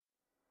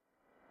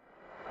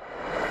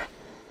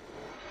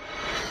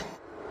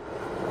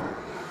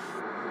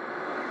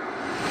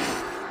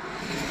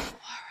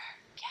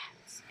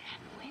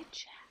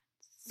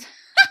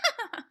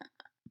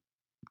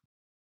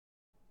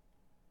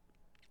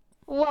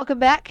welcome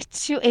back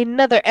to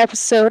another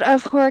episode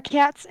of Horror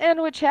Cats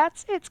and Witch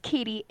Chats. It's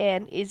Katie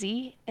and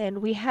Izzy, and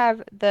we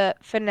have the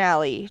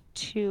finale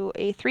to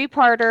a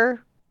three-parter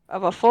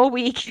of a full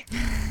week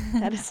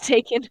that has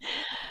taken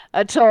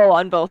a toll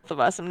on both of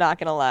us, I'm not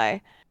gonna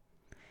lie.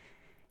 So,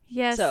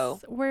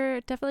 Yes,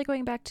 we're definitely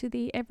going back to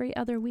the every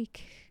other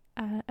week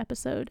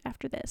episode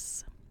after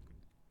this.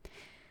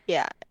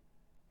 yeah,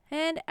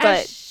 And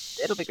as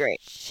but it'll be great.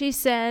 she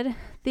said,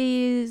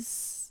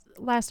 these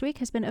last week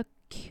has been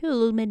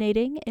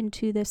culminating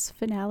into this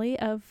finale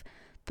of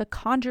The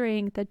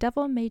Conjuring, The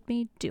Devil Made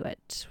Me Do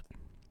It,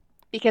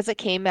 Because it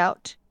came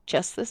out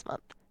just this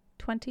month.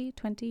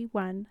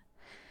 2021.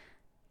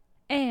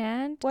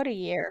 And What a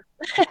year.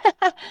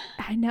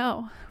 I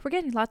know, we're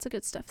getting lots of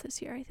good stuff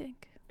this year, I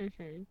think.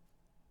 hmm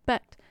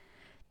But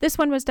this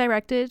one was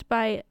directed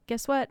by,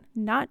 guess what?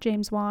 Not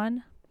James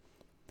Wan.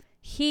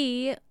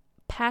 He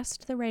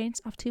passed the reins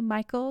off to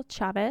Michael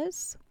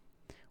Chavez,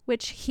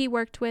 which he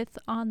worked with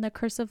on The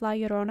Curse of La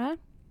Llorona.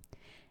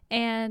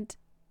 And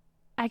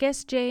I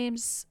guess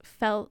James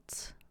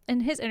felt in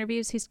his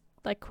interviews, he's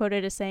like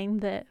quoted as saying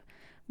that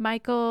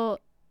Michael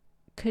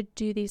could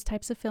do these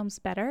types of films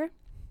better.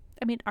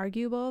 I mean,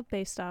 arguable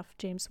based off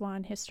James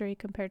Wan history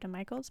compared to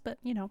Michael's, but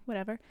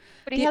whatever.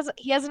 But he The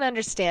has an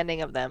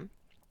understanding of them.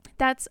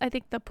 That's I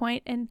think the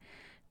point, and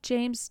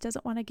James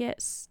doesn't want to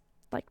get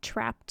like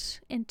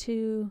trapped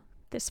into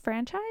this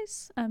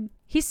franchise.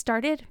 He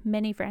started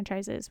many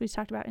franchises. We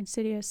talked about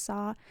Insidious,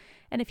 Saw,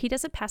 and if he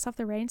doesn't pass off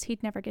the reins,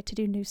 he'd never get to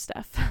do new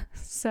stuff.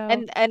 So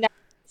And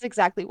that's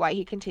exactly why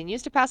he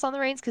continues to pass on the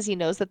reins because he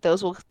knows that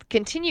those will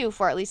continue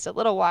for at least a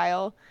little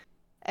while.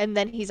 And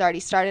then he's already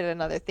started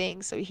another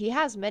thing. So he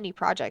has many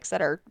projects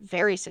that are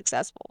very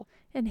successful.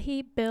 and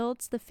he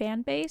builds the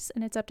fan base,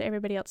 and it's up to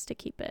everybody else to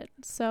keep it.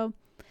 So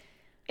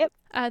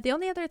Yep. the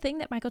only other thing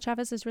that Michael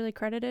Chavez is really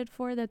credited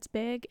for that's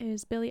big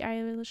is Billie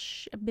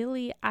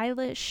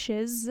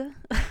Eilish's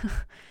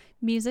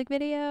music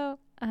video.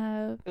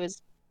 It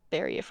was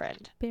Bury a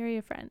Friend. Bury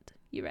a Friend.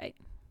 You're right.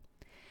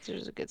 It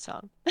was a good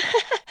song.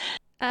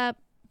 Uh,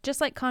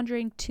 just like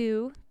Conjuring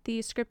 2,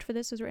 the script for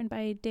this was written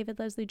by David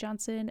Leslie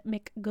Johnson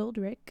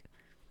McGoldrick,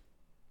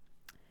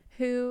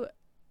 who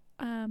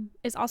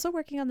is also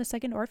working on the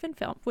second Orphan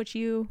film, which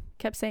you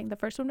kept saying the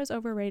first one was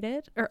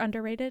overrated or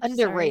underrated. Sorry,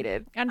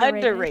 Underrated.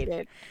 underrated.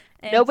 Underrated.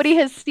 And Nobody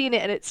has seen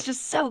it and it's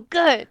just so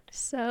good.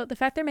 so the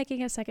fact they're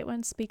making a second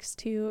one speaks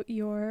to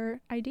your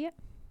idea.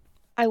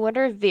 I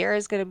wonder if Vera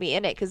is going to be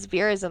in it because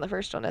Vera is in the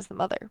first one as the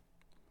mother.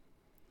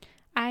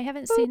 I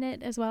haven't Boop. seen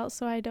it as well,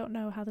 so I don't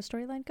know how the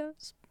storyline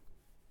goes.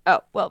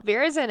 Oh, well,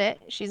 Vera's in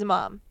it. She's a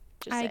mom.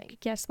 Just I saying.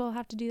 guess we'll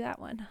have to do that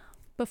one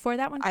before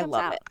that one I comes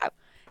love out. it.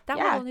 That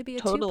will Yeah, only be a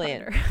totally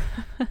in.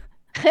 two-parter.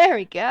 There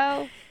we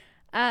go.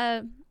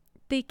 Uh,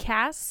 the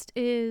cast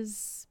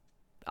is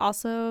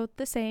also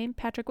the same: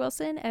 Patrick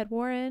Wilson, Ed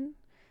Warren,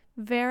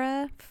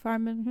 Vera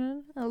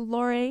Farmiga,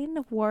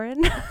 Lorraine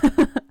Warren,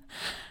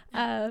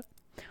 uh,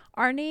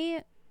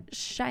 Arnie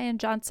Cheyenne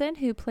Johnson,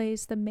 who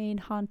plays the main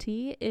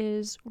hauntee,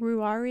 is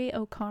Ruari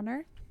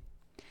O'Connor.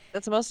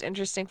 That's the most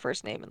interesting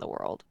first name in the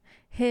world.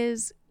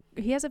 His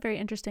He has a very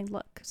interesting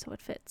look, so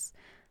it fits.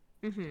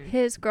 Mm-hmm.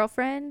 His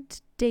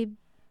girlfriend,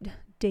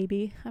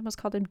 Davy, I almost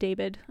called him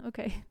David.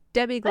 Okay,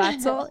 Debbie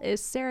Glatzel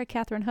is Sarah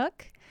Catherine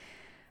Hook.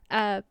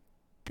 Uh,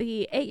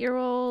 the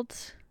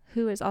 8-year-old,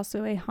 who is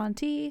also a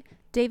hauntee,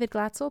 David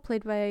Glatzel,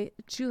 played by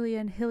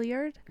Julian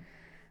Hilliard.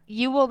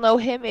 You will know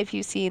him if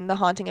you've seen The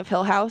Haunting of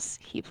Hill House.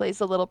 He plays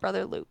the little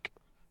brother Luke.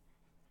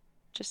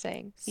 Just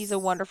saying. He's a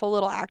wonderful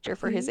little actor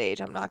for his He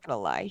age, I'm not gonna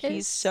lie. He's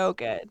is so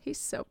good. he's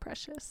so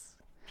precious.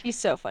 He's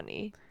so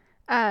funny.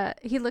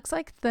 He looks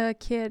like the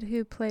kid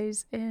who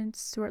plays in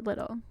Stuart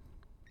Little.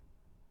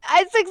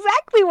 That's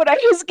exactly what I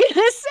was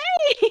gonna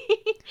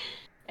say.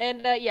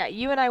 And yeah,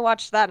 you and I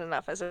watched that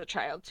enough as a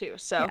child too. Yeah,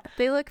 So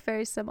they look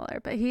very similar,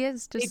 but he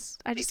is they,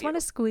 just, I they just do. want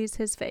to squeeze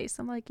his face.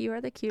 I'm like, you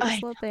are the cutest I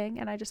little thing,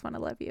 and I just want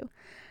to love you.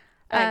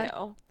 I Uh,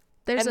 know.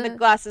 there's And the a,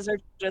 glasses are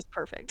just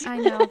perfect. I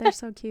know, they're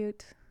so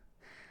cute.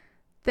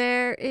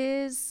 There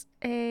is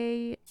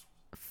a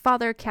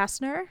Father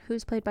Kastner,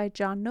 who's played by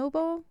John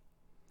Noble.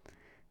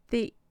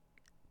 The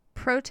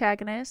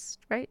protagonist,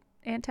 right?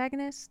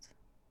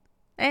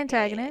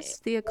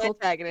 Antagonist, the occult.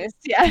 Antagonist,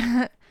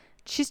 yeah.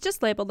 She's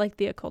just labeled like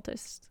the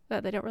occultist.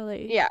 They don't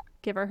really Yeah.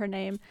 give her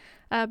name.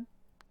 Uh,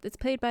 it's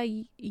played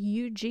by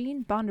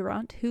Eugene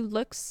Bondurant, who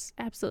looks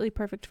absolutely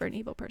perfect for an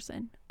evil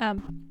person.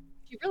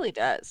 She really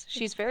does.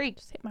 She's very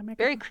Just hit my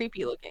very microphone.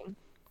 creepy looking.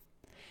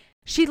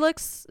 She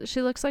looks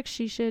like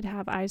she should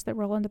have eyes that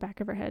roll in the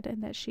back of her head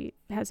and that she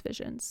has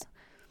visions.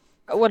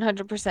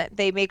 100%.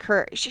 They make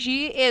her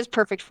she is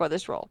perfect for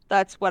this role.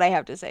 That's what I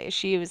have to say.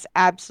 She was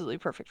absolutely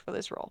perfect for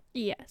this role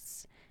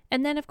Yes.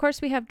 And then of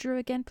course we have Drew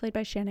again, played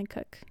by Shannon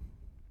Cook.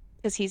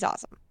 because he's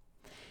awesome.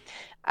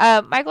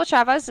 Michael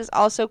Chavez is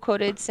also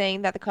quoted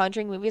saying that the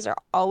Conjuring movies are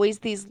always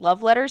these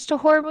love letters to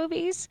horror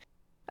movies.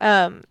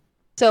 Um,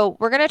 so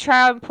we're gonna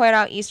try and point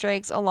out Easter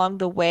eggs along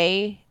the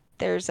way.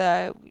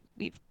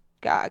 We've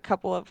got a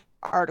couple of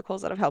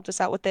articles that have helped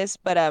us out with this,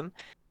 but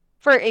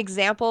for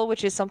example,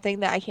 which is something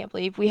that I can't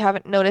believe we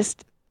haven't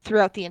noticed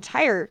throughout the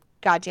entire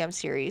goddamn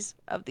series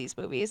of these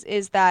movies,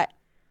 is that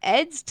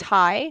Ed's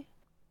tie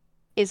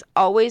is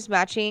always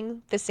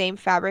matching the same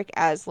fabric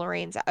as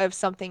Lorraine's of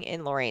something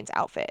in Lorraine's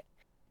outfit.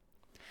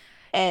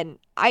 And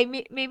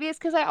maybe it's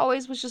because I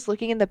always was just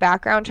looking in the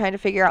background trying to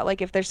figure out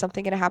like if there's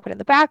something gonna happen in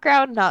the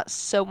background, not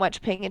so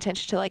much paying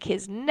attention to like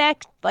his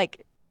neck,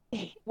 like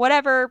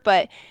whatever,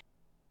 but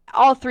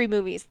all three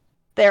movies,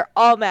 they're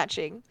all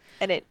matching,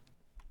 and it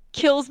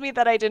kills me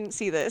that I didn't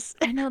see this.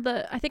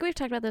 I think we've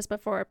talked about this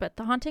before, but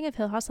The Haunting of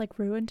Hill House like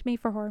ruined me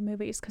for horror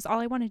movies because all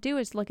I want to do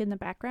is look in the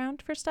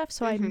background for stuff,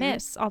 so I Hmm.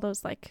 miss all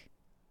those like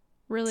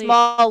really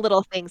Small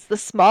little things, the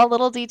small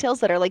little details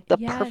that are like the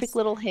perfect yes.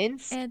 little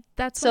hints. And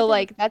that's one So of the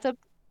like that's a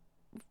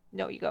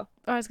no, you go.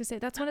 I was gonna say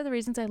that's one of the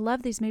reasons I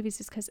love these movies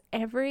is because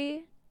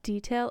every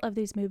detail of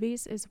these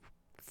movies is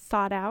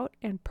thought out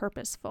and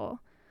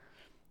purposeful.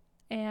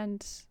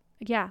 And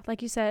yeah,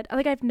 like you said,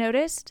 like I've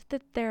noticed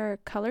that their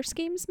color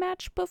schemes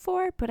match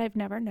before, but I've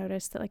never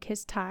noticed that like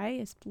his tie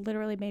is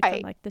literally made from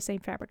Right, like the same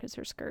fabric as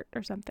her skirt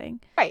or something.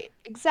 right,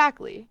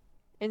 exactly.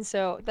 And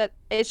so that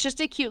it's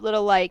just a cute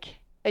little like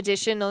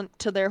addition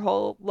to their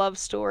whole love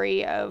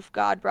story of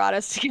God brought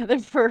us together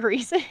for a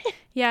reason.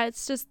 Yeah,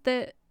 it's just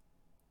that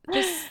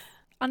this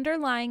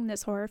underlying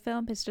this horror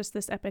film is just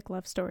this epic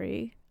love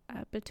story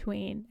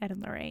between Ed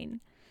and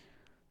Lorraine.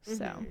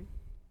 So, Hmm.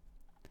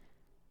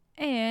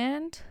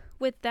 and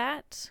with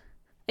that,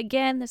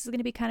 again, this is going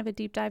to be kind of a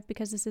deep dive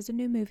because this is a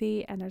new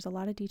movie and there's a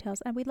lot of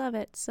details and we love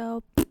it.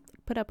 So,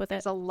 put up with it.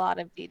 There's a lot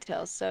of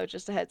details, so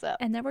just a heads up.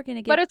 And then we're going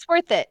to But give it's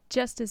worth it.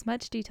 just as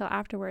much detail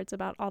afterwards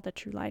about all the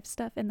true life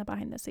stuff in the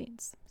behind the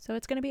scenes. So,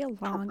 it's going to be a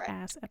long Correct.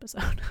 ass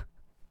episode.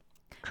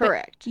 But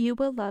Correct. you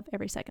will love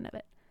every second of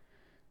it.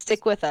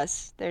 Stick with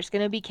us. There's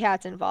gonna be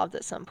cats involved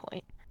at some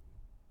point.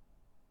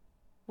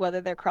 Whether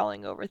they're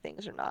crawling over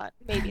things or not.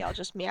 Maybe I'll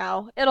just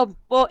meow.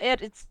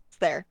 It's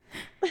there.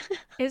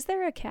 Is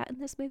there a cat in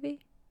this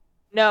movie?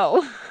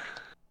 No.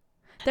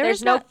 There There's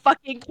is no not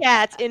fucking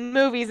cats in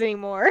movies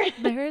anymore.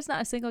 there is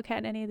not a single cat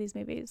in any of these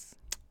movies.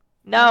 That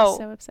is No.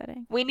 so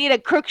upsetting. We need a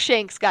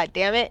Crookshanks,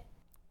 goddammit.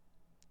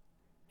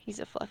 He's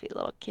a fluffy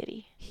little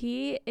kitty.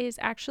 He is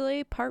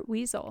actually part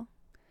weasel.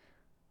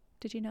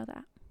 Did you know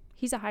that?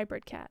 He's a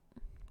hybrid cat,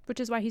 which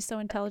is why he's so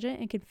intelligent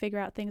and can figure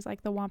out things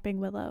like the Whomping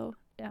Willow,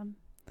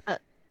 Uh,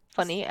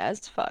 funny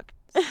as fuck.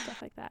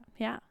 stuff like that.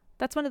 Yeah.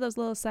 That's one of those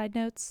little side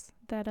notes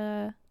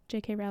that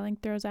J.K. Rowling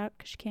throws out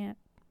because she can't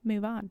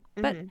move on.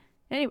 But, Mhm.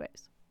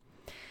 anyways,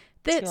 It's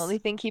this the only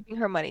thing keeping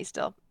her money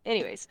still.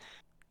 Anyways.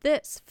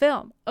 this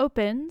film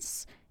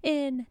opens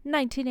in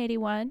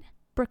 1981,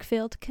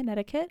 Brookfield,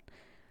 Connecticut,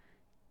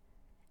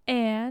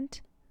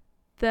 and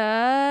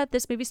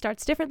this movie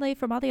starts differently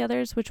from all the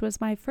others, which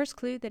was my first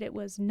clue that it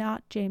was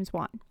not James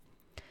Wan.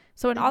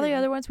 So in all the Mhm.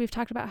 other ones, we've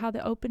talked about how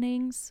the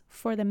openings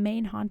for the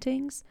main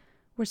hauntings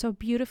were so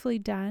beautifully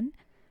done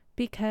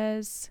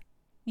because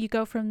you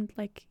go from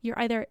like you're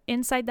either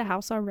inside the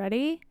house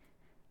already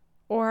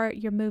or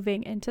you're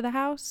moving into the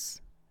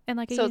house in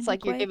like a So it's like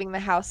unique you're way. giving the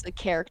house a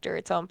character,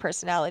 its own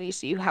personality,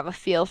 so you have a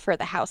feel for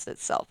the house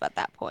itself at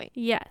that point.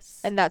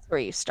 Yes. And that's where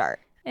you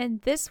start.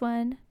 And this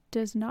one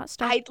does not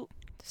I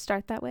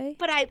start that way.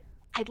 but I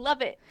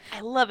love it.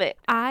 I love it.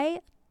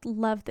 I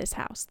love this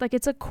house. Like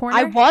it's a I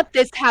corner. want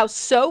this house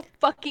so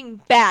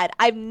fucking bad.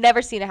 I've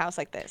never seen a house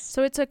like this.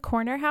 So it's a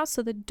corner house.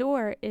 So the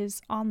door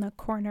is on the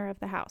corner of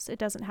the house. It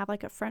doesn't have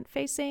like a front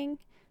facing.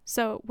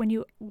 So when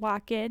you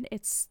walk in,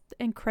 it's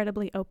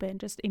incredibly open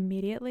just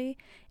immediately.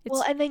 It's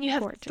Well, and then you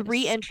have gorgeous.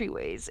 3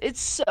 entryways. It's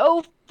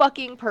so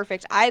fucking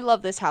perfect. I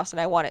love this house and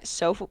I want it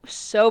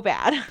so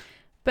bad.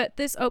 But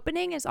this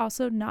opening is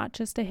also not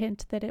just a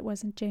hint that it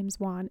wasn't James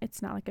Wan.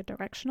 It's not like a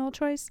directional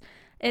choice.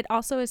 It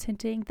also is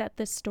hinting that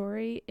this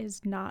story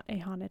is not a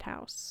haunted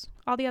house.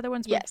 All the other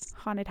ones were Yes.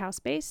 haunted house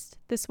based.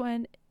 This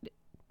one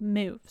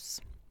moves.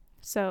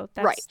 So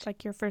that's Right.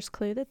 like your first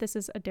clue that this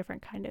is a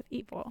different kind of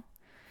evil.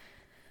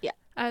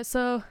 Yeah.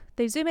 So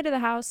they zoom into the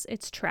house.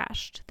 It's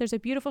trashed. There's a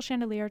beautiful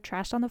chandelier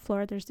trashed on the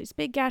floor. There's these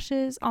big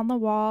gashes on the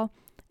wall.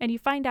 And you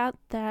find out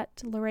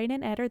that Lorraine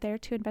and Ed are there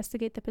to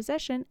investigate the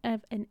possession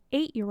of an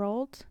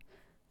 8-year-old.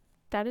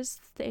 That is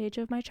the age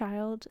of my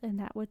child, and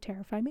that would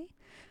terrify me.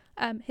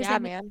 His Yeah,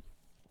 name man.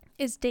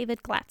 is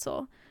David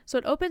Glatzel. So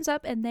it opens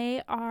up, and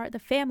they are the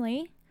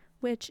family,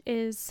 which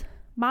is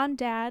mom,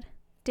 dad,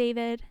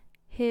 David,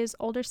 his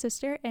older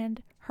sister,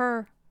 and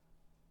her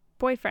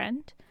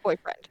boyfriend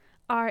Boyfriend.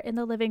 are in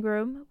the living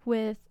room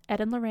with Ed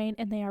and Lorraine,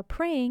 and they are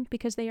praying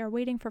because they are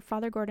waiting for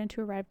Father Gordon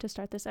to arrive to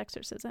start this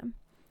exorcism.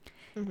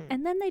 Mhm.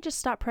 And then they just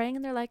stop praying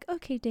and they're like,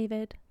 okay,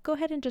 David, go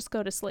ahead and just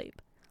go to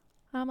sleep.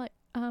 I'm like,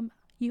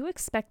 you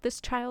expect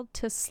this child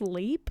to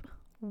sleep?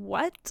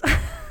 What?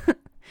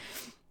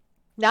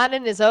 Not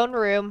in his own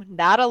room,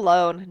 not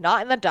alone,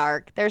 not in the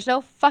dark. There's no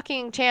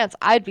fucking chance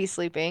I'd be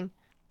sleeping.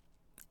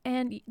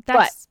 And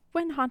that's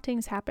when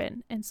hauntings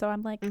happen. And so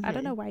I'm like, I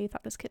don't Mhm. know why you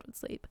thought this kid would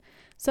sleep.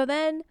 So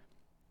then,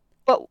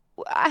 But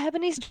I have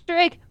an Easter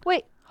egg.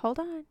 Wait. hold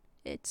on.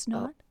 It's Oh.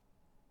 not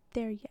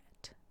there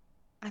yet.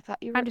 I thought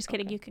you were I'm just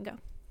kidding. okay. You can go.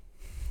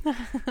 Well,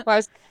 I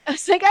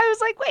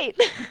was like, wait.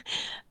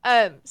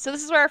 So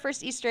this is where our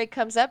first Easter egg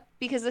comes up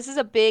because this is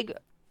a big.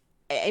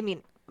 I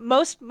mean,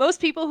 most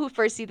people who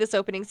first see this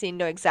opening scene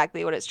know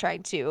exactly what it's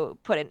trying to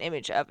put an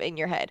image of in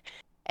your head,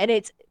 and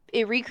it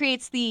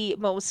recreates the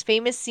most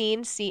famous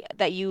scene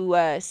that you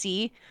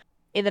see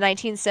in the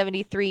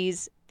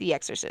 1973's The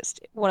Exorcist,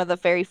 one of the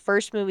very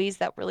first movies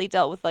that really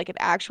dealt with like an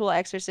actual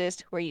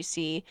exorcist, where you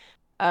see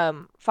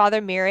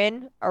Father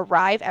Mirren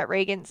arrive at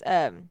Reagan's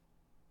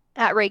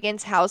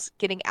house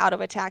getting out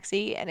of a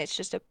taxi, and it's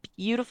just a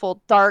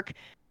beautiful, dark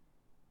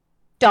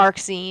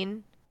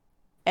scene.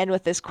 And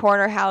with this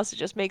corner house, it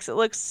just makes it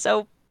look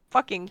so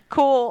fucking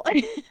cool.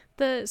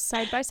 The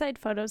side by side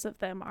photos of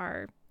them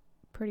are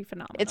pretty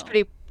It's phenomenal.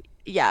 pretty,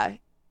 yeah.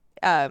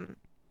 Um,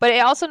 but it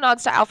also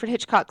nods to Alfred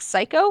Hitchcock's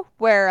Psycho,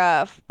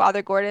 where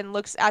Father Gordon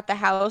looks at the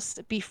house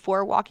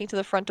before walking to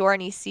the front door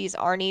and he sees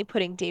Arnie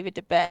putting David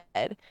to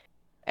bed.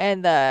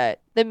 And the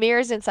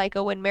mirrors in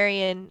Psycho when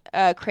Marion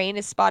Crane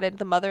is spotted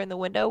the mother in the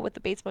window with the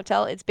Bates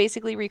Motel, it's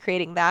basically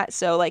recreating that.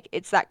 So like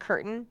it's that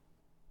curtain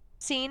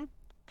scene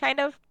kind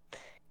of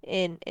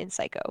in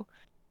Psycho.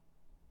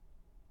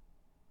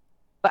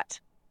 But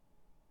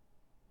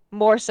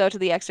more so to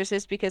The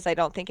Exorcist because I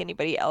don't think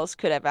anybody else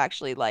could have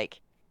actually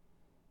like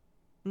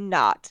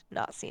not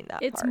seen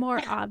that It's part.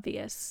 more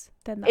obvious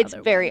than the It's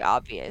other very one.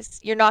 obvious.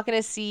 You're not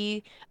gonna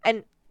see,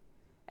 and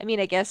I mean,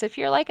 I guess if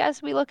you're like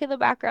us, we look in the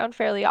background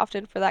fairly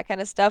often for that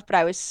kind of stuff, but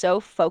I was so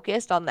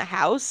focused on the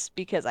house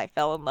because I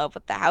fell in love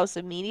with the house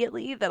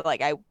immediately that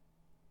like I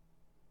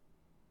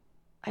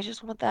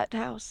just want that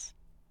house.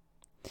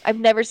 I've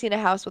never seen a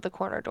house with a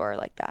corner door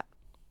like that.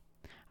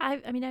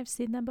 I mean, I've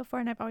seen them before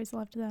and I've always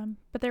loved them,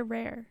 but they're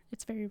rare.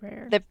 It's very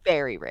rare. They're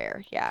very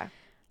rare, yeah.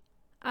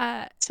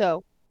 Uh,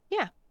 So,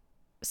 yeah.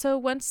 so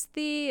once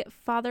the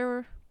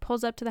father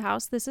pulls up to the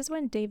house, this is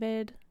when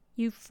David,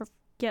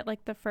 get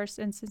like the first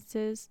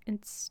instances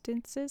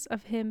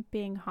of him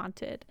being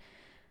haunted.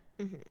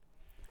 Hmm.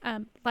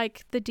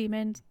 Like the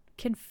demon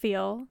can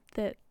feel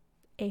that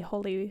a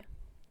holy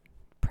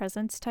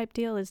presence type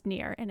deal is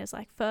near and is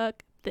like,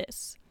 fuck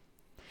this.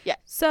 Yeah.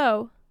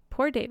 So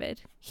poor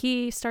David,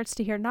 he starts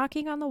to hear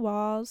knocking on the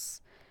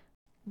walls.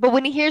 But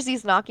when he hears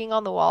these knocking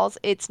on the walls,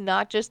 it's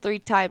not just three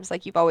times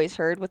like you've always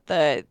heard with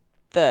the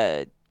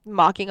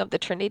mocking of the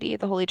Trinity,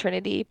 the Holy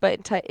Trinity, but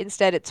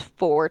instead it's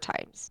four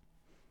times.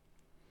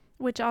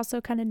 Which also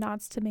kind of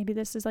nods to maybe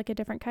this is like a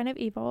different kind of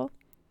evil.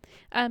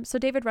 So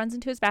David runs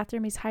into his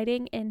bathroom. He's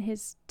hiding in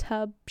his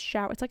tub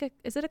shower. It's like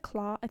is it a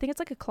claw? I think it's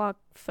like a claw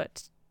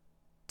foot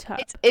tub.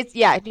 It's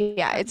yeah, Um,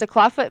 it's a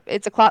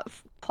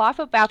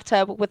clawfoot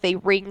bathtub with a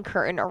ring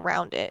curtain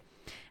around it.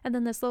 and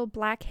then this little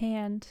black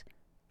hand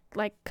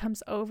like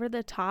comes over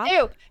the top.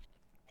 Ew,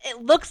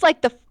 it looks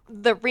like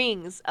the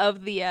rings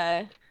of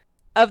the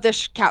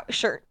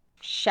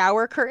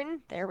shower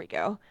curtain. There we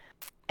go.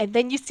 And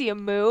then you see a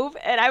move,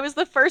 and I was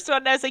the first one.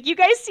 And I was like, "You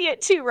guys see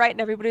it too, right?" And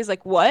everybody's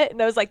like, "What?"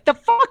 And I was like, "The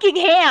fucking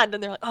hand!"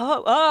 And they're like,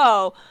 "Oh,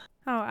 oh."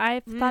 Oh,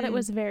 I thought it Mm.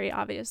 was very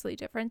obviously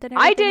different than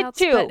I everything did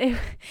else, but too.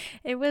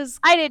 it was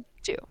I did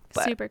too.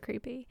 But super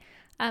creepy.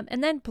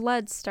 And then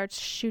blood starts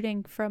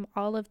shooting from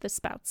all of the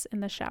spouts in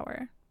the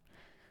shower.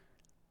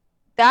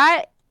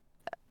 that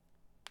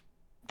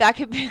that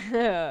could be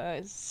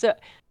so.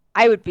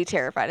 I would be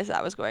terrified if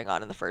that was going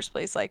on in the first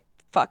place. Like,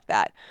 fuck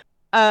that.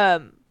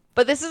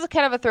 But this is a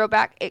kind of a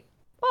throwback.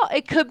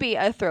 It could be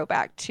a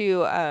throwback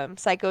to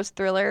Psycho's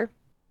thriller.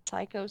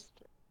 Psycho's.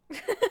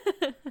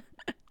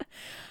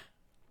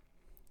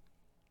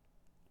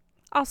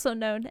 Also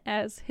known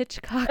as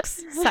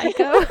Hitchcock's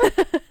Psycho,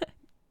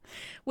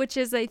 which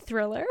is a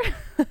thriller.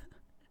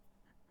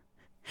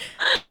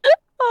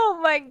 Oh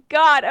my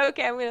God.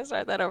 Okay, I'm gonna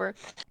start that over.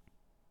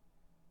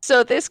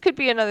 So this could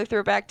be another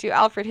throwback to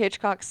Alfred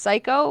Hitchcock's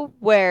Psycho,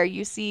 where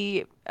you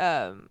see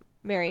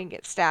Marion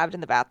get stabbed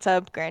in the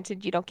bathtub.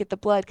 Granted, you don't get the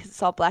blood because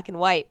it's all black and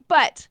white,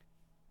 but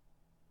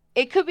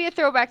it could be a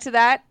throwback to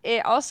that.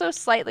 It also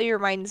slightly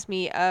reminds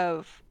me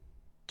of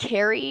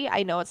Carrie.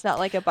 I know it's not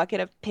like a bucket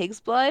of pig's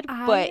blood,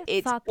 but I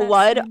it's thought that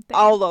blood same thing.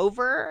 all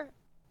over.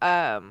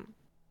 Um,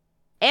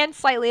 and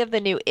slightly of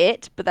the new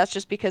It, but that's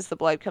just because the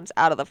blood comes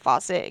out of the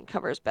faucet and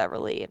covers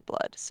Beverly in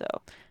blood. So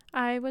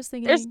I was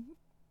there's thinking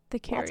the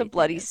lots Carrie of thing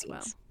bloody as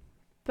well. scenes.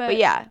 But But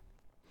yeah,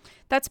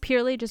 that's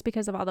purely just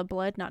because of all the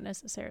blood, not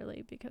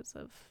necessarily because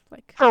of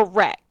like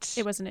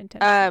it correct. wasn't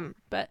intentional. Um,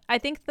 But I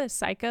think the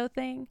Psycho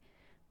thing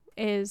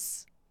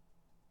is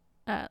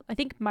I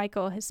think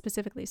Michael has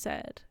specifically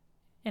said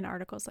in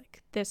articles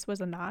like this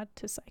was a nod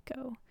to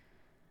Psycho.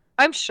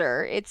 I'm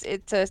sure it's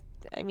a.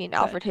 I mean, But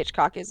Alfred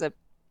Hitchcock is a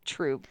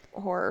true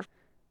horror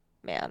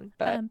man,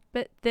 but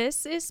but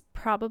this is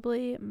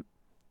probably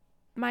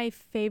my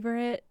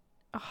favorite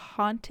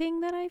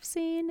haunting that I've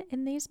seen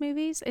in these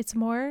movies. It's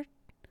more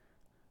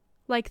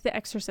like the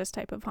Exorcist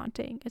type of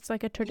haunting. It's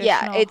like a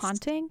yeah, traditional it's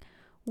haunting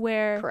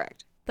where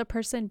correct. the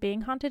person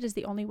being haunted is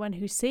the only one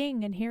who's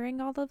seeing and hearing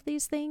all of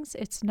these things.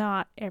 It's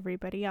not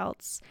everybody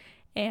else.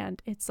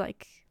 And it's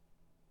like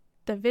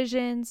the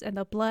visions and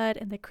the blood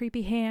and the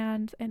creepy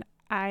hand. And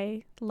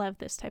I love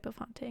this type of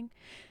haunting.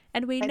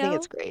 And we I think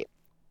it's know great.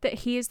 that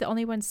he is the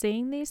only one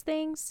seeing these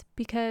things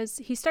because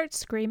he starts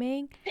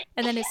screaming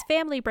and then his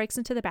family breaks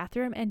into the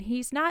bathroom and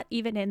he's not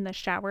even in the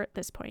shower at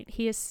this point.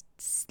 He is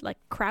like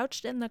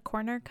crouched in the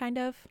corner, kind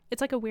of.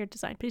 It's like a weird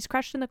design, but he's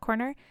crouched in the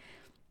corner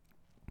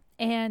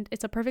and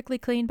it's a perfectly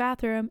clean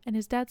bathroom and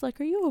his dad's like,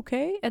 "Are you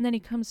okay?" And then he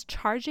comes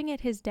charging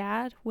at his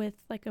dad with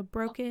like a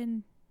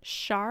broken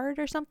shard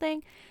or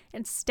something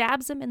and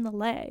stabs him in the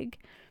leg.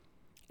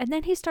 And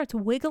then he starts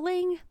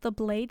wiggling the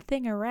blade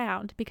thing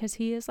around because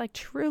he is like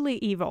truly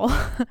evil.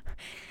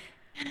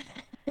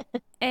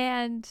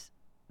 And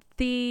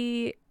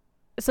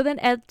so then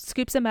Ed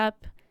scoops him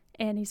up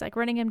and he's like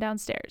running him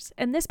downstairs.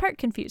 And this part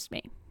confused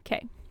me.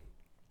 Okay.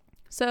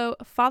 So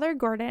Father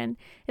Gordon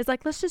is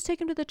like, let's just take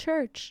him to the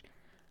church.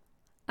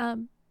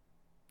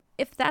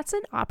 If that's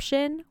an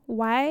option,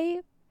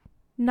 why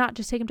not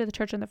just take him to the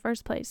church in the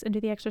first place and do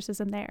the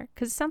exorcism there?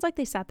 Because it sounds like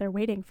they sat there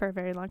waiting for a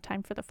very long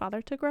time for the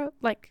father to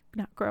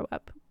not grow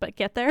up, but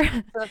get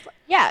there.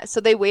 Yeah,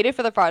 so they waited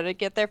for the father to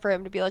get there for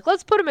him to be like,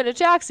 let's put him in a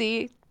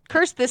taxi,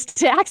 curse this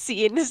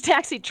taxi and this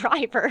taxi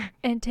driver.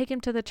 And take him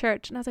to the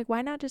church. And I was like,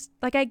 why not just,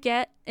 like, I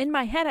get, in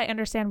my head, I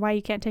understand why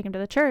you can't take him to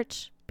the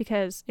church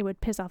because it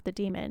would piss off the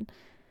demon.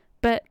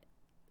 But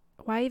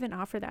why even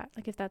offer that?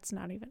 Like, if that's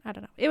not even, I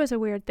don't know. It was a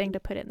weird thing to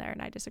put in there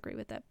and I disagree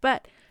with it.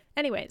 But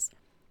anyways.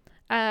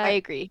 I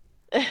agree.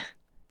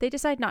 They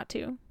decide not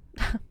to,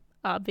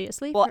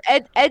 obviously. Well,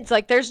 Ed's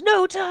like, there's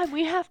no time.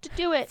 We have to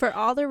do it. For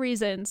all the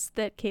reasons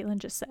that Caitlin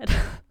just said.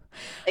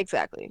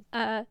 Exactly.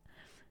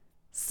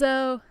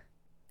 So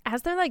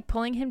as they're like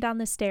pulling him down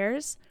the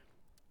stairs,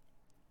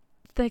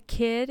 the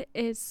kid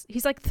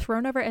he's like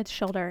thrown over Ed's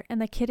shoulder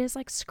and the kid is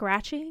like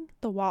scratching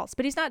the walls,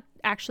 but he's not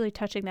actually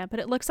touching them. But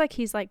it looks like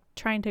he's like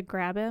trying to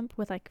grab him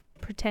with like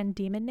pretend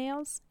demon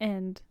nails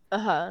and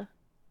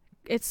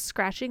it's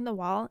scratching the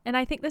wall. And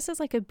I think this is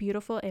like a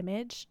beautiful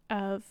image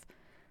of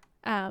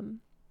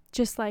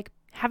just like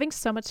having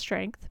so much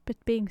strength but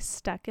being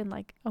stuck in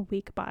like a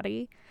weak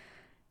body.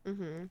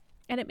 And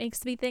it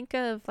makes me think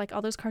of like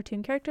all those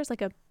cartoon characters,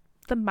 like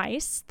the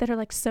mice that are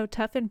like so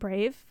tough and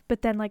brave,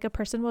 but then like a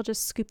person will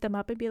just scoop them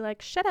up and be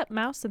like, "Shut up,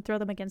 mouse," and throw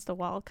them against the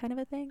wall, kind of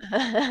a thing.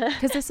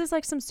 Because this is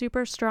like some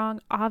super strong,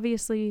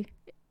 obviously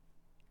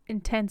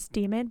intense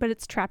demon, but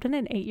it's trapped in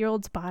an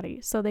 8-year-old's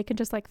body, so they can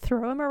just like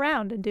throw him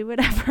around and do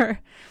whatever.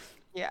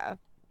 Yeah.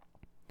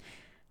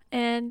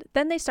 And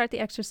then they start the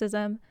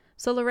exorcism.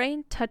 So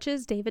Lorraine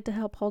touches David to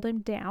help hold him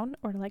down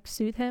or like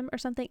soothe him or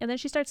something, and then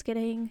she starts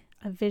getting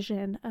a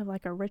vision of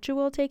like a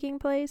ritual taking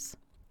place.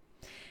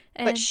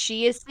 But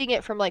she is seeing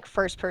it from like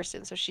first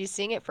person, so she's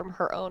seeing it from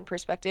her own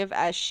perspective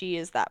as she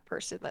is that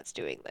person that's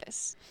doing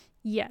this.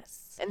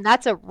 Yes. And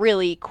that's a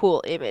really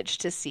cool image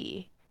to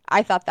see.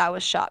 I thought that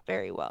was shot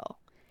very well.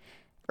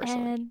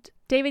 Personally. And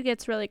David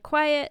gets really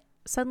quiet.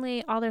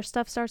 Suddenly all their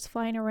stuff starts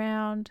flying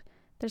around.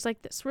 There's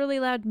like this really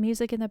loud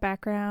music in the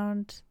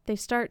background. They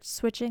start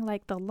switching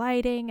like the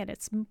lighting and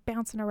it's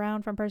bouncing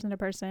around from person to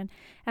person.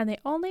 And the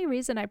only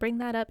reason I bring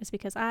that up is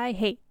because I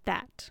hate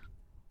that.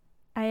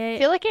 I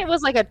feel like it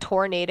was like a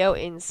tornado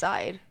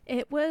inside.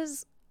 It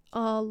was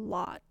a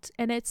lot.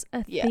 And it's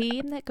a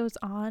theme that goes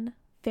on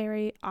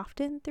very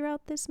often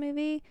throughout this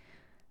movie.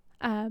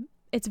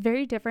 It's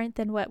very different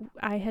than what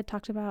I had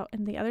talked about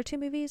in the other two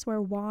movies,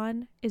 where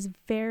Juan is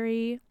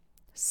very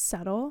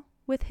subtle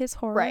with his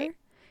horror. Right.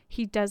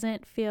 He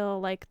doesn't feel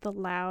like the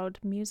loud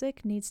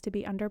music needs to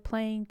be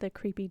underplaying the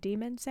creepy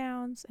demon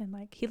sounds, and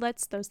like he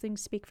lets those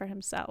things speak for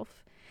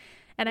himself.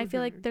 And I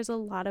feel like there's a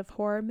lot of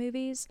horror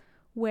movies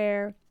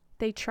where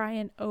they try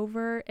and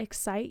over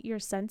excite your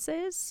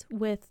senses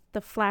with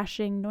the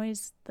flashing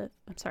noise, the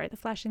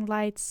flashing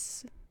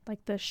lights,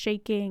 like the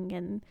shaking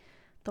and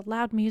the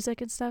loud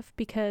music and stuff,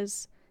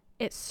 because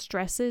it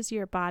stresses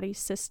your body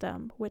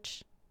system,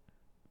 which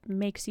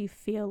makes you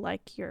feel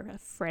like you're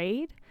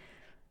afraid.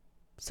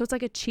 So it's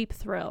like a cheap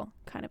thrill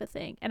kind of a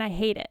thing, and I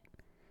hate it.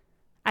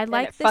 I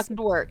like it fucking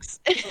works.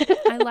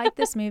 I like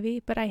this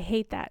movie, but I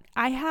hate that.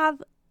 I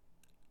have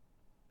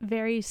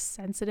very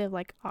sensitive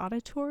like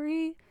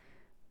auditory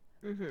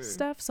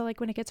stuff, so like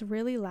when it gets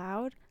really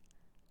loud,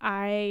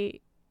 I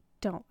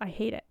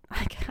hate it.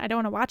 Like I don't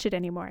want to watch it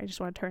anymore. I just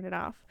want to turn it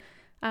off.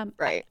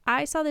 Right.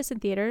 I saw this in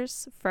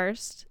theaters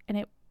first, and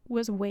it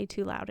was way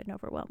too loud and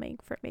overwhelming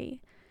for me.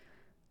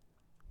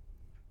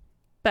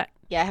 But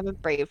yeah, I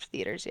haven't braved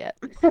theaters yet.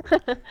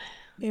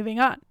 Moving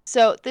on.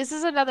 So this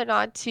is another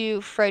nod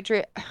to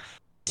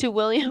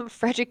William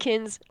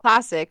Friedkin's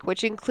classic,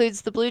 which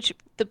includes the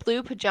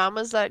blue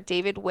pajamas that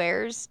David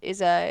wears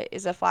is a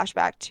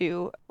flashback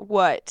to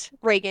what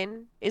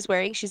Regan is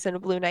wearing. She's in a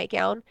blue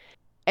nightgown.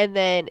 And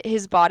then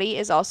his body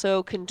is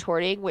also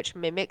contorting, which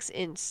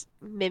mimics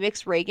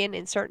Regan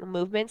in certain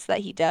movements that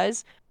he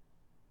does.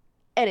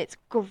 And it's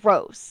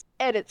gross.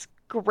 And it's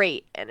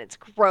great. And it's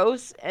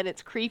gross. And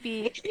it's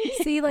creepy.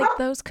 See, like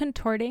those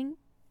contorting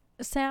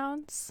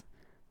sounds,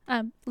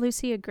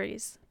 Lucy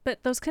agrees.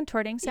 But those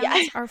contorting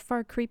sounds are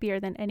far creepier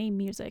than any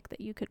music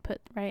that you could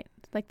put, right?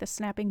 Like the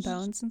snapping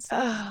bones and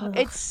stuff.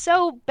 It's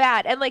so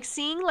bad. And like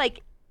seeing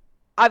like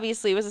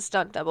obviously it was a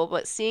stunt double,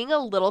 but seeing a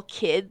little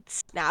kid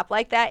snap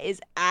like that is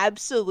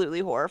absolutely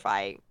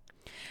horrifying.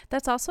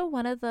 That's also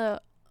one of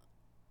the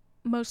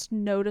most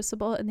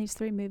noticeable in these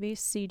three movies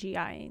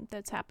CGIing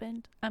that's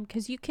happened.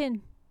 Because you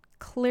can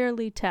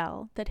clearly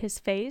tell that his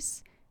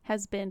face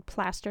has been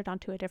plastered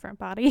onto a different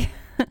body.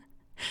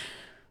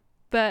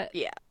 But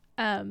Yeah.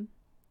 um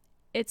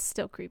it's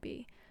still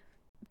creepy.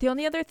 The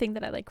only other thing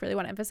that I like really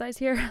want to emphasize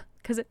here,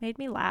 because it made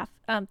me laugh,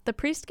 the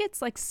priest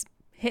gets like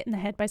hit in the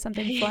head by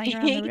something flying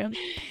around the room.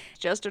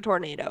 Just a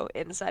tornado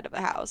inside of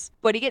the house,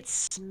 but he gets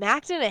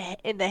smacked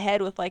in the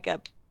head with like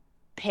a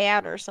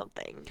pan or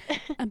something.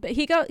 But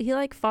he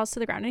like falls to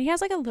the ground and he has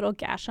like a little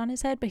gash on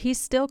his head, but he's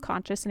still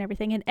conscious and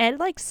everything. And Ed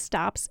like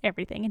stops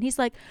everything and he's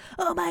like,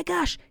 "Oh my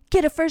gosh,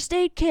 get a first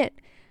aid kit!"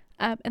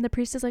 And the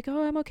priest is like,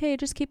 "Oh, I'm okay,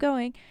 just keep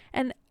going."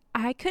 And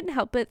I couldn't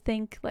help but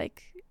think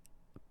like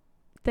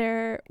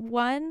they're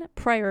one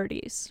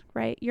priorities,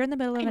 right? You're in the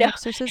middle of an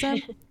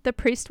exorcism. The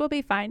priest will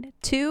be fine.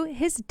 Two,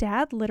 his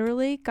dad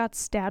literally got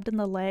stabbed in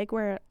the leg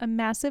where a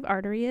massive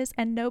artery is,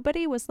 and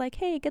nobody was like,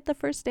 "Hey, get the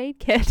first aid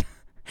kit."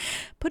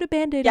 Put a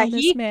band-aid on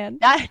this man.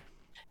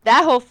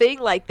 That whole thing,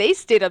 like they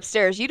stayed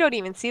upstairs. You don't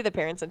even see the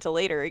parents until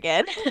later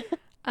again.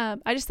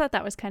 I just thought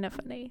that was kind of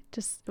funny.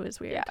 Just it was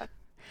weird. Yeah.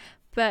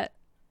 But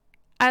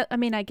I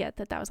mean, I get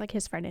that that was like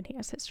his friend and he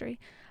has history.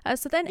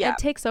 So then Yeah. Ed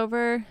takes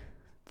over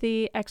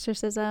the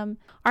exorcism.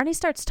 Arnie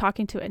starts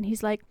talking to it and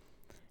he's like,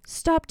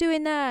 "Stop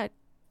doing that.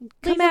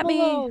 Come Leave at him me."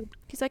 alone.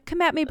 He's like,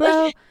 "Come at me,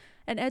 bro."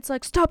 And Ed's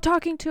like, "Stop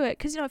talking to it."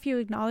 Because, you know, if you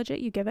acknowledge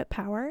it, you give it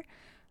power.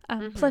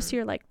 Plus,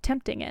 you're like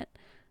tempting it.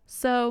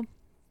 So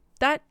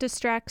that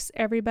distracts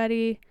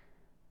everybody.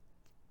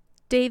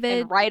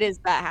 David. And right as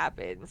that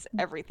happens,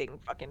 everything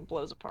fucking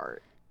blows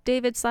apart.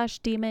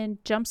 David/demon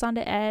jumps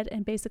onto Ed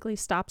and basically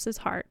stops his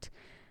heart.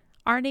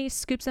 Arnie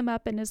scoops him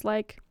up and is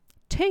like,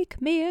 "Take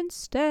me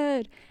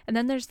instead." And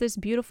then there's this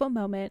beautiful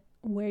moment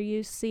where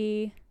you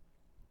see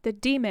the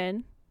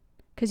demon,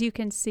 because you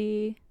can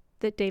see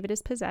that David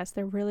is possessed.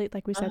 They're really,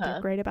 like we said, they're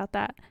great about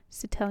that.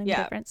 So telling the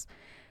difference.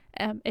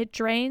 It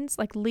drains,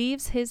 like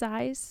leaves his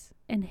eyes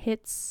and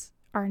hits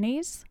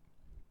Arnie's.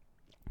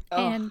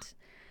 And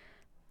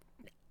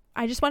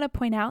I just want to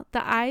point out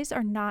the eyes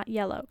are not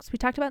yellow. Because we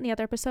talked about in the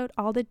other episode,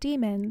 all the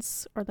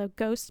demons or the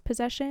ghost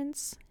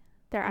possessions,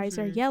 their eyes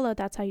are yellow.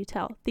 That's how you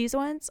tell. These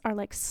ones are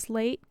like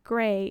slate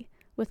gray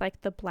with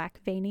like the black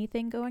veiny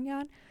thing going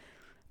on.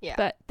 Yeah.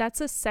 But that's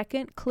a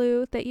second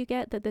clue that you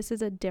get that this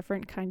is a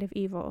different kind of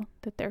evil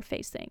that they're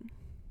facing.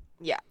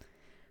 Yeah.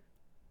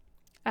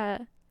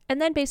 And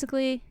then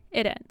basically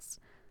it ends.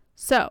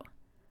 So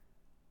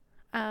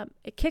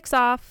it kicks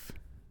off.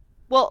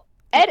 Well,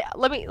 Ed,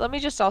 let me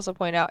just also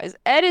point out is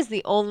Ed is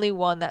the only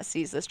one that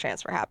sees this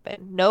transfer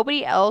happen.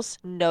 Nobody else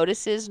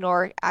notices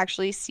nor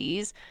actually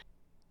sees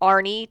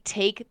Arnie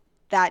take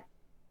that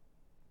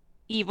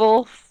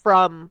evil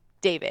from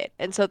David.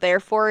 And so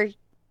therefore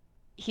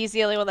he's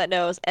the only one that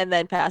knows and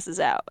then passes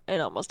out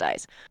and almost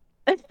dies.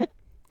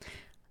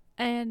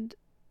 And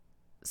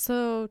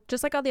so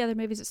just like all the other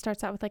movies, it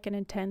starts out with like an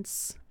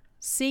intense,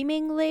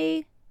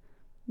 seemingly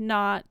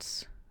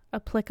not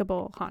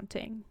applicable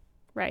haunting,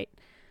 right?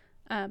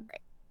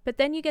 But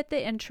then you get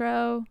the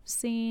intro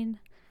scene.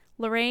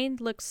 Lorraine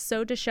looks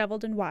so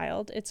disheveled and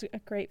wild. It's a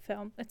great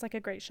film. It's like a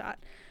great shot.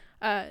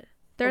 They're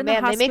in the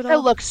hospital. They make her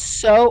look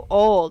so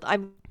old.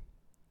 I'm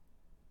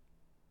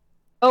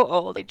so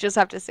old. I just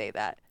have to say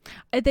that.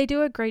 They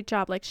do a great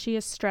job. Like, she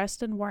is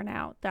stressed and worn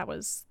out. That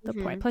was the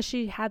point. Plus,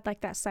 she had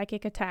like that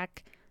psychic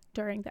attack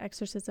during the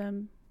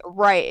exorcism.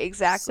 Right,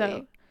 exactly.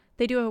 So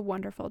they do a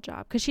wonderful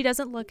job because she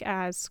doesn't look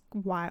as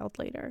wild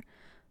later.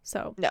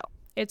 So no,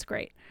 it's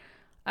great.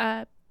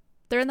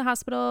 They're in the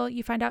hospital.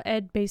 You find out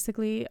Ed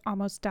basically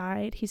almost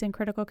died. He's in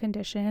critical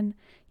condition.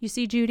 You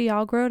see Judy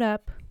all grown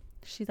up.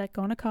 She's like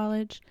going to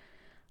college.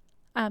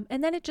 And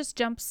then it just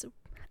jumps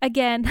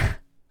again.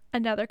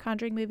 Another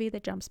Conjuring movie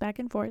that jumps back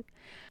and forth.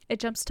 It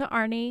jumps to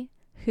Arnie,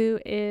 who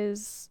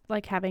is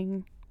like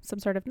having some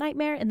sort of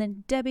nightmare. And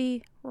then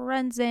Debbie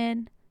runs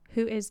in,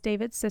 who is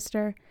David's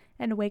sister,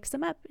 and wakes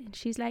him up. And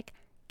she's like,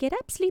 "Get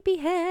up,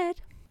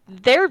 sleepyhead."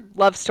 Their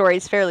love story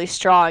is fairly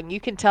strong. You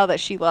can tell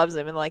that she loves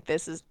him, and like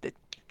this is the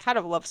kind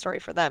of a love story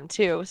for them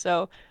too.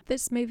 So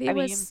this movie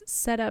was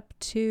set up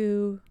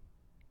to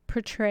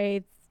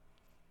portray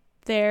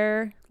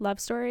their love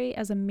story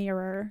as a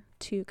mirror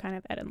to kind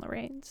of Ed and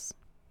Lorraine's.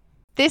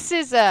 This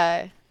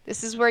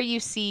is where you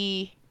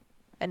see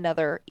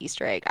another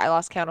Easter egg. I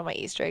lost count of my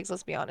Easter eggs,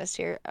 let's be honest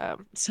here.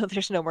 So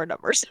there's no more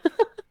numbers.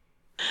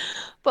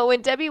 But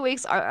when Debbie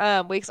wakes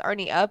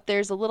Arnie up,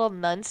 there's a little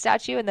nun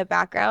statue in the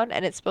background,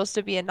 and it's supposed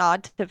to be a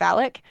nod to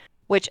Valak,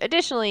 which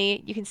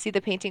additionally you can see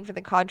the painting for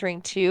The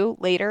Conjuring 2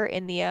 later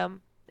in the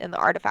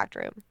artifact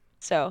room.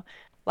 So,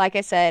 like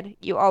I said,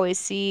 you always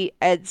see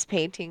Ed's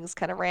paintings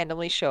kind of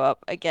randomly show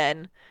up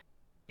again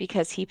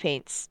because he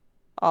paints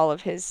all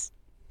of his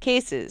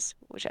cases,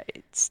 which I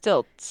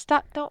still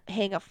don't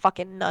hang a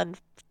fucking nun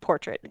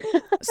portrait.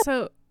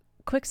 So,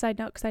 quick side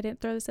note, because I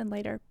didn't throw this in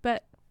later,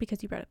 but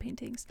because you brought up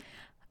paintings.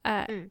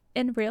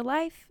 In real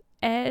life,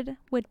 Ed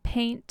would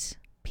paint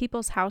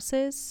people's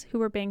houses who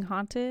were being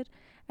haunted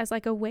as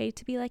like a way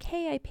to be like,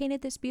 hey, I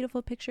painted this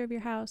beautiful picture of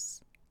your house.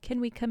 Can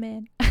we come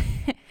in?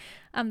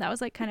 That was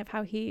like kind of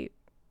how he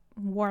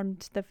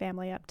warmed the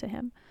family up to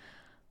him.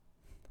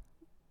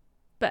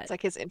 But It's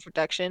like his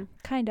introduction.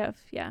 kind of,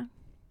 yeah.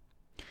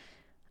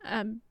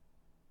 Um,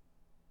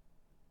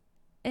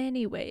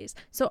 Anyways,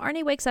 so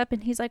Arnie wakes up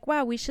and he's like,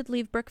 wow, we should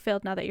leave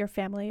Brookfield now that your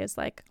family is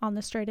like on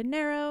the straight and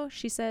narrow.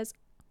 She says,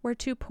 we're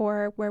too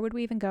poor. Where would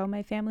we even go?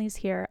 My family's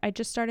here. I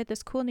just started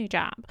this cool new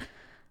job.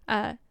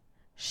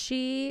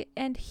 She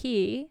and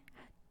he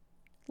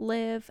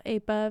live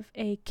above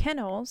a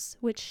kennels,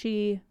 which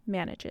she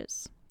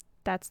manages.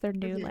 That's their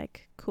new,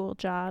 like, cool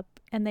job.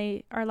 And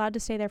they are allowed to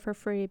stay there for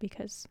free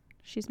because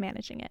she's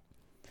managing it.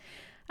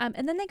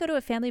 And then they go to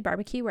a family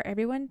barbecue where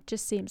everyone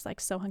just seems like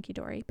so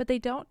hunky-dory. But they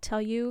don't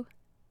tell you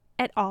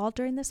at all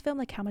during this film,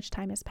 like, how much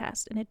time has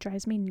passed. And it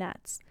drives me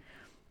nuts.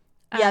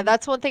 Yeah,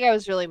 that's one thing I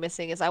was really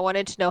missing is I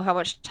wanted to know how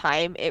much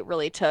time it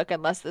really took,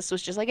 unless this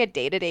was just like a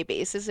day-to-day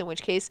basis, in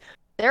which case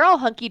they're all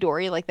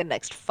hunky-dory like the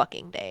next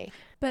fucking day.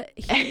 But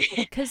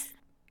because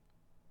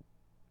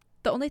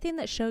the only thing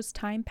that shows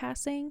time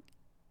passing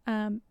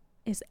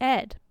is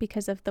Ed,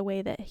 because of the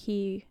way that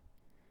he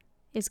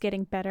is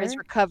getting better. Is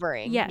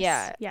recovering. Yes.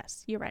 Yeah.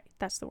 Yes, you're right.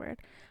 That's the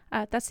word.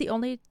 That's the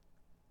only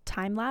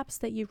time lapse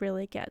that you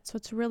really get. So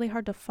it's really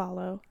hard to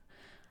follow.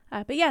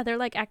 But yeah, they're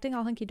like acting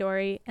all hunky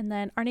dory. And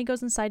then Arnie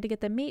goes inside to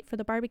get the meat for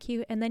the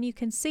barbecue. And then you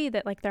can see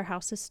that like their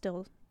house is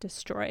still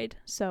destroyed.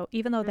 So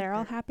even though they're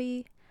all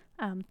happy,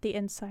 the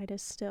inside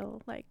is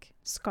still like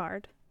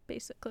scarred,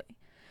 basically.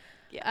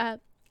 Yeah.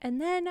 And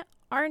then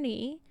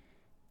Arnie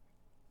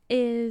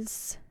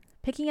is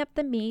picking up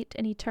the meat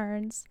and he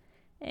turns,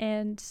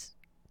 and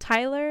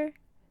Tyler,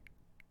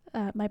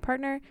 my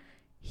partner,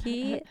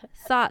 he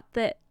thought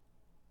that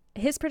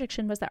his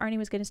prediction was that Arnie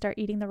was going to start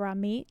eating the raw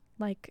meat,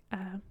 like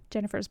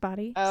Jennifer's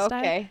body style.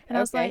 Okay. And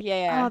I was like,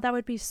 yeah. oh, that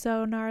would be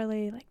so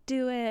gnarly. Like,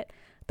 do it.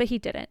 But he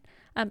didn't.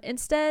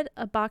 Instead,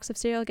 a box of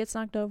cereal gets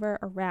knocked over.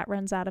 A rat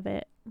runs out of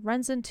it,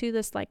 runs into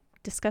this like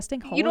disgusting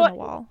hole in the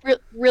wall.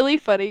 Really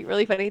funny,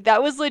 really funny.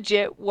 That was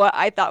legit what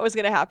I thought was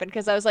gonna happen,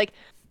 because I was like,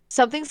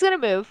 something's gonna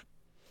move.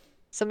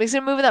 Something's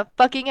gonna move in that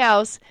fucking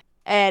house,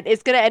 and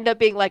it's gonna end up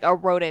being like a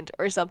rodent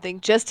or something,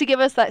 just to give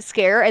us that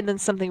scare, and then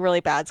something really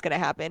bad's gonna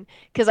happen.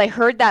 Because I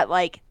heard that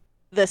like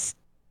the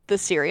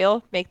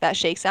cereal make that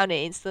shake sound,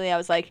 and instantly I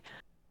was like,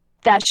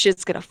 that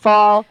shit's gonna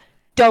fall.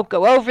 Don't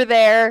go over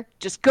there.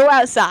 Just go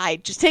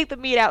outside. Just take the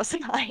meat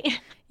outside.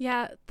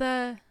 Yeah,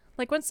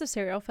 once the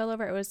cereal fell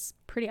over, it was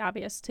pretty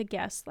obvious to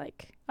guess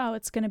like, oh,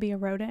 it's gonna be a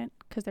rodent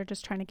because they're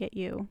just trying to get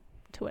you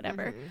to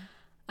whatever.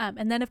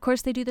 And then of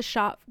course they do the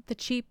shot, the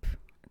cheap,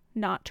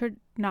 not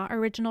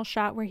original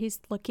shot where he's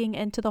looking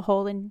into the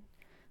hole and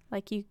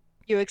like you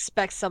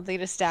expect something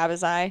to stab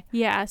his eye.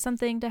 Yeah,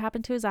 something to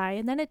happen to his eye,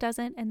 and then it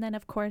doesn't. And then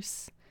of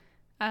course,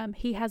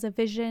 he has a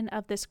vision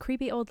of this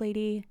creepy old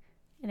lady,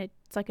 and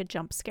it's like a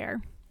jump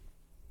scare.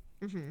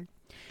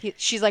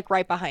 She's like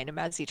right behind him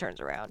as he turns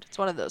around. It's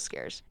one of those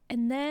scares.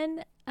 And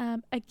then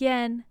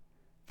again,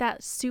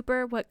 that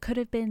super what could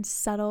have been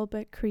subtle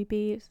but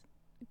creepy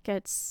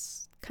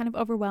gets kind of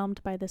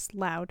overwhelmed by this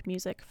loud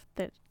music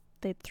that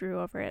they threw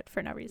over it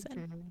for no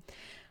reason.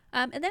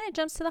 And then it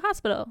jumps to the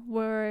hospital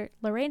where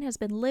Lorraine has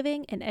been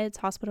living in Ed's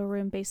hospital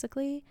room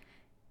basically,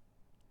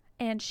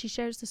 and she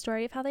shares the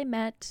story of how they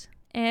met.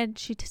 And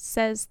she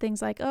says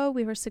things like, oh,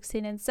 we were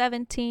 16 and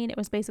 17. It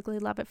was basically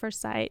love at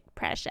first sight.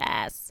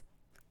 Precious.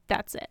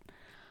 That's it.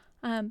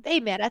 They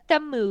met at the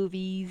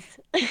movies.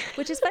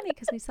 Which is funny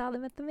because we saw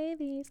them at the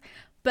movies.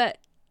 But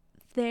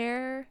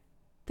the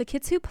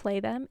kids who play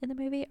them in the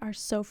movie are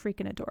so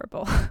freaking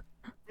adorable.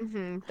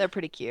 They're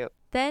pretty cute.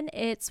 Then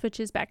it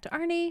switches back to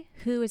Arnie,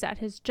 who is at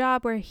his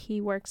job where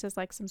he works as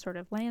like some sort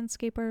of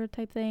landscaper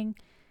type thing.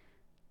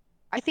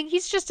 I think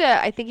he's just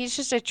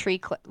a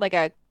tree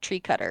a tree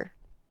cutter.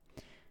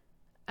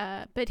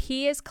 But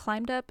he has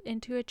climbed up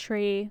into a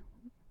tree,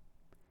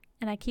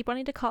 and I keep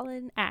wanting to call it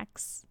an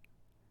axe.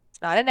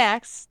 It's not an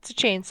axe. It's a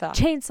chainsaw.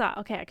 Chainsaw.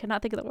 Okay, I could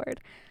not think of the word.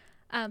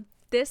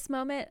 This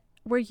moment,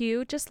 were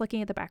you just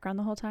looking at the background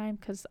the whole time?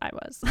 Because I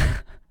was.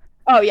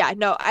 Oh, yeah.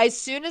 No, as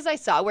soon as I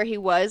saw where he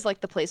was,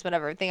 like the placement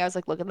of everything, I was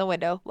like, look in the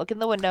window. Look in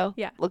the window.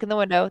 Yeah. Look in the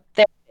window.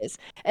 There it is.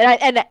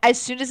 And as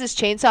soon as his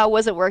chainsaw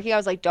wasn't working, I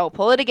was like, don't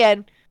pull it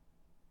again.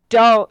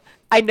 Don't.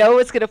 I know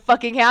what's going to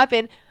fucking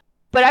happen.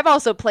 But I've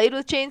also played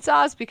with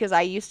chainsaws because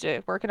I used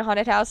to work in a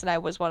haunted house, and I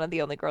was one of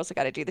the only girls that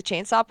got to do the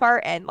chainsaw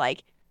part. And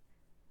like,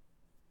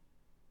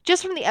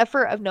 just from the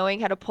effort of knowing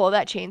how to pull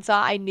that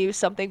chainsaw, I knew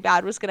something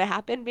bad was going to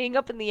happen being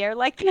up in the air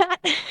like that.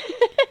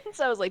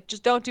 So I was like,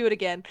 just don't do it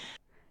again.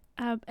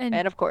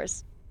 And of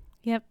course.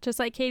 Yep, just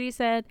like Katie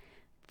said,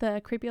 the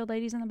creepy old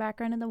lady's in the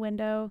background in the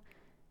window.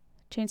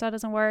 Chainsaw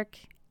doesn't work.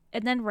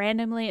 And then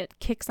randomly it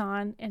kicks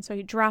on, and so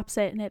he drops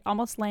it, and it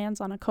almost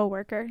lands on a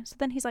coworker. So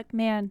then he's like,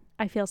 man,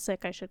 I feel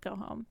sick. I should go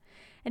home.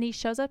 And he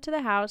shows up to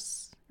the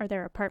house, or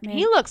their apartment.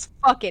 He looks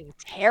fucking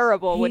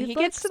terrible. When he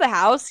gets to the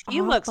house,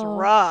 he looks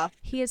rough.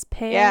 He is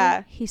pale.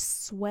 Yeah. He's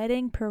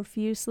sweating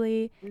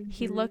profusely.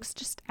 He looks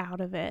just out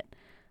of it.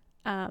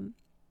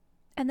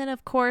 And then,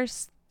 of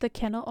course, the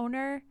kennel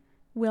owner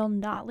will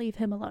not leave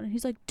him alone. And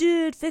he's like,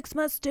 dude, fix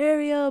my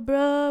stereo,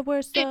 bro.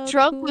 We're Get so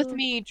drunk with cool.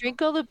 me,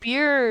 drink all the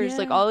beers,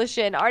 like Yeah. all this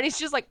shit. And Arnie's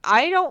just like,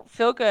 I don't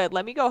feel good.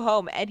 Let me go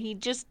home. And he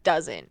just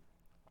doesn't.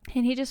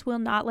 And he just will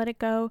not let it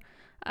go.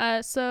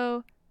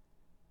 So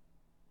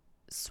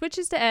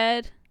switches to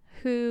Ed,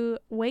 who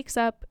wakes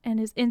up and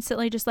is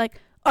instantly just like,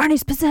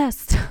 Arnie's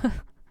possessed.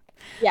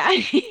 Yeah.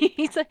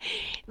 He's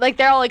like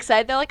they're all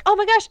excited. They're like, oh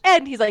my gosh, Ed.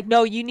 And he's like,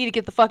 no, you need to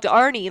get the fuck to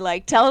Arnie.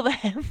 Like, tell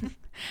them.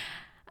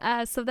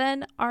 So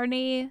then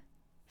Arnie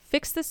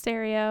fixed the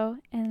stereo,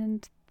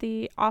 and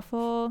the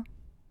awful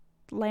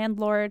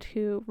landlord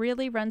who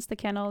really runs the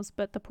kennels,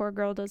 but the poor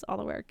girl does all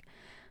the work,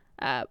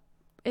 uh,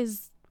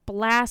 is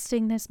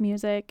blasting this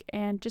music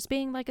and just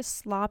being like a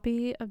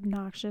sloppy,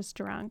 obnoxious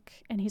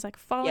drunk. And he's like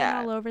falling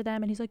Yeah. all over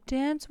them, and he's like,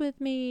 dance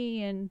with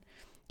me. And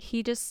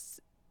he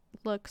just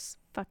looks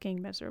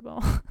fucking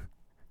miserable.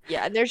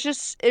 Yeah, and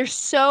there's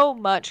so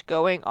much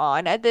going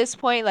on at this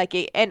point. Like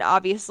and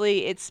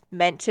obviously it's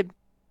meant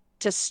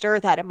to stir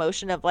that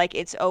emotion of like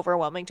it's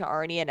overwhelming to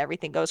Arnie and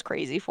everything goes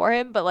crazy for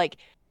him, but like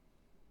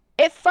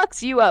it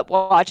fucks you up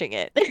watching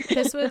it.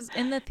 This was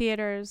in the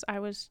theaters. I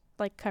was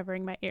like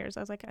covering my ears.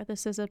 I was like,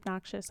 this is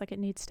obnoxious. Like, it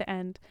needs to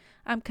end.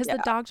 Because the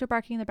Yeah. dogs are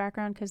barking in the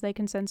background because they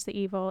can sense the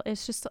evil.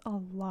 It's just a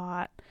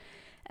lot.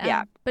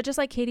 Yeah. But just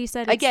like Katie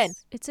said, Again,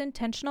 it's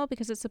intentional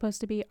because it's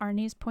supposed to be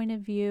Arnie's point of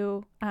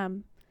view.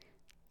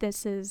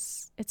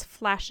 It's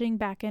flashing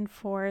back and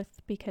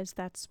forth because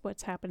that's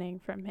what's happening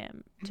from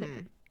him to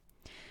mhm.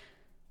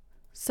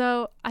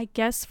 So I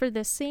guess for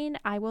this scene,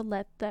 I will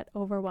let that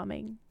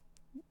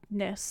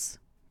overwhelmingness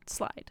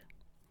slide.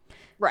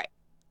 Right.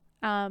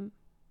 Um,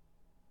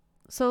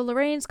 so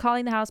Lorraine's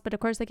calling the house, but of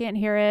course they can't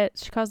hear it.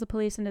 She calls the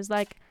police and is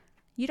like,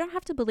 "You don't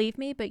have to believe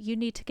me, but you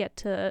need to get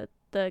to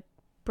the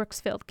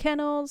Brooksfield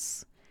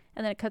Kennels."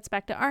 And then it cuts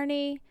back to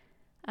Arnie,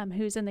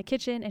 who's in the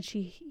kitchen, and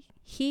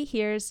he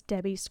hears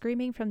Debbie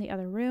screaming from the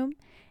other room,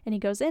 and he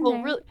goes in Well,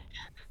 there. really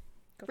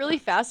Go for really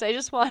it. fast, I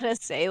just want to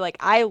say like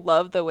I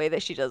love the way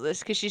that she does this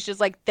because she's just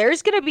like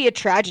there's going to be a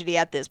tragedy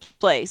at this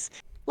place.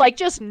 Like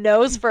just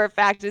knows for a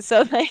fact. And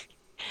so like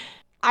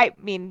I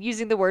mean,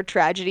 using the word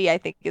tragedy I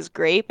think is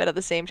great, but at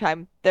the same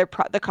time the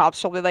cops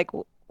probably like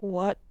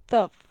what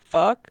the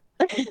fuck?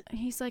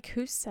 He's like,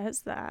 "Who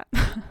says that?"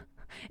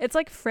 It's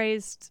like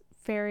phrased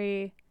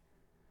very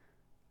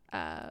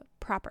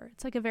proper.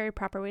 It's like a very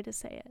proper way to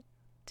say it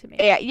to me.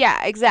 Yeah,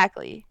 yeah,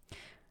 exactly.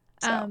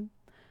 So, Um,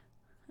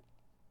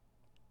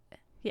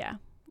 yeah,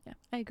 yeah,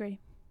 I agree.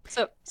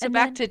 so And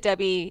back then to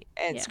Debbie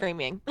and yeah,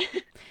 screaming.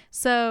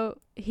 so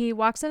he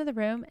walks into the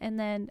room, and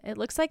then it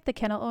looks like the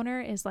kennel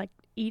owner is like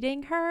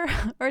eating her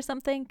or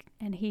something,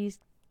 and he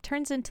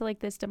turns into like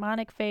this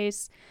demonic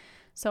face.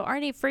 So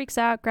Arnie freaks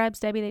out, grabs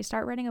Debbie. They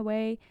start running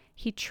away.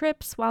 He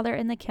trips while they're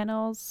in the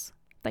kennels,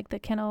 like the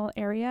kennel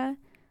area.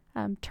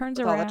 Turns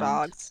With all the around.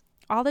 dogs.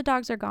 All the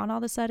dogs are gone all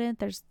of a sudden.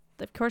 There's,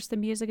 of course, the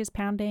music is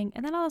pounding,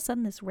 and then all of a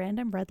sudden this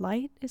random red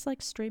light is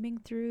like streaming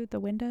through the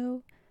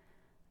window.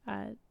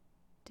 uh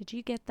did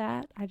you get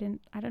that? I don't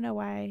know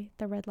why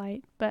the red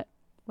light, but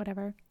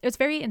whatever. It was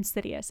very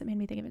Insidious. It made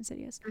me think of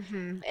Insidious.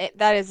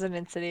 That is an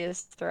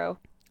insidious throw.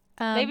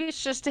 um Maybe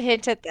it's just a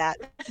hint at that.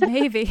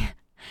 Maybe.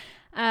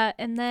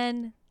 And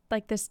then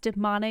like this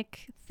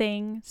demonic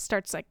thing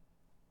starts like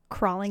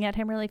crawling at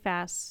him really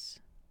fast.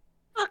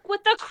 Fuck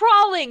with the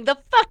crawling, the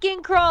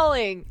fucking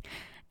crawling. and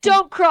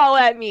Don't crawl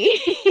at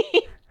me.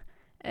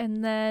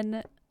 and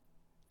then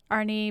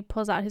Arnie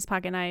pulls out his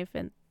pocket knife,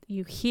 and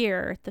you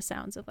hear the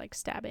sounds of like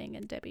stabbing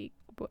and Debbie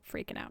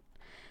freaking out.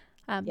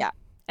 Um, Yeah.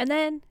 and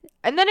then,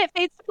 And then it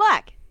fades to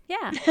black.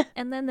 yeah.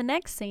 And then the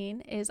next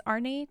scene is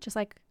Arnie just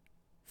like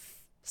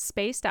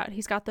spaced out.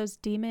 He's got those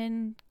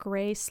demon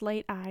gray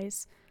slate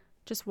eyes,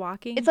 just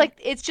walking. It's like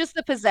it's just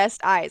the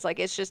possessed eyes. Like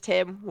it's just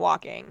him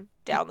walking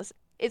down this.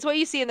 It's what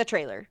you see in the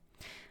trailer,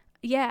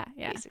 Yeah,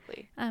 yeah.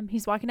 basically.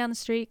 He's walking down the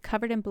street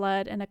covered in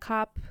blood, and a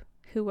cop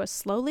who was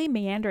slowly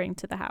meandering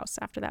to the house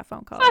after that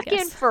phone call, I Fucking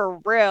guess, for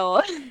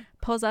real.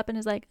 pulls up and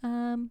is like,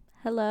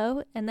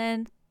 hello. And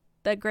then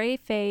the gray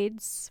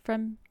fades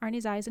from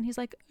Arnie's eyes, and he's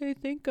like, I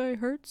think I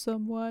hurt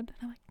someone. And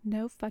I'm like,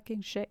 no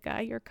fucking shit,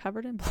 guy. You're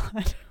covered in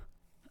blood.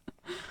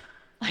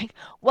 Like,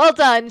 well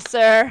done,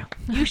 sir.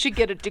 You should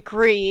get a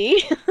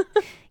degree.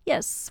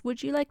 Yes,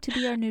 would you like to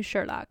be our new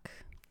Sherlock?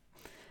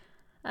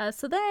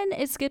 So then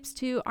it skips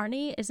to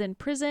Arnie is in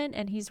prison,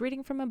 and he's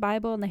reading from a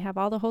Bible, and they have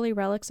all the holy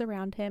relics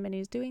around him, and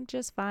he's doing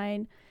just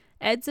fine.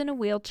 Ed's in a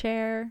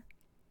wheelchair.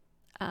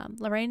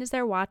 Lorraine is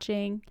there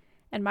watching.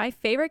 And my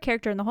favorite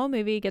character in the whole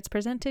movie gets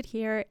presented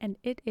here, and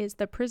it is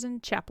the prison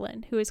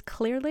chaplain, who is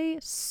clearly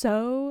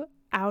so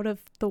out of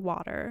the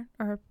water,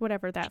 or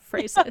whatever that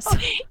phrase is.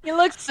 He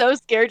looks so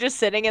scared just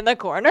sitting in the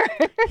corner.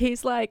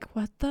 He's like,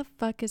 what the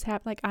fuck is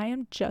happening? Like, I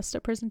am just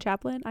a prison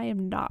chaplain. I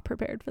am not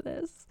prepared for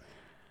this.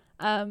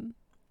 And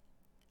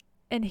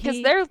Because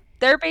he,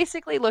 they're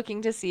basically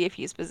looking to see if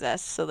he's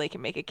possessed so they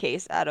can make a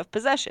case out of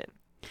possession.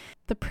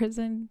 the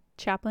prison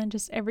chaplain,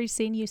 just every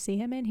scene you see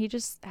him in, he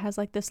just has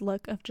like this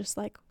look of just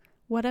like,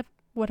 what if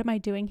what am I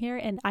doing here?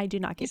 And I do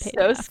not get He's paid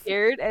so enough.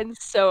 scared and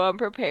so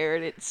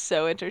unprepared. It's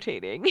so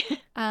entertaining.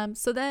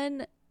 So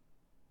then,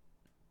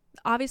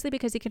 obviously,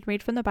 because he can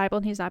read from the Bible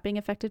and he's not being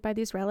affected by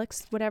these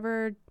relics,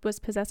 whatever was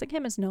possessing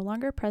him is no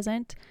longer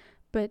present.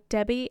 But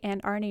Debbie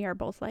and Arnie are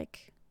both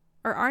like,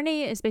 or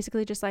Arnie is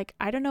basically just like,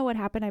 I don't know what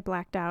happened. I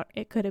blacked out.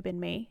 It could have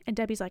been me. And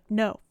Debbie's like,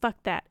 no,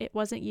 fuck that. It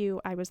wasn't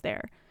you. I was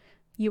there.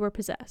 You were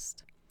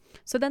possessed.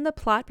 So then the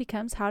plot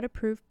becomes how to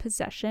prove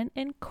possession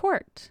in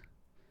court.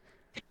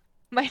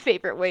 My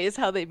favorite way is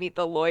how they meet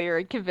the lawyer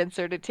and convince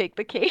her to take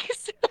the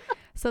case.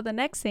 So the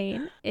next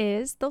scene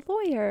is the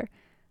lawyer,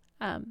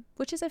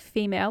 which is a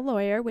female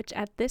lawyer, which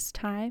at this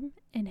time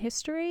in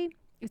history,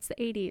 it's the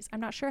 80s.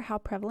 I'm not sure how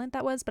prevalent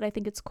that was, but I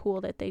think it's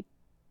cool that they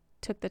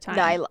took the No,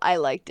 time. I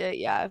liked it.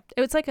 Yeah.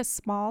 It was like a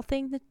small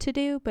thing to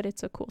do, but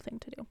it's a cool thing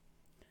to do.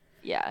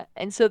 Yeah.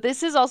 And so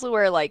this is also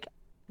where like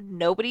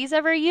nobody's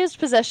ever used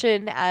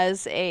possession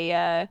as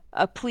a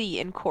plea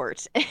in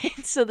court.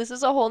 And so this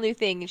is a whole new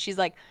thing. And she's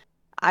like,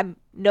 I'm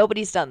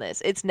nobody's done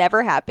this. It's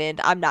never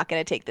happened. I'm not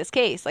gonna take this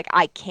case. Like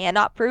I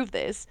cannot prove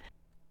this.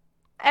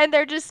 And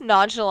they're just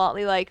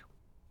nonchalantly like,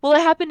 well,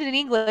 it happened in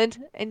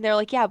England. And they're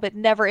like, yeah, but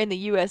never in the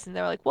US. And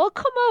they're like, well,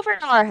 come over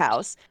to our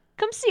house.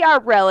 Come see our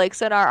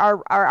relics and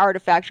our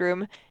artifact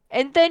room.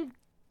 And then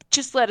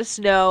just let us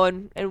know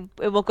and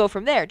we'll go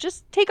from there.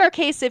 Just take our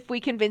case if we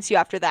convince you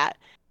after that.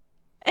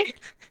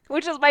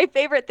 Which is my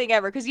favorite thing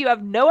ever because you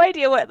have no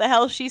idea what the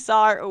hell she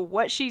saw or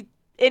what she,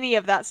 any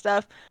of that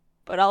stuff.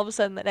 But all of a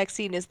sudden, the next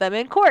scene is them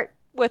in court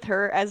with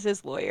her as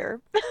his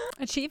lawyer.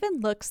 And she even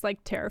looks like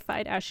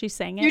terrified as she's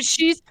saying Dude,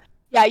 it.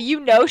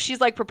 yeah,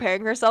 she's like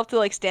preparing herself to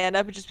like stand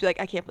up and just be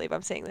like, I can't believe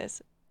I'm saying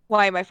this.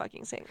 Why am I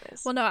fucking saying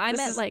this? Well, no, I This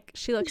meant is like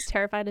she looks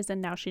terrified as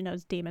in now she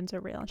knows demons are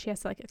real and she has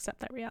to like accept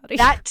that reality.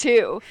 that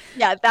too.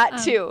 Yeah, that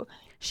um, too.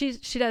 she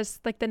does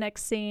like the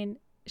next scene.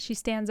 She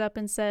stands up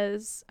and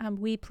says,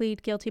 "We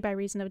plead guilty by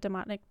reason of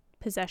demonic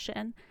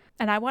possession."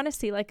 And I want to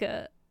see like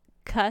a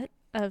cut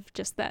of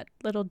just that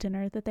little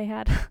dinner that they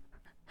had.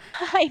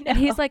 I know. And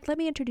he's like, "Let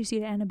me introduce you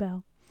to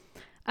Annabelle."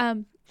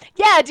 Um,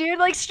 Yeah, dude,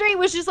 like straight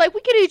was just like,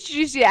 we could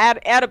introduce you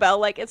to Annabelle.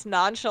 Like it's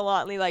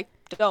nonchalantly like,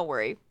 don't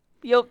worry.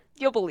 You'll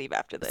believe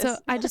after so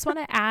this. I just want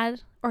to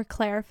add or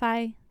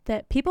clarify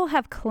that people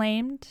have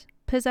claimed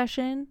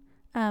possession,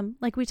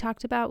 like we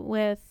talked about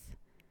with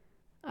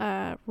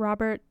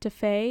Robert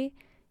DeFay.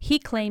 He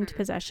claimed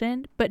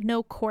possession, but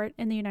no court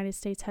in the United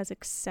States has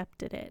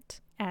accepted it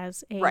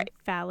as a Right.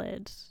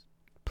 valid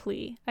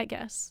plea, I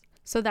guess.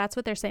 So that's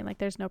what they're saying. Like,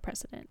 there's no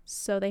precedent.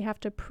 So they have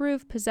to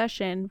prove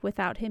possession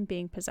without him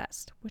being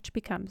possessed, which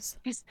becomes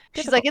She's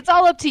difficult. like, it's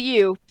all up to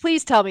you.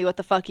 Please tell me what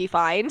the fuck you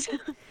find.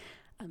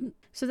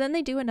 So then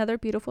they do another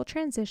beautiful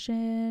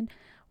transition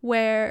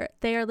where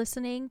they are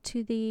listening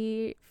to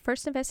the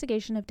first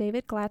investigation of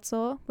David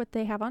Glatzel, what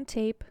they have on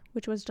tape,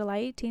 which was July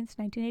 18th,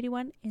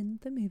 1981, in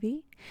the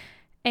movie.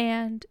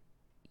 And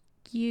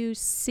you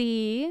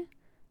see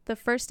the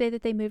first day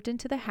that they moved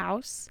into the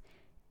house,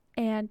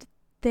 and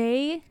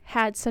they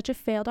had such a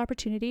failed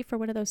opportunity for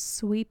one of those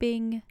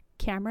sweeping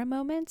camera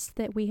moments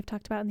that we have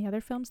talked about in the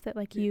other films that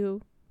like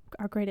you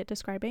are great at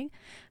describing,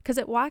 because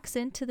it walks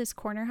into this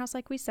corner house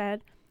like we said.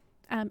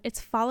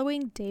 It's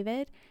following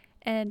David,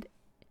 and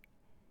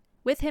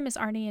with him is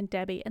Arnie and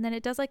Debbie, and then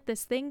it does like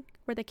this thing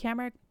where the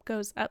camera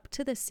goes up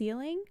to the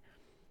ceiling,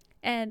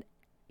 and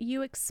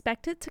you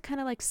expect it to kind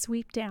of like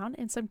sweep down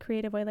in some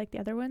creative way like the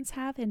other ones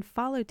have and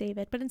follow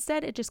David, but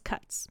instead it just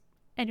cuts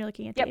and you're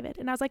looking at David.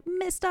 And I was like,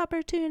 missed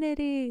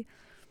opportunity.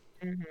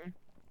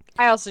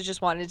 I also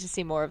just wanted to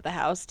see more of the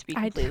house, to be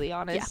completely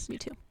honest. Yeah, me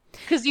too.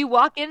 Because you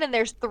walk in and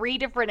there's 3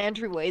 different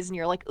entryways, and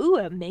you're like, ooh,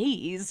 a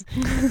maze.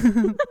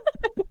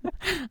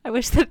 I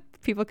wish that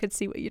people could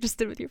see what you just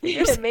did with your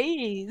fingers. A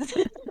maze.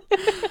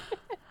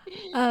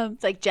 um,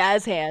 It's like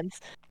jazz hands.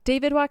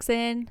 David walks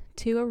in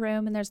to a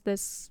room and there's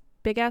this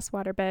big ass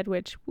waterbed,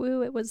 which,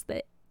 woo, it was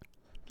the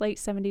late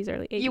 70s,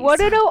 early 80s. You want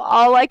to know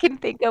all I can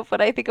think of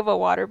when I think of a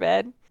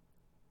waterbed?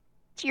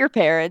 To your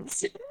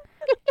parents.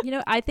 You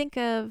know, I think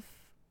of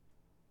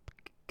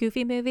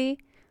Goofy movie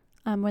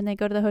when they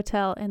go to the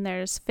hotel and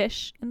there's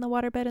fish in the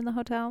waterbed in the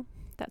hotel.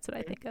 That's what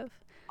I think of.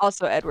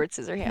 Also Edward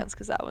Scissorhands,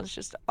 because that one's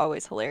just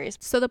always hilarious.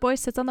 So the boy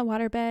sits on the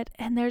waterbed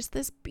and there's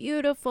this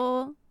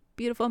beautiful,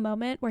 beautiful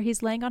moment where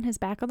he's laying on his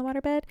back on the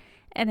waterbed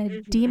and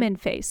a demon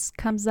face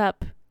comes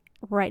up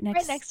right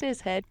next to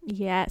his head.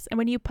 Yes. And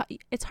when you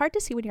it's hard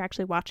to see when you're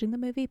actually watching the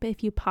movie, but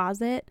if you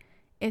pause it,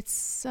 it's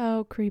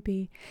so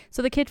creepy.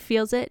 So the kid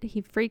feels it, he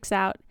freaks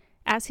out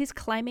as he's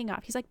climbing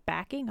off. He's like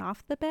backing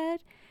off the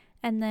bed,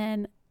 and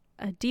then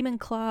a demon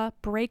claw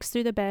breaks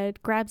through the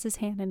bed, grabs his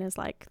hand, and is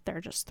like, they're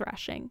just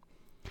thrashing.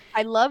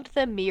 I loved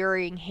the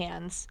mirroring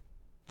hands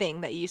thing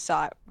that you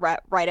saw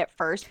right at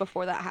first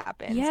before that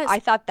happens. Yes. I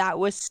thought that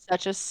was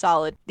such a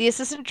solid. The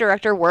assistant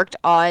director worked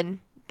on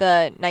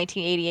the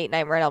 1988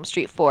 Nightmare on Elm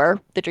Street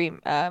 4, the Dream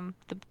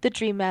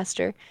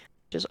Master,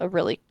 which is a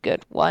really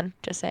good one,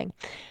 just saying.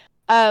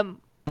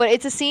 But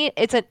it's a scene,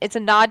 it's a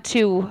nod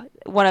to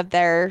one of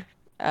their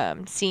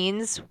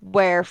scenes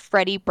where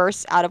Freddy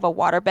bursts out of a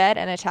waterbed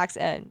and attacks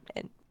and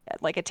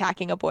like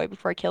attacking a boy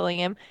before killing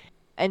him.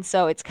 And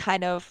so it's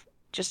kind of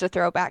just a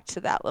throwback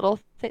to that little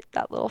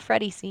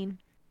Freddy scene.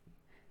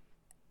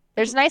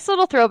 There's nice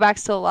little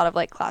throwbacks to a lot of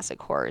like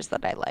classic horrors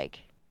that I like.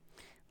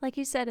 Like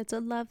you said, it's a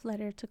love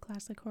letter to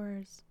classic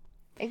horrors.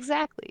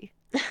 Exactly.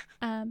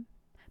 Um,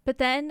 but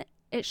then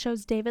it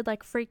shows David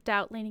like freaked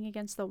out leaning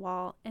against the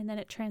wall, and then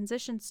it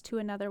transitions to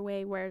another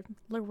way where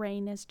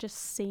Lorraine is just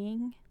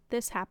seeing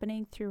this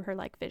happening through her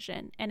like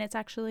vision. And it's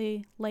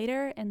actually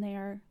later, and they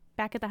are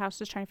back at the house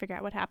just trying to figure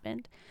out what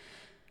happened.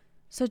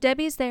 So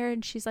Debbie's there,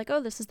 and she's like,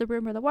 oh, this is the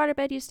room where the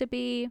waterbed used to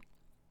be.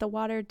 The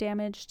water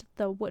damaged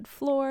the wood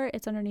floor.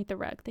 It's underneath the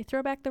rug. They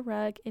throw back the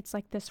rug. It's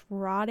like this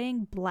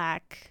rotting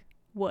black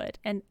wood.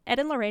 And Ed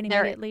and Lorraine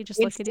They're immediately just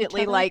look at each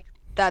instantly other. like,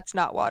 that's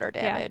not water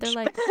Yeah, they're damage.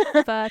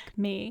 like, fuck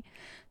me.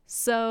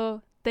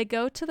 So they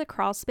go to the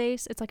crawl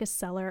space. It's like a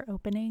cellar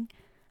opening.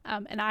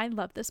 And I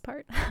love this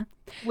part.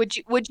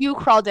 Would you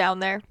crawl down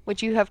there?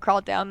 Would you have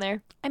crawled down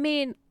there? I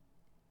mean,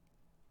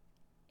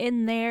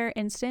 in their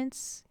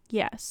instance,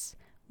 yes.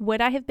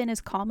 Would I have been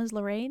as calm as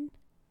Lorraine?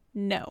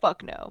 No.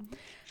 Fuck no.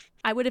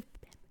 I would have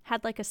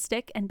had like a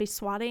stick and be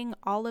swatting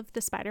all of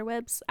the spider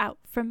webs out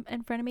from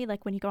in front of me,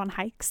 like when you go on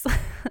hikes.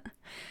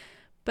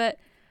 But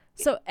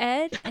so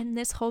Ed in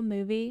this whole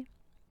movie,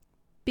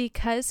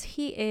 because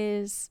he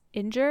is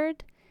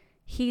injured,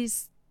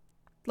 he's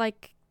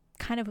like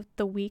kind of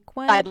the weak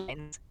one.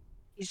 Sidelines.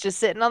 He's just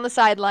sitting on the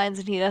sidelines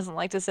and he doesn't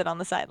like to sit on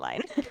the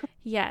sideline.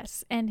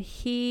 Yes, and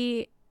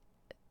he's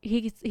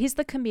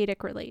the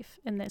comedic relief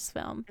in this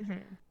film.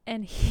 Mm-hmm.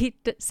 And he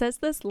says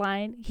this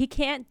line. He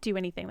can't do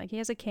anything. Like, he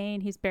has a cane.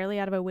 He's barely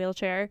out of a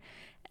wheelchair.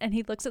 And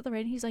he looks at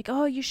Lorraine. He's like,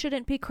 oh, you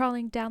shouldn't be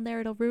crawling down there.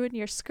 It'll ruin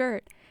your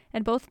skirt.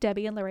 And both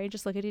Debbie and Lorraine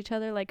just look at each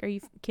other like, are you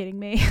kidding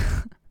me?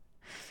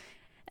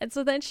 And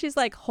so then she's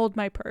like, hold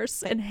my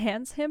purse, and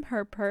hands him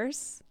her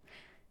purse,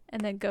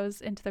 and then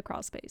goes into the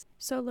crawl space.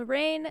 So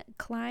Lorraine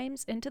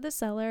climbs into the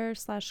cellar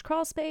 /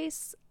 crawl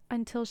space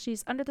until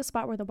she's under the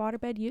spot where the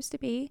waterbed used to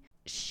be.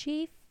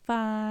 She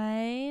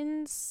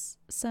finds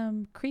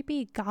some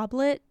creepy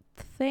goblet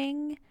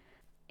thing,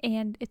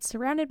 and it's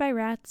surrounded by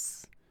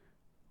rats,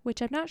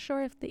 which I'm not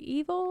sure if the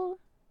evil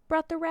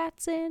brought the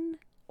rats in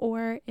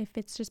or if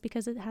it's just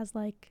because it has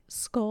like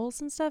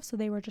skulls and stuff, so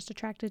they were just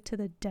attracted to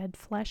the dead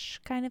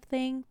flesh kind of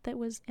thing that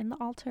was in the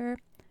altar.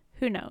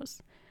 Who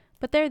knows?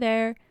 But they're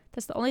there.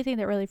 That's the only thing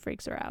that really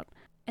freaks her out.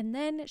 And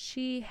then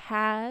she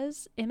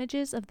has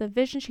images of the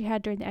vision she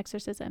had during the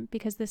exorcism,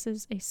 because this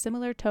is a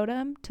similar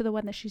totem to the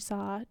one that she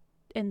saw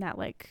in that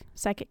like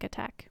psychic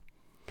attack.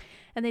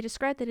 And they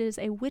describe that it is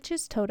a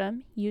witch's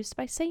totem used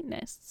by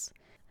Satanists.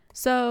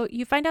 So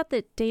you find out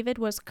that David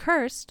was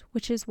cursed,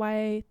 which is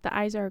why the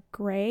eyes are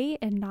gray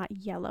and not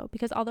yellow,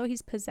 because although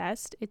he's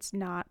possessed, it's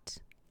not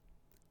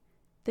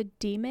the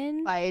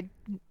demon.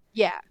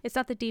 Yeah. It's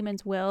not the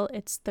demon's will,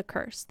 it's the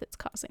curse that's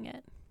causing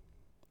it.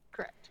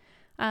 Correct.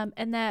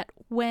 And that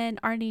when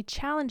Arnie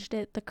challenged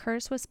it, the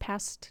curse was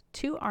passed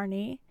to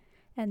Arnie,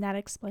 and that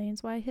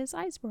explains why his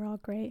eyes were all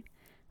gray.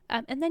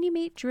 And then you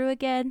meet Drew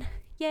again.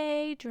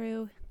 Yay,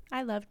 Drew.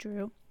 I love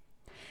Drew.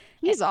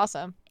 He's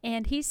awesome.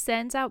 And he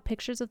sends out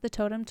pictures of the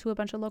totem to a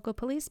bunch of local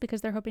police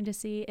because they're hoping to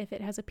see if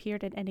it has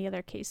appeared in any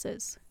other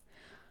cases.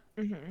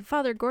 Mm-hmm.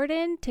 Father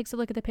Gordon takes a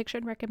look at the picture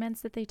and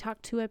recommends that they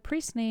talk to a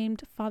priest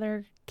named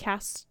Father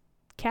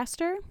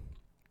Castor,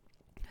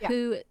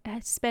 who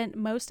has spent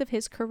most of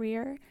his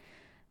career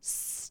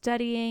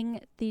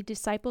studying the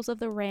Disciples of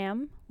the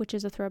Ram, which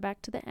is a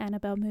throwback to the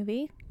Annabelle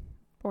movie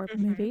or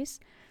movies.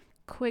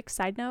 Quick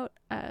side note,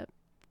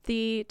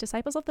 the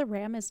Disciples of the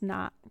Ram is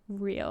not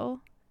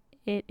real.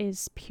 It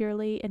is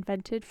purely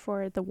invented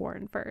for the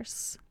Warren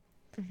verse,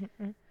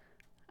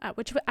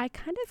 which I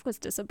kind of was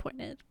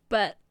disappointed,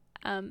 but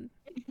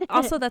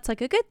also that's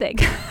like a good thing.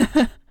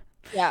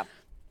 Yeah.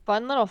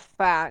 Fun little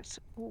fact.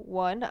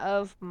 One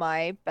of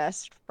my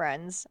best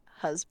friend's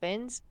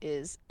husbands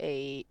is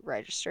a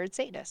registered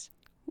Satanist.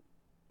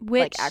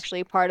 Which like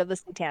actually part of the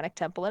Satanic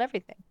Temple and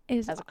everything.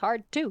 is Has a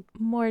card too.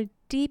 more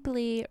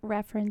deeply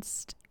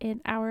referenced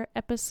in our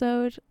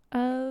episode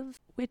of...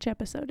 Which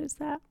episode is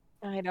that?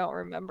 I don't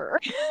remember.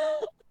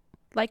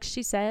 Like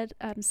she said,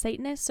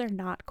 Satanists are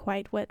not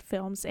quite what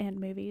films and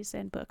movies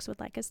and books would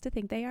like us to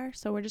think they are.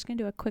 So we're just going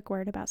to do a quick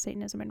word about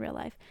Satanism in real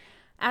life.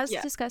 As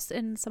discussed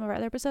in some of our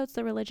other episodes,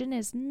 the religion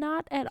is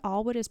not at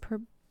all what is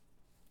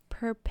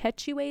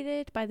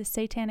perpetuated by the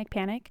Satanic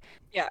Panic.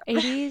 Yeah.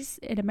 80s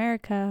in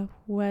America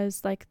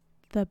was like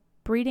the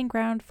breeding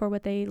ground for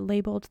what they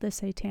labeled the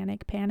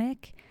Satanic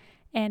Panic.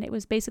 And it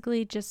was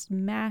basically just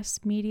mass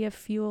media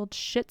fueled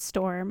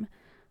shitstorm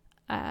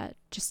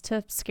just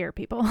to scare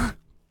people.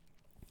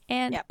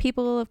 And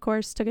people, of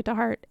course, took it to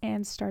heart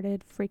and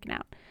started freaking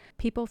out.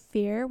 People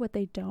fear what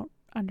they don't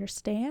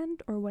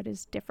understand or what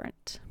is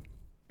different,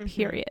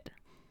 period.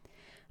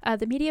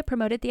 The media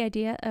promoted the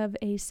idea of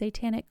a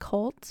satanic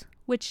cult,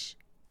 which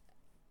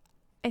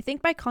I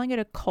think by calling it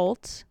a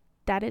cult,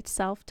 that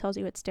itself tells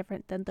you it's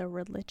different than the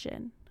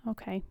religion.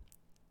 Okay,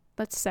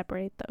 let's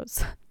separate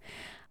those.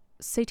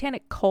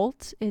 Satanic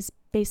cult is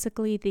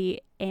basically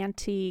the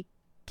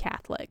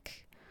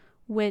anti-Catholic,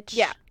 which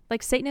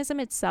like Satanism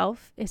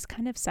itself is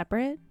kind of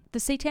separate. The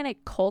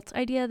satanic cult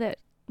idea that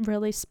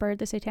really spurred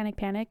the Satanic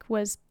Panic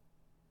was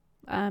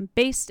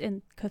based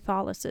in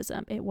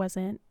Catholicism. It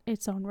wasn't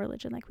its own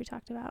religion like we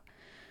talked about.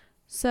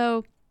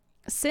 So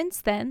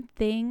since then,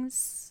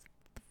 things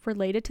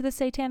related to the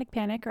Satanic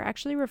Panic are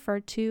actually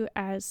referred to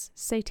as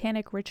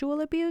satanic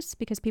ritual abuse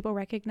because people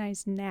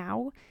recognize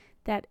now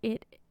that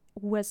it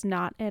was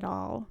not at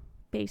all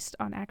based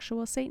on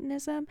actual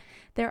Satanism.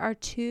 There are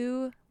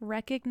 2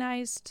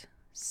 recognized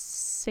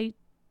satanic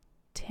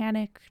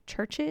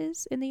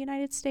churches in the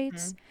United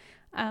States.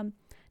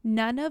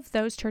 None of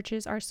those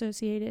churches are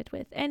associated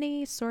with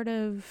any sort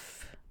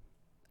of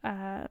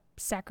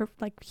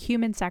like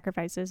human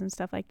sacrifices and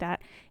stuff like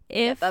that.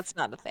 If that's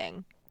not a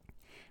thing.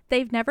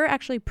 They've never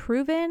actually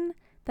proven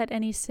that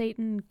any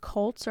Satan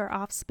cults or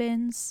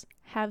offspins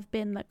have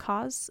been the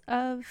cause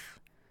of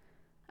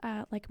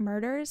like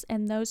murders,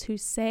 and those who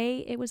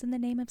say it was in the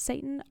name of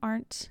Satan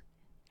aren't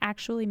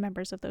actually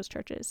members of those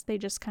churches. They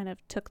just kind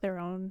of took their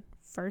own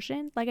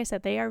version. Like I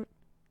said, they are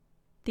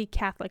the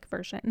Catholic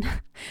version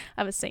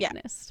of a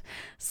Satanist. Yeah.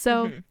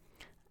 So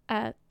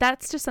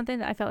that's just something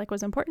that I felt like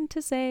was important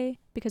to say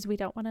because we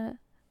don't want to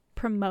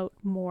promote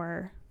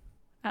more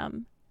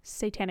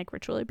satanic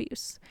ritual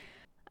abuse.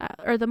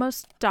 Or the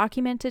most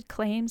documented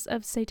claims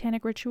of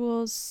satanic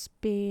rituals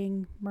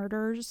being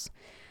murders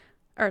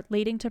or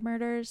leading to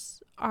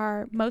murders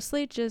are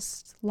mostly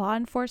just law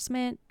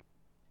enforcement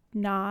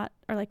or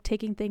like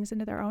taking things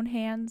into their own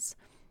hands,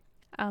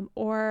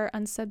 or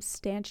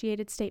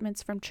unsubstantiated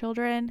statements from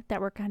children that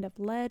were kind of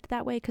led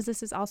that way, because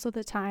this is also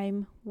the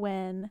time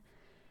when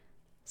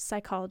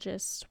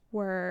psychologists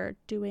were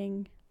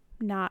doing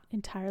not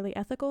entirely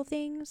ethical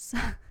things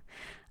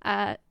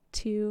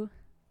to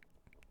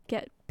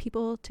get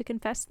people to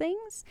confess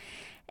things.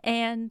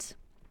 And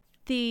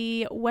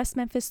the West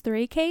Memphis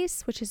 3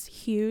 case, which is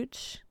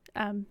huge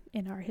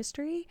in our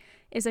history,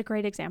 is a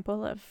great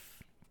example of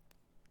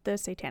the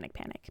Satanic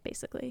Panic,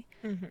 basically.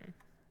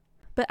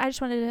 But I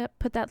just wanted to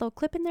put that little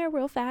clip in there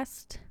real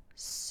fast.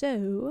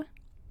 So,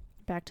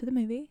 back to the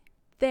movie.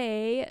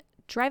 They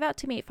drive out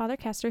to meet Father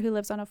Castor, who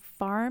lives on a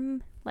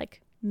farm,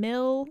 like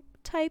mill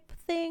type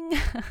thing.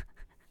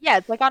 Yeah,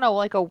 it's like on a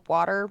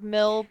water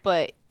mill,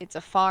 but it's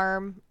a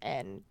farm,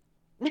 and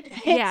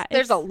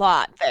there's a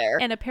lot there.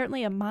 And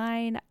apparently a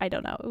mine. I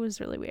don't know. It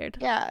was really weird.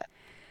 Yeah.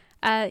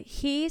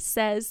 He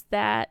says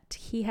that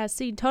he has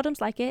seen totems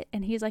like it,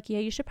 and he's like, yeah,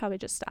 you should probably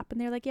just stop. And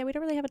they're like, yeah, we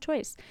don't really have a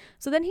choice.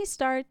 So then he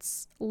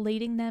starts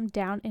leading them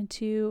down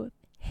into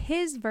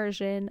his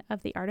version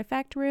of the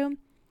artifact room,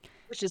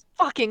 which is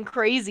fucking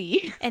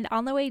crazy. And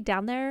on the way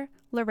down there,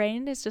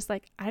 Lorraine is just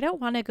like, I don't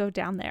want to go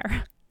down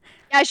there.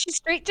 Yeah, she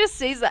straight just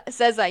says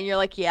that, and you're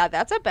like, yeah,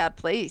 that's a bad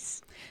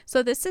place.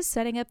 So this is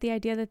setting up the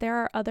idea that there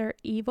are other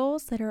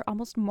evils that are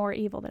almost more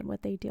evil than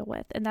what they deal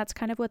with. And that's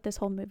kind of what this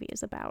whole movie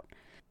is about.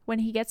 When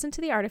he gets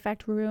into the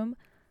artifact room,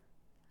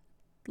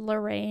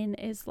 Lorraine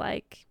is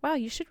like, wow,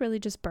 you should really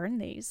just burn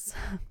these.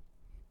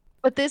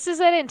 But this is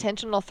an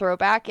intentional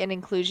throwback and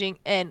inclusion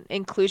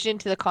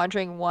to The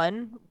Conjuring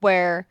 1,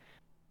 where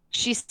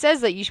she says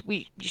that you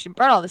should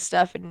burn all this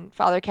stuff, and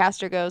Father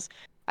Castor goes,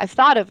 I've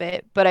thought of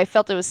it, but I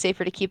felt it was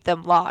safer to keep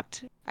them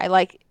locked. I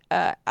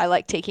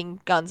like taking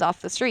guns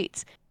off the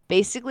streets.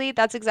 Basically,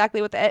 that's exactly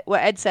what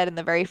Ed said in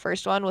the very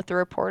first one with the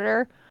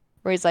reporter,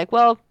 where he's like,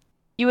 well,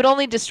 you would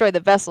only destroy the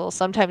vessel.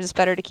 Sometimes it's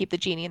better to keep the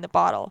genie in the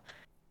bottle.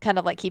 Kind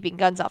of like keeping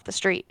guns off the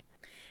street.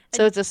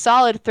 So it's a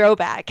solid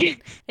throwback.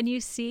 And you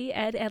see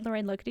Ed and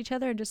Lorraine look at each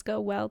other and just go,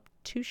 well,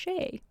 touche.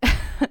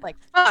 Like,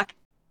 fuck.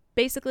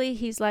 Basically,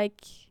 he's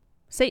like,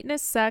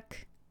 Satanists suck.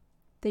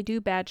 They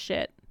do bad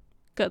shit.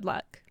 Good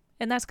luck.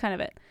 And that's kind of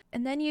it.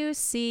 And then you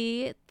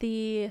see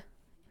the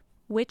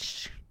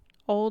witch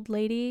old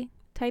lady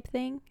type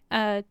thing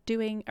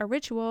doing a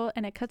ritual,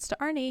 and it cuts to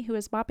Arnie, who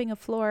is mopping a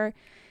floor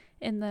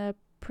in the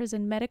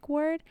prison medic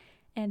ward,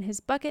 and his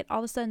bucket all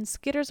of a sudden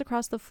skitters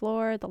across the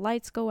floor. The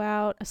lights go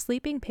out. A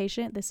sleeping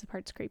patient, this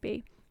part's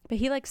creepy, but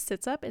he like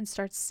sits up and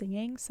starts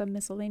singing some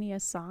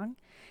miscellaneous song,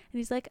 and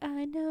he's like,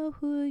 I know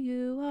who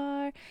you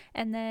are.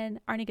 And then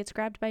Arnie gets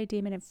grabbed by a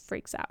demon and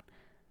freaks out.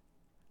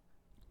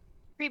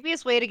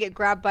 Creepiest way to get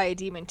grabbed by a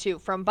demon too,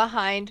 from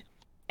behind,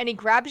 and he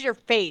grabs your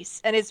face,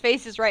 and his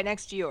face is right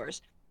next to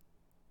yours.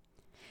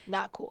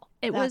 Not cool.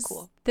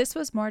 This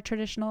was more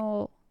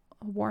traditional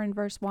Warren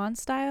vs. Wan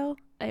style.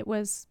 It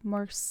was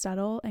more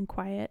subtle and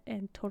quiet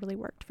and totally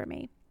worked for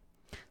me.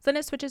 So then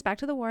it switches back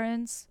to the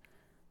Warrens,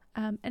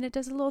 and it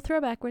does a little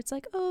throwback where it's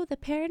like, oh, the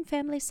Perron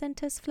family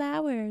sent us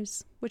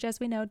flowers, which, as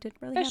we know,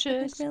 didn't really happen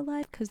in real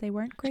life because they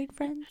weren't great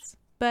friends,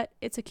 but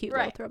it's a cute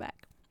little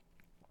throwback.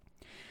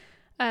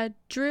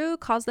 Drew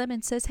calls them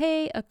and says,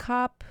 hey, a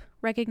cop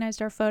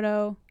recognized our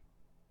photo.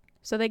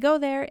 So they go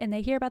there and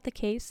they hear about the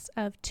case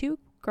of 2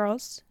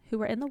 girls who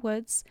were in the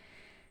woods,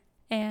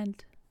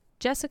 and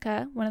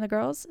Jessica, one of the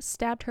girls,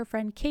 stabbed her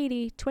friend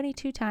Katie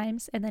 22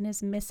 times and then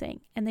is missing,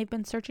 and they've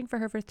been searching for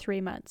her for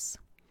 3 months.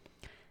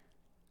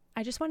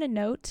 I just want to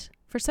note,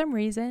 for some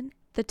reason,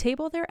 the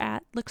table they're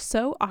at looks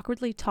so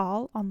awkwardly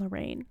tall on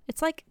Lorraine.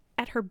 It's like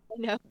at her, I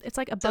know. it's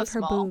like So above her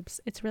small.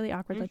 boobs. It's really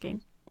awkward Hmm.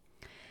 looking.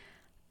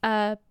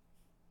 Uh,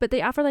 but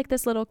they offer like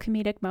this little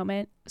comedic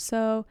moment.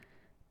 So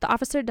the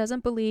officer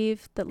doesn't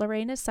believe that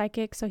Lorraine is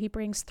psychic, so he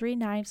brings 3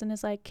 knives and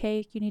is like,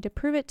 "Okay, you need to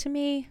prove it to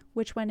me.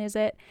 Which one is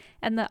it?"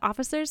 And the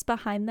officers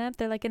behind them,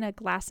 they're like in a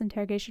glass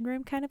interrogation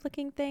room kind of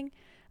looking thing.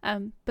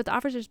 But the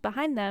officers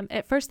behind them,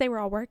 at first they were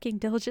all working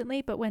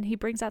diligently, but when he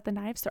brings out the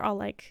knives, they're all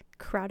like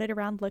crowded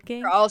around They're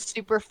looking. all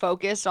super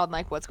focused on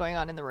like what's going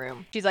on in the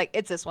room. She's like,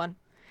 it's this one.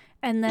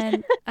 And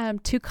then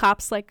 2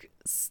 cops like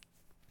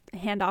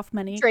hand off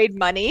money Trade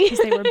money. because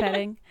they were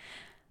betting.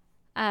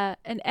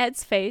 And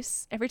Ed's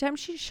face, every time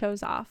she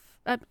shows off,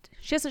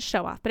 she doesn't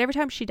show off, but every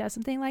time she does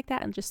something like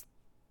that and just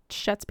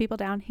shuts people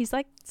down, he's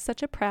like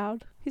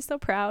he's so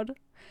proud.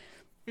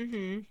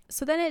 Hmm.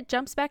 So then it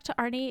jumps back to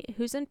Arnie,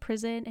 who's in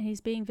prison and he's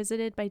being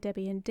visited by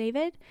Debbie and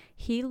David.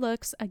 He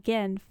looks,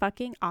 again,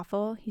 fucking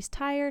awful. He's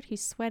tired,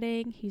 he's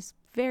sweating, he's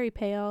very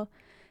pale.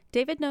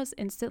 David knows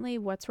instantly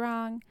what's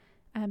wrong.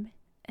 And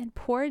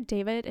poor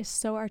David is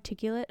so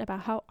articulate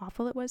about how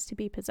awful it was to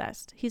be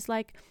possessed. He's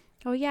like,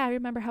 "Oh yeah, I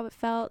remember how it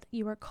felt.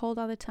 You were cold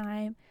all the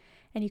time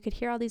and you could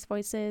hear all these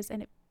voices,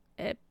 and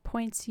at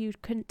points you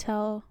couldn't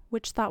tell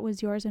which thought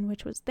was yours and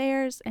which was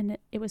theirs, and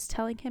it was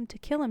telling him to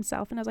kill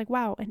himself." And I was like,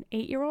 wow, an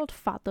 8-year-old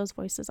fought those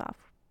voices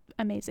off.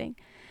 Amazing.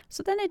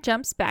 So then it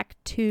jumps back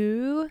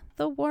to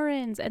the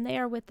Warrens, and they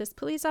are with this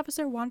police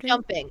officer wandering,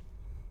 Jumping.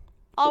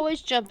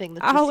 Always jumping.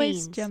 That's the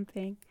always scenes.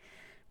 jumping,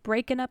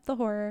 breaking up the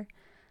horror.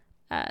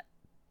 Uh,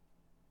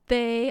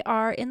 they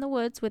are in the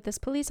woods with this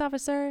police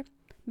officer,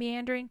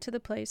 meandering to the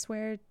place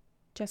where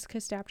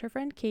Jessica stabbed her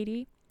friend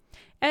Katie.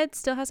 Ed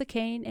still has a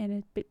cane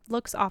and it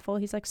looks awful.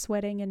 He's like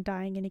sweating and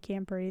dying and he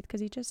can't breathe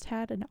because he just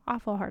had an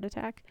awful heart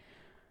attack.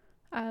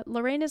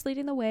 Lorraine is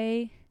leading the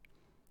way,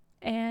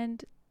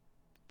 and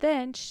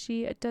then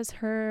she does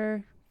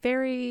her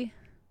very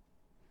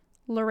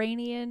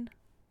Lorrainian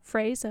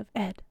phrase of,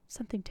 "Ed,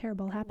 something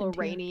terrible happened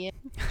here." Lorrainian.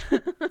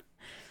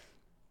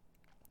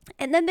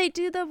 And then they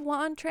do the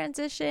wand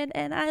transition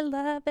and I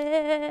love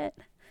it.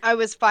 I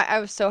was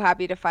so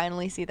happy to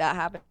finally see that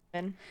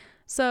happen.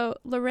 So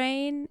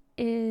Lorraine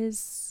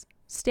is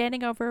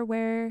standing over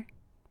where,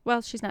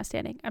 well, she's not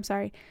standing. I'm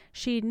sorry.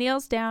 She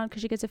kneels down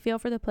because she gets a feel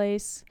for the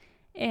place,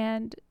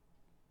 and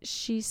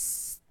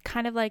she's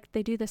kind of like,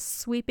 they do this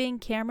sweeping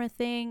camera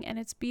thing and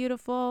it's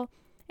beautiful.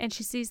 And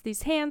she sees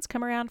these hands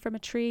come around from a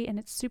tree and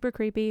it's super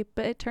creepy,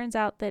 but it turns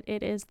out that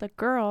it is the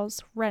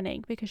girls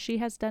running because she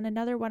has done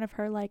another one of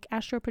her like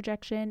astral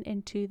projection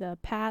into the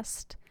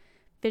past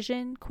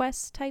vision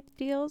quest type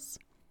deals.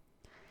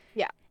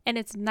 Yeah. And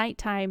it's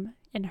nighttime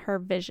in her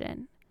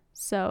vision.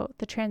 So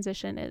the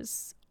transition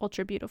is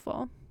ultra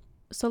beautiful.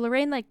 So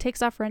Lorraine like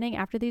takes off running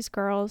after these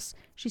girls.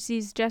 She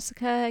sees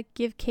Jessica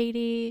give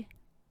Katie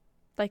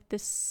like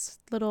this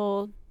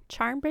little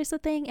charm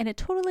bracelet thing, and it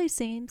totally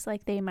seems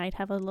like they might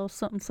have a little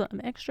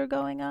something extra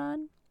going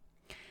on.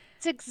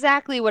 It's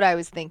exactly what I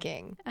was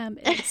thinking.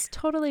 It's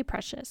totally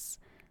precious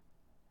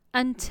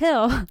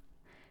until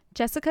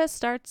Jessica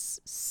starts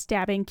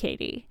stabbing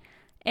Katie,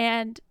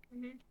 and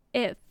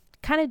it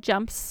kind of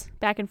jumps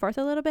back and forth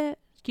a little bit.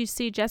 You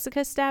see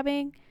Jessica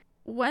stabbing.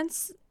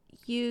 Once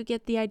you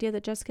get the idea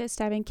that Jessica is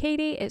stabbing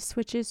Katie, it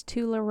switches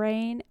to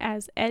Lorraine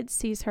as Ed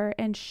sees her,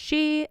 and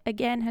she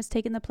again has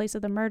taken the place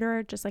of the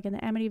murderer, just like in the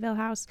Amityville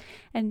house,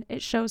 and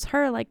it shows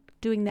her like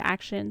doing the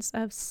actions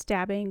of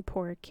stabbing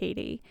poor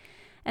Katie.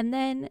 And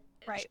then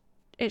Right.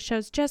 it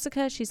shows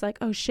Jessica. She's like,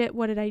 "Oh shit,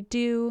 what did I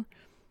do?"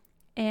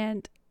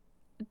 And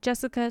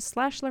Jessica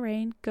 /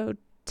 Lorraine go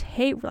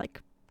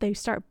like they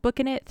start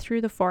booking it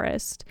through the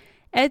forest.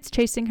 Ed's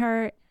chasing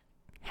her,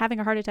 having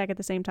a heart attack at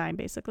the same time,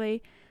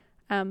 basically.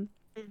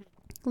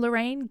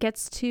 Lorraine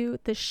gets to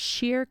the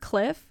sheer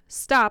cliff,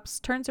 stops,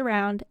 turns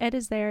around. Ed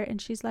is there,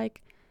 and she's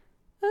like,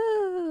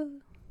 "Oh!"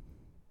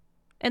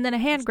 And then a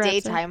hand It's grabs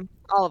her. daytime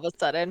all of a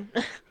sudden.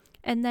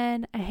 And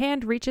then a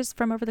hand reaches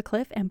from over the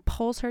cliff and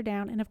pulls her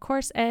down. And of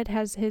course, Ed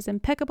has his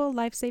impeccable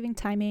life-saving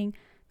timing,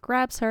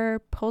 grabs her,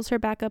 pulls her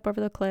back up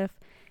over the cliff,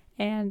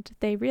 and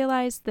they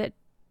realize that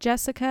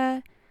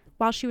Jessica,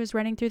 while she was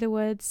running through the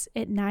woods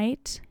at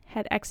night,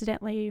 had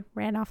accidentally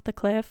ran off the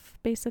cliff,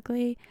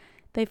 basically.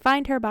 They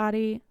find her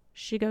body.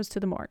 She goes to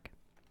the morgue.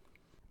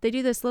 They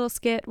do this little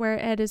skit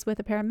where Ed is with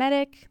a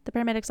paramedic. The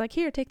paramedic's like,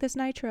 "Here, take this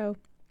nitro,"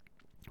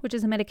 which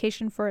is a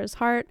medication for his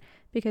heart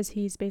because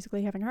he's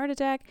basically having a heart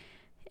attack.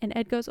 And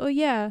Ed goes, "Oh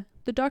yeah,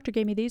 the doctor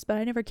gave me these, but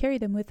I never carry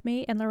them with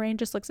me." And Lorraine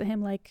just looks at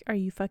him like, "Are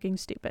you fucking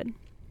stupid?"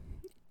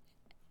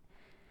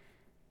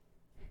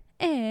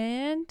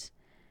 And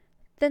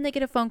then they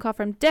get a phone call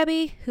from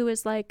Debbie, who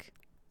is like,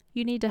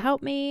 "You need to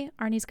help me.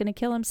 Arnie's going to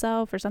kill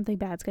himself or something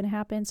bad's going to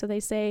happen." So they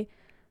say,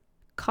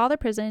 "Call the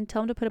prison,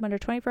 tell him to put him under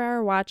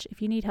 24-hour watch.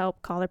 If you need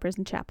help, call the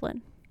prison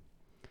chaplain."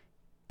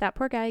 That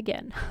poor guy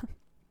again.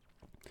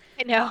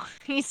 I know.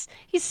 He's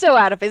so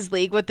out of his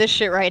league with this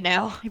shit right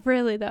now.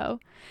 Really, though.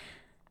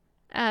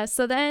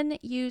 So then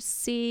you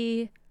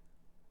see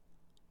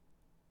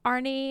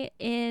Arnie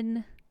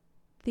in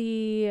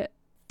the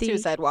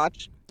Suicide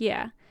watch.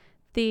 Yeah.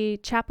 The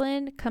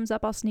chaplain comes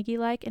up all sneaky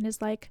like and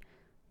is like,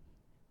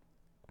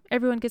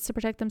 everyone gets to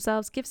protect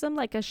themselves, gives them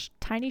like a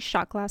tiny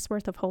shot glass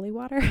worth of holy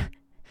water,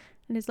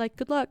 and is like,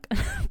 good luck,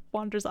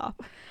 wanders off.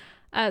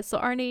 So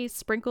Arnie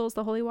sprinkles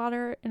the holy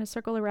water in a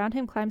circle around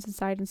him, climbs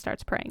inside, and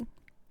starts praying.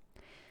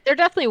 There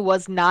definitely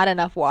was not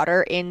enough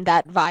water in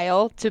that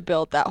vial to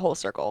build that whole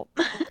circle.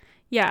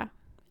 Yeah,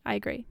 I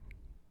agree.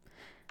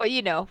 But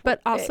But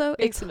it also,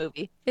 makes a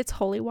movie. it's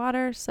holy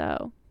water,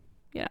 so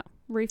you know,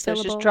 So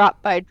it's just refillable,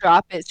 drop by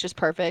drop. It's just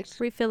perfect.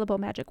 refillable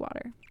magic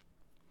water.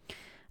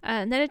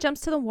 And then it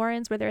jumps to the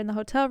Warrens where they're in the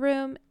hotel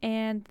room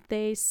and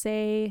they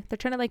say they're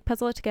trying to like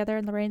puzzle it together.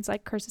 And Lorraine's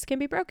like, curses can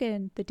be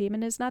broken. The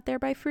demon is not there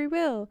by free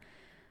will.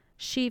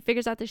 She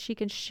figures out that she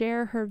can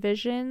share her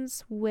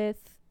visions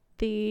with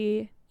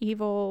the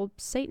evil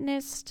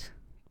Satanist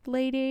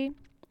lady.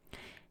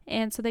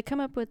 And so they come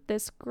up with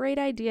this great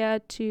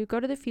idea to go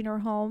to the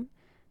funeral home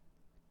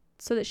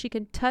so that she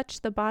can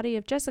touch the body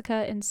of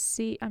Jessica and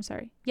see,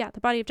 the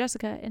body of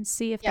Jessica and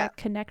see if Yeah. that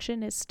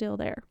connection is still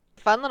there.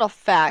 Fun little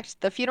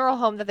fact: the funeral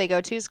home that they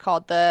go to is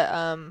called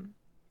the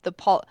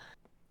Paul.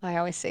 I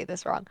always say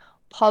this wrong.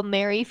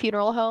 Palmieri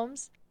Funeral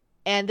Homes,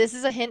 and this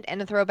is a hint and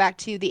a throwback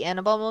to the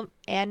Annabelle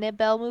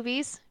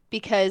movies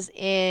because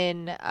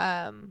in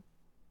I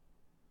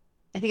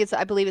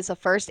believe it's the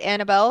first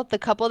Annabelle, the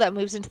couple that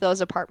moves into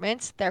those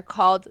apartments, they're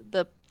called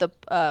the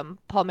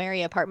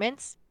Palmieri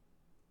Apartments.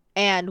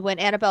 And when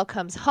Annabelle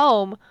comes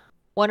home,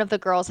 one of the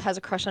girls has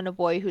a crush on a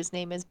boy whose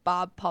name is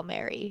Bob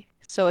Palmieri.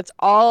 So it's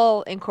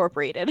all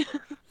incorporated.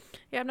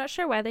 Yeah, I'm not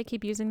sure why they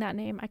keep using that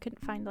name. I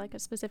couldn't find like a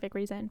specific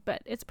reason,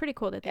 but it's pretty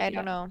cool that they I do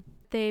don't that. know.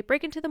 They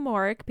break into the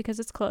morgue because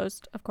it's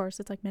closed. Of course,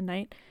 it's like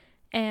midnight.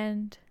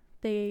 And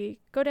they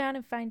go down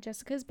and find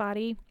Jessica's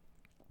body,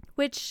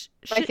 which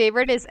My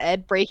favorite is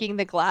Ed breaking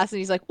the glass and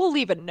he's like, "We'll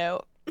leave a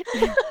note."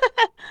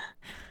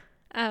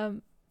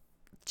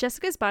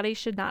 Jessica's body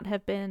should not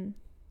have been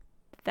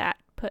that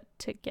put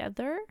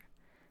together.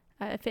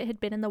 If it had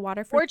been in the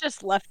water for Or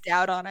just left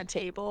out on a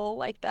table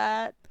like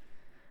that.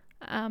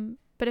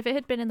 but if it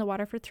had been in the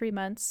water for 3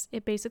 months,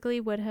 it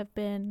basically would have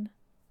been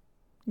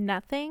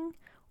nothing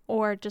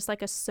or just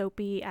like a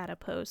soapy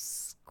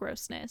adipose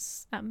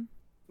grossness.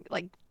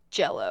 Like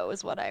Jello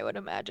is what I would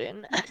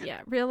imagine.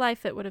 Yeah, real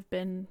life it would have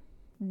been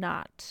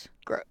not,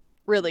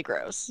 Really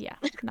gross. yeah,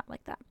 not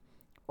like that.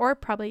 Or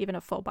probably even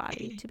a full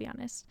body, to be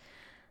honest.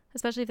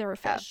 Especially if there were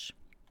Yeah. fish.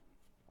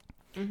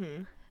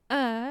 Mm-hmm.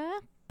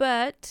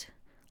 But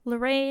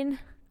Lorraine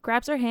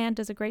grabs her hand,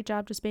 does a great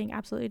job just being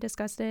absolutely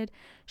disgusted.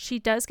 She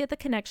does get the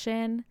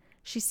connection.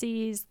 She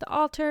sees the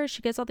altar.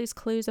 She gets all these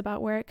clues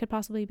about where it could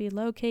possibly be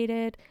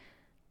located.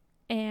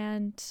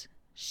 And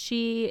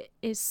she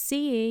is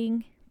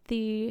seeing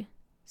the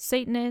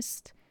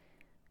Satanist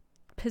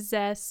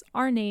possess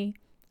Arnie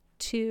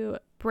to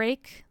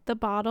break the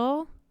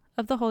bottle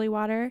of the holy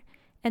water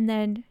and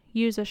then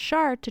use a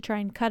shard to try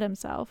and cut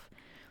himself.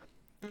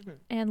 Mm-hmm.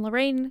 And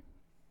Lorraine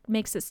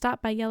makes it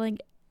stop by yelling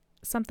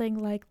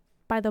something like,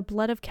 "By the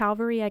blood of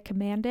Calvary, I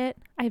command it."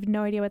 I have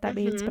no idea what that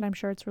means, but I'm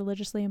sure it's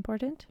religiously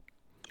important.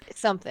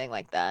 Something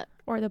like that.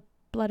 Or the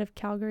blood of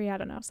Calgary, I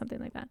don't know, something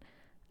like that.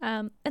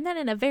 And then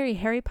in a very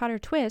Harry Potter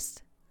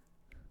twist,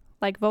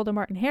 like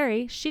Voldemort and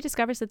Harry, she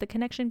discovers that the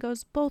connection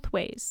goes both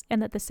ways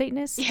and that the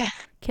Satanist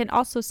can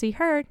also see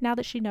her now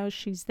that she knows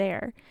she's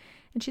there.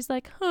 And she's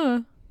like,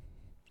 huh.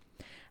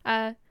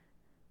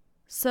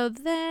 So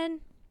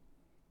then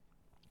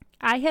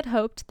I had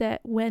hoped that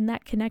when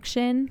that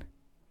connection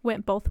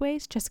went both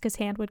ways, Jessica's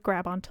hand would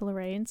grab onto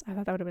Lorraine's. I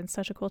thought that would have been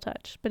such a cool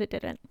touch, but it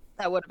didn't.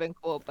 That would have been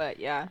cool, but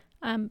yeah.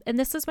 And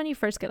this is when you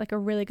first get like a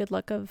really good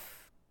look of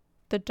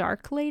the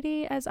Dark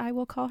Lady, as I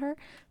will call her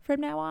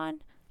from now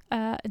on,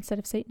 instead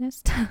of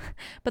Satanist.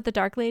 But the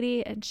Dark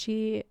Lady, and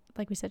she,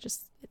 like we said,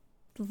 just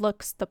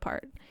looks the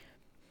part.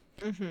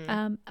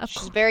 Mm-hmm.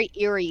 She's very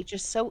eerie,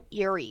 just so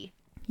eerie.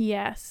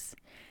 Yes.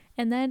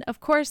 And then, of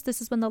course, this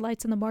is when the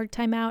lights in the morgue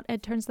time out.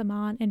 Ed turns them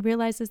on and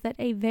realizes that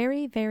a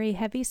very, very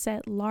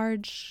heavy-set,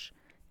 large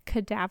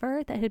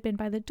cadaver that had been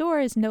by the door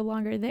is no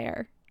longer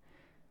there.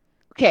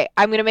 Okay,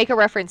 I'm going to make a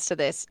reference to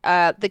this.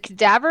 The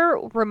cadaver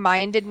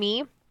reminded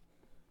me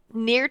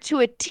near to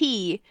a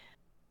T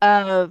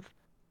of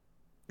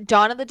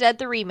Dawn of the Dead,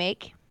 the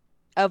remake,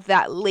 of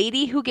that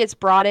lady who gets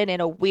brought in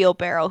a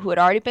wheelbarrow who had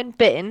already been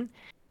bitten,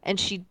 and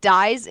she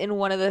dies in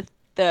one of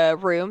the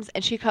rooms,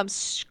 and she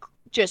comes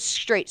just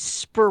straight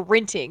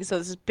sprinting. So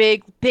this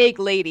big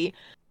lady,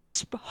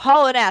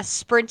 hauling ass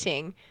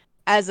sprinting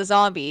as a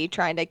zombie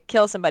trying to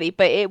kill somebody,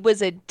 but it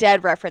was a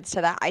dead reference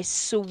to that. I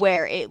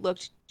swear it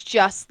looked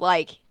just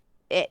like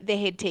they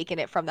had taken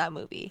it from that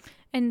movie.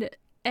 And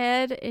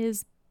Ed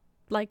is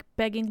like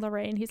begging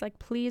Lorraine. He's like,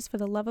 please, for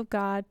the love of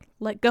God,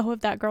 let go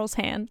of that girl's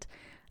hand.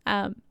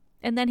 And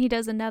then he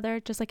does another,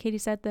 just like Katie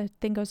said, the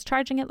thing goes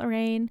charging at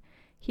Lorraine.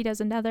 He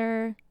does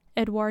another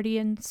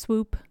Edwardian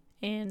swoop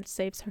and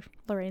saves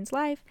Lorraine's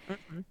life.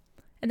 Mm-hmm.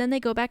 And then they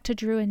go back to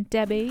Drew and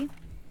Debbie.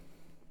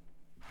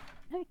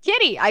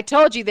 Kitty, I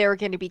told you they were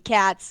going to be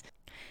cats.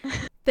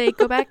 They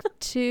go back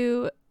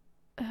to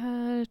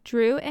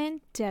Drew and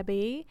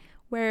Debbie,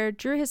 where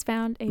Drew has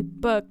found a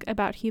book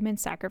about human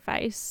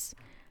sacrifice.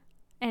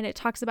 And it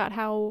talks about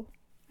how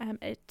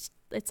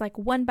It's like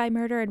one by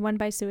murder and one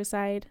by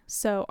suicide.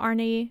 So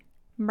Arnie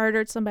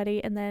murdered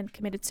somebody and then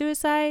committed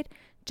suicide.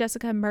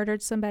 Jessica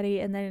murdered somebody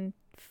and then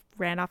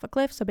ran off a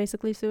cliff, so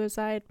basically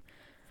suicide.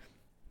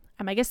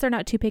 I guess they're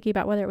not too picky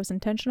about whether it was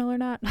intentional or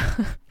not.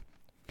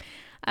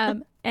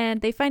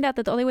 And they find out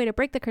that the only way to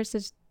break the curse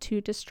is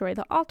to destroy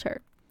the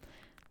altar.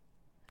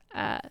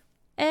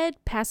 Ed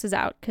passes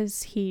out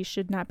because he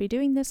should not be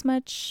doing this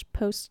much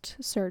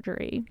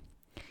post-surgery.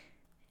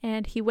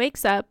 And he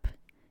wakes up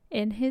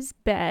in his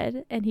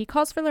bed and he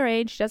calls for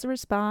Lorraine. She doesn't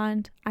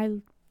respond. I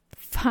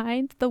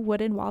find the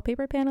wooden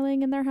wallpaper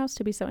paneling in their house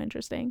to be so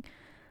interesting.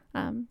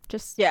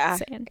 Just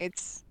saying.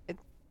 It's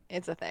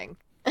a thing.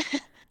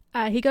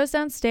 He goes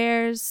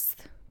downstairs.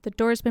 The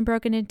door's been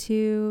broken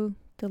into.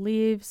 The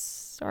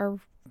leaves are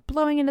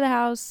blowing into the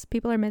house.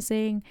 People are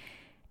missing.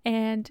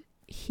 And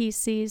he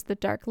sees the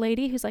Dark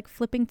Lady who's like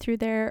flipping through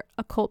their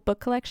occult book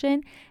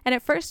collection. And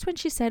at first when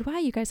she said, wow,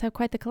 you guys have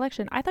quite the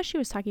collection, I thought she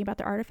was talking about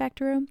the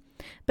artifact room.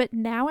 But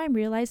now I'm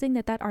realizing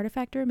that that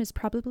artifact room is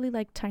probably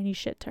like tiny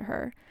shit to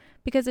her.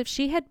 Because if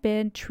she had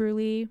been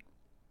truly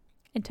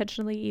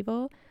intentionally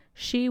evil,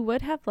 she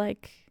would have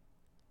like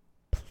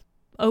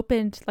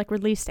opened, like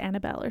released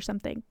Annabelle or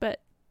something.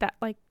 But that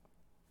like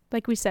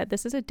we said,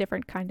 this is a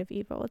different kind of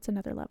evil. It's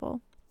another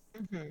level.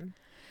 Mm-hmm.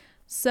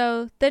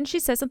 So then she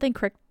says something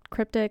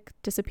cryptic,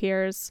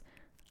 disappears.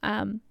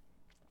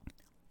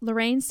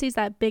 Lorraine sees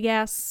that big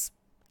ass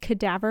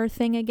cadaver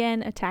thing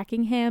again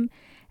attacking him,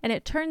 and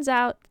it turns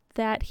out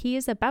that he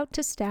is about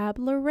to stab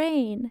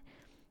Lorraine,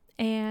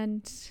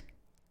 and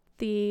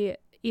the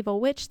evil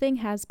witch thing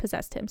has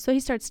possessed him. So he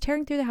starts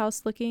tearing through the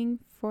house looking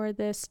for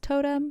this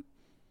totem.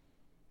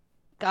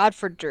 God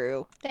for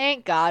Drew.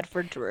 Thank God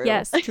for Drew.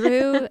 Yes,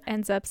 Drew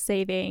ends up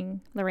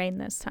saving Lorraine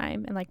this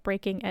time and like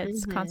breaking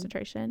Ed's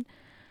concentration.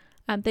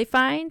 They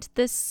find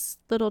this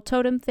little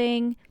totem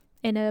thing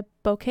in a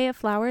bouquet of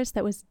flowers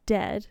that was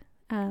dead.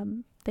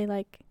 They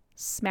like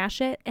smash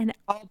it, and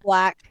all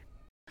black.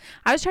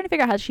 I was trying to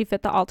figure out how she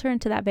fit the altar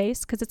into that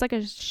vase because it's like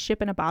a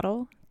ship in a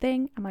bottle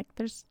thing. I'm like,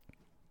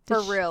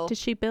 real. Did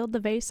she build the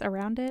vase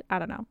around it? I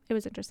don't know. It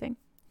was interesting.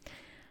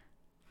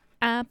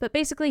 But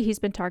basically, he's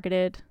been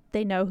targeted.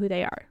 They know who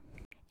they are.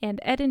 And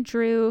Ed and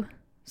Drew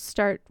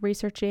start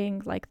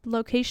researching, like, the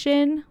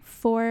location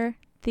for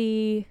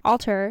the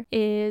altar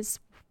is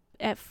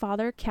at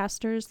Father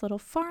Castor's little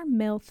farm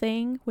mill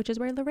thing, which is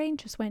where Lorraine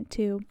just went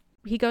to.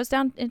 He goes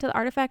down into the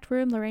artifact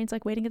room. Lorraine's,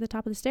 like, waiting at the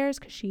top of the stairs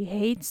because she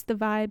hates the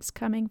vibes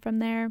coming from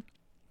there.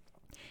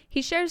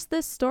 He shares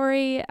this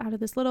story out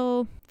of this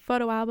little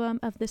photo album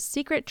of the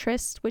secret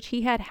tryst, which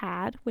he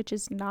had, which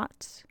is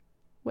not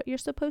what you're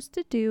supposed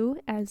to do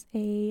as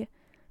a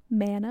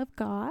man of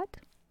God.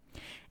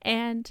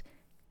 And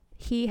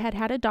he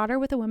had a daughter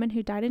with a woman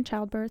who died in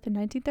childbirth in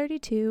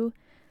 1932.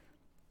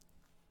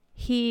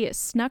 He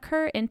snuck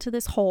her into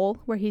this hole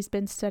where he's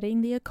been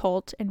studying the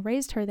occult and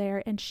raised her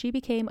there, and she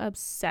became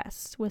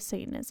obsessed with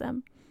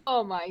Satanism.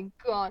 Oh my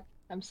God.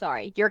 I'm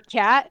sorry. Your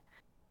cat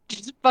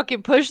just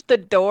fucking pushed the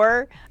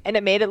door and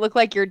it made it look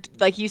like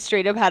you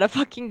straight up had a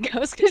fucking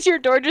ghost because your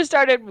door just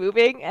started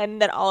moving and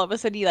then all of a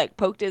sudden he like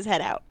poked his head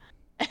out.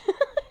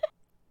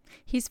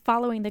 He's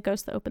following the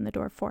ghost that opened the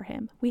door for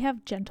him. We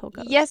have gentle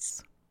ghosts.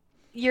 Yes,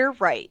 you're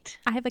right.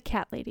 I have a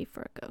cat lady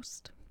for a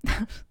ghost.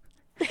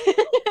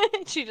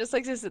 She just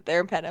likes to sit there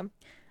and pet him.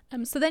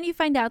 So then you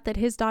find out that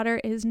his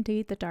daughter is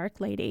indeed the Dark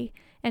Lady,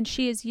 and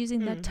she is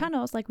using the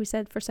tunnels. Like we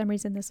said, for some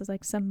reason, this is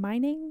like some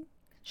mining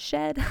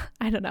shed.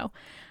 I don't know.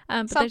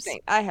 But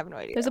something. I have no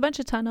idea. There's a bunch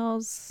of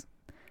tunnels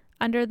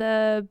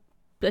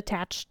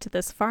attached to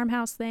this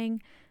farmhouse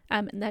thing,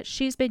 and that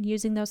she's been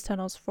using those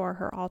tunnels for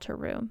her altar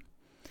room.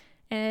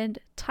 And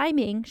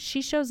timing,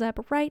 she shows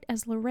up right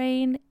as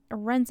Lorraine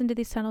runs into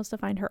these tunnels to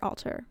find her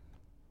altar.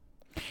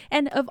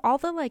 And of all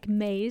the like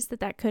maze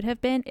that could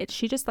have been,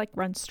 she just like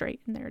runs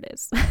straight and there it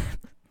is.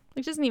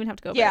 She doesn't even have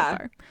to go very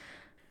far.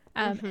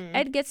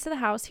 Ed gets to the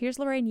house, hears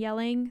Lorraine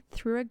yelling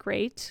through a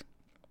grate.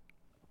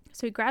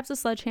 So he grabs a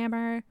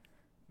sledgehammer,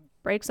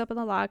 breaks open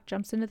the lock,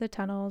 jumps into the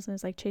tunnels, and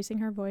is like chasing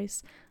her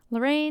voice.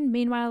 Lorraine,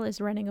 meanwhile,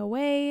 is running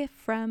away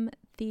from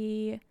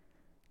the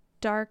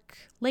Dark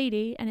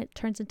Lady, and it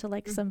turns into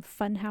like some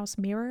funhouse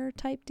mirror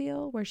type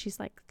deal where she's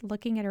like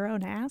looking at her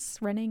own ass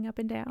running up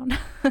and down.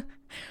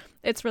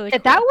 It's really cool.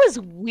 That was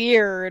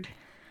weird.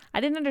 I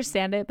didn't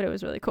understand it, but it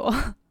was really cool.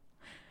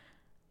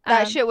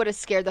 That shit would have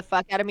scared the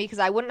fuck out of me because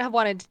I wouldn't have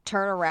wanted to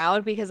turn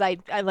around because I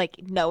like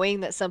knowing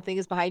that something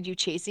is behind you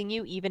chasing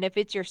you, even if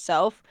it's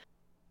yourself.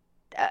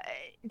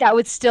 That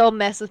would still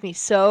mess with me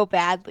so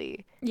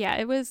badly. Yeah,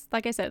 it was,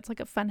 like I said, it's like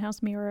a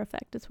funhouse mirror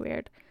effect. It's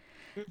weird.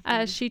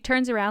 She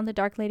turns around, the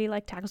Dark Lady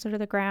like tackles her to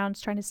the ground,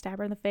 trying to stab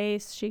her in the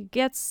face. She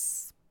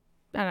gets,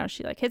 I don't know,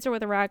 she like hits her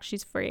with a rock,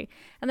 she's free.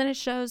 And then it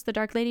shows the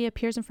Dark Lady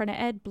appears in front of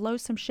Ed,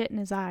 blows some shit in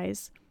his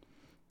eyes.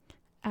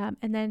 And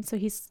then so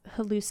he's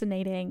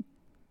hallucinating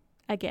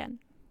again.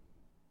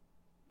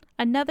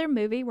 Another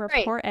movie where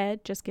poor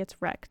Ed just gets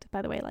wrecked,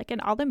 by the way. Like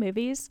in all the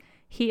movies,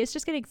 he is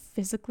just getting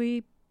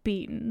physically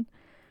beaten.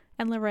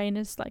 And Lorraine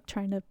is like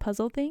trying to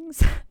puzzle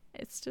things.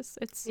 It's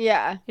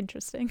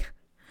interesting.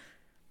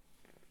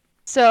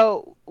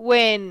 So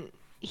when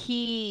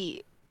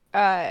he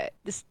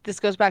this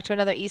goes back to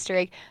another Easter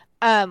egg.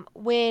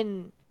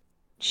 When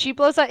she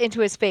blows that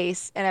into his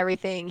face and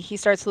everything, he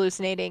starts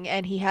hallucinating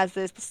and he has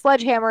this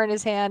sledgehammer in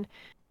his hand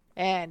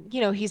and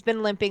he's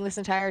been limping this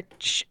entire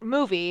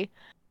movie.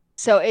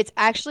 So it's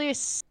actually a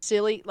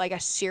silly, like a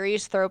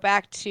serious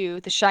throwback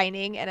to The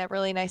Shining and a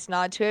really nice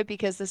nod to it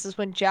because this is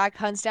when Jack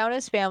hunts down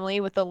his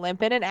family with a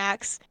limp and an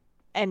axe,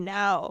 and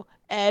now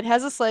Ed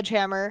has a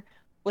sledgehammer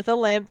with a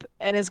limp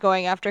and is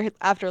going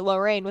after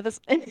Lorraine with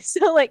a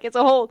so like it's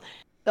a whole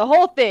the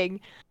whole thing.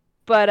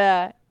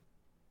 But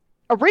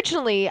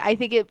originally I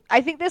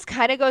think this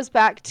kind of goes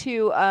back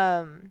to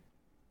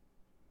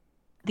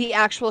the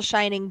actual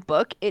Shining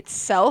book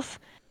itself,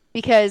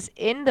 because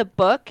in the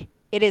book,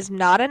 it is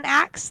not an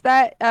axe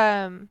that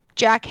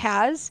Jack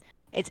has.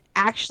 It's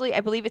actually,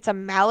 I believe it's a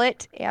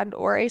mallet and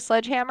or a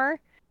sledgehammer.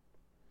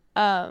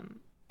 Um,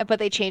 but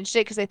they changed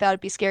it because they thought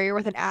it'd be scarier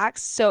with an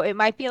axe. So it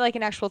might be like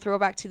an actual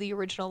throwback to the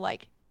original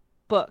like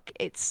book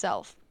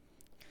itself,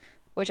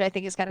 which I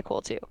think is kind of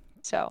cool too.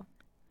 So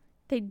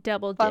They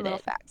double fun did little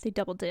it. facts. They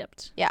double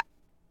dipped. Yeah.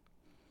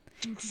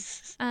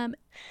 Um,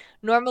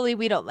 Normally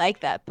we don't like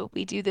that, but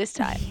we do this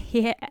time.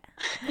 yeah.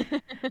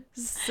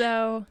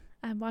 So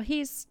while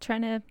he's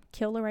trying to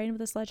kill Lorraine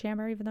with a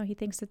sledgehammer, even though he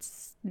thinks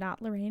it's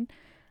not Lorraine,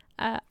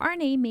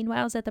 Arnie,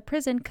 meanwhile, is at the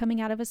prison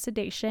coming out of a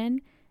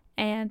sedation,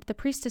 and the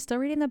priest is still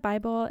reading the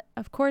Bible.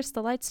 Of course,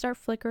 the lights start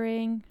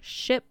flickering,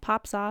 shit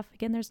pops off.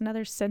 Again, there's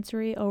another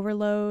sensory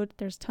overload.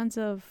 There's tons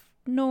of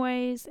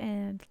noise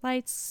and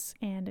lights,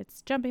 and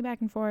it's jumping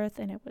back and forth,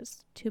 and it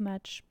was too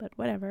much, but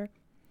whatever.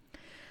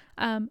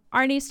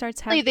 Arnie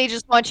starts having. They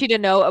just want you to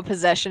know a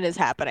possession is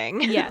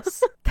happening.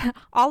 Yes.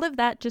 All of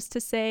that just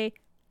to say,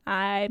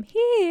 I'm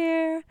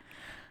here.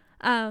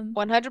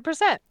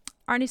 100%.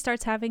 Arnie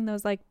starts having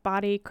those like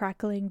body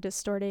crackling,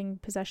 distorting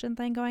possession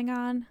thing going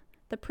on.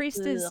 The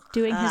priest is Ugh.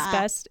 doing his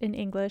best in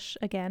English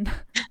again.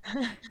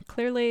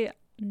 Clearly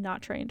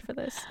not trained for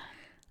this.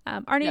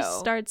 Arnie No.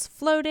 starts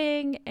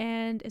floating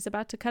and is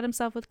about to cut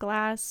himself with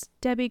glass.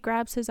 Debbie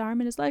grabs his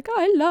arm and is like,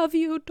 I love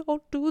you,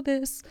 don't do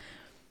this.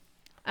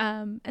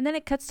 And then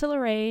it cuts to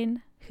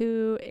Lorraine,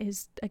 who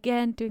is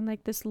again doing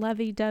like this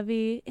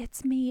lovey-dovey,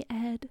 it's me,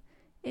 Ed,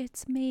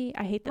 it's me.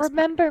 I hate this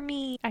Remember part.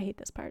 me. I hate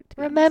this part, to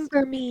be honest.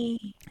 Remember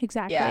me.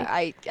 Exactly. Yeah,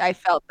 I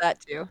felt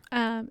that too.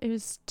 It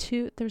was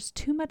there's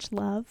too much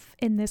love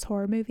in this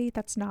horror movie.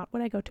 That's not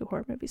what I go to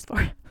horror movies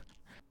for.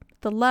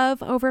 The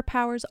love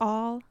overpowers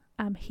all.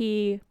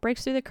 He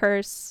breaks through the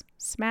curse,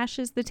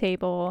 smashes the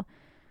table,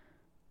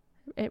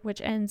 which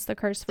ends the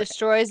curse for.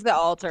 Destroys the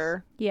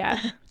altar. Yeah,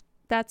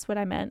 that's what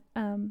I meant.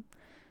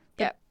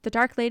 Yep. The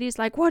Dark Lady's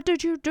like, what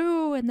did you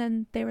do? And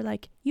then they were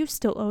like, you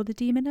still owe the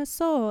demon a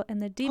soul.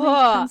 And the demon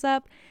comes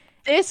up.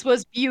 This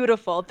was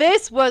beautiful.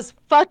 This was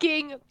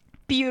fucking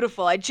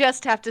beautiful. I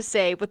just have to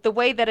say, with the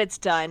way that it's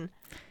done.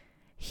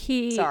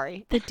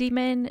 Sorry. The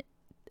demon,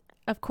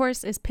 of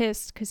course, is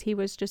pissed because he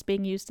was just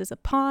being used as a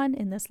pawn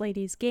in this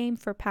lady's game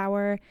for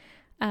power.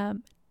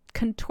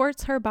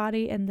 Contorts her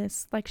body in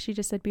this, like she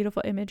just said,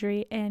 beautiful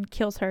imagery, and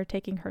kills her,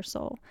 taking her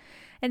soul.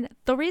 And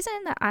the reason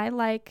that I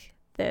like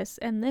this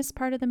and this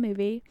part of the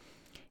movie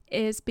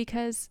is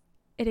because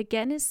it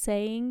again is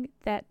saying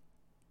that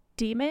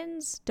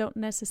demons don't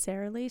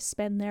necessarily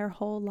spend their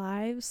whole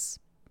lives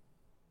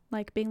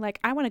like being like,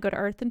 I want to go to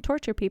Earth and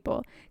torture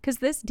people. Because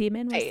this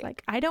demon was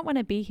like, I don't want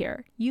to be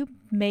here. You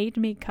made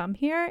me come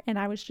here, and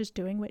I was just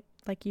doing what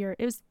like it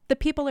was the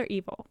people are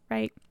evil,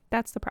 right?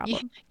 That's the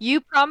problem.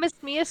 You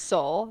promised me a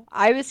soul.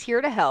 I was here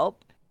to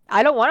help.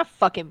 I don't want to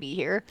fucking be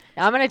here.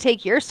 Now I'm going to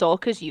take your soul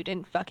because you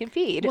didn't fucking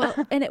feed.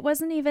 Well, and it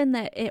wasn't even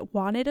that it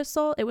wanted a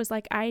soul. It was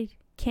like, I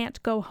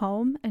can't go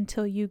home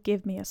until you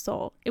give me a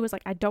soul. It was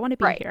like, I don't want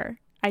to be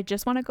here. I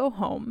just want to go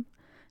home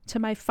to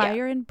my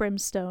fire and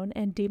brimstone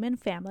and demon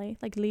family.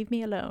 Like, leave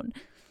me alone.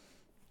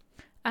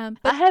 But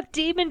I have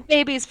demon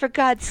babies, for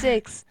God's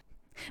sakes.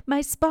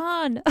 My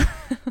spawn.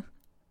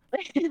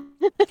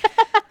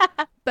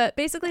 But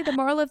basically the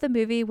moral of the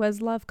movie was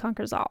love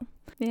conquers all.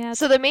 Yeah.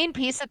 So the main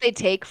piece that they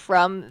take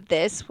from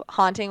this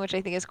haunting, which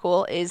I think is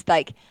cool, is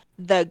like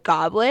the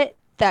goblet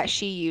that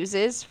she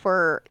uses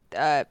for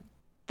the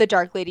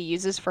Dark Lady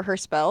uses for her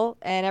spell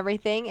and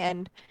everything,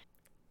 and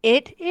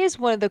it is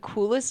one of the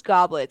coolest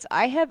goblets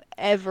I have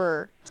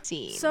ever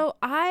seen. So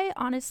I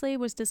honestly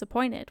was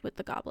disappointed with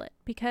the goblet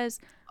because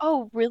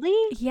Oh,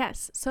 really?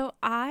 Yes. So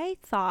I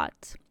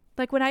thought,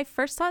 like when I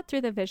first saw it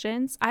through the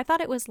visions, I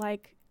thought it was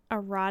like a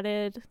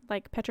rotted,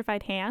 like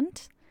petrified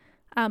hand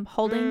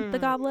holding the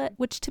goblet,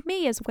 which to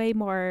me is way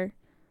more.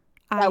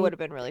 That would have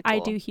been really cool. I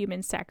do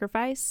human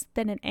sacrifice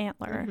than an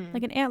antler.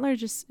 Like an antler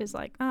just is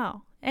like,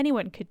 oh,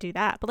 anyone could do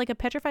that. But like a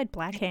petrified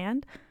black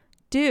hand,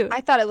 dude.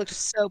 I thought it looked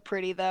so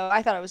pretty, though.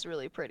 I thought it was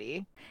really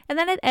pretty. And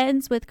then it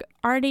ends with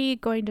Arnie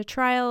going to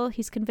trial.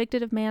 He's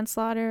convicted of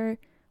manslaughter,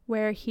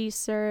 where he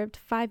served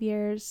 5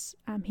 years.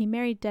 He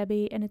married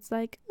Debbie, and it's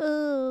like,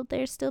 oh,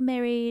 they're still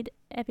married.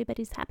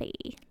 Everybody's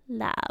happy.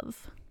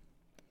 Love.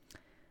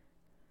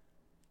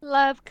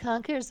 Love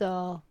conquers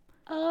all.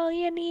 All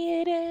you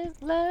need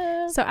is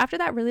love. So after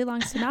that really long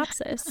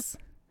synopsis,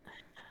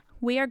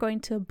 we are going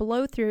to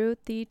blow through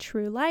the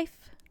true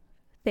life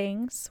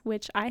things,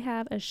 which I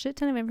have a shit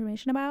ton of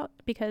information about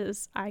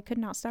because I could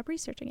not stop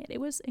researching it. It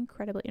was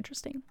incredibly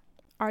interesting.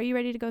 Are you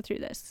ready to go through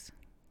this?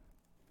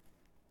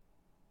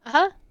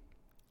 Uh-huh.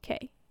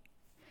 Okay.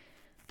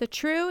 The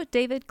true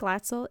David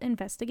Glatzel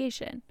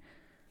investigation.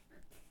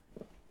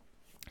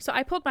 So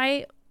I pulled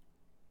my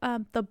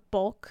the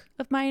bulk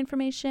of my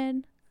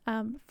information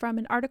from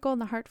an article in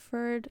the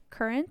Hartford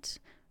Courant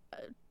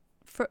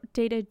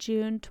dated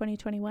June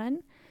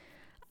 2021,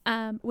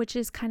 which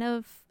is kind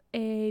of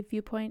a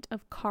viewpoint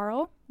of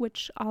Carl,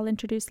 which I'll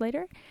introduce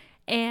later,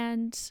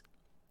 and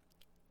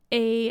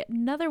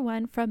another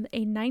one from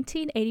a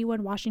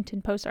 1981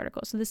 Washington Post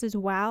article. So this is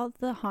while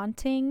the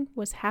haunting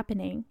was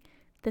happening.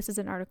 This is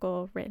an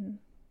article written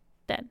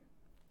then.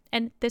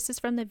 And this is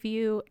from the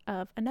view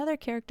of another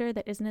character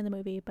that isn't in the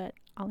movie, but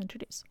I'll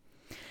introduce.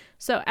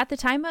 So at the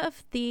time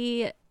of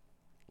the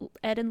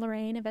Ed and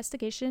Lorraine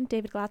investigation,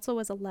 David Glatzel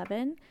was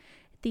 11.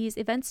 These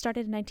events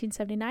started in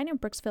 1979 in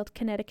Brooksville,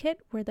 Connecticut,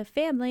 where the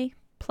family,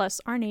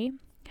 plus Arnie,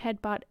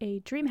 had bought a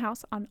dream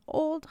house on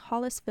Old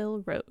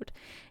Hollisville Road.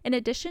 In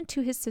addition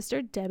to his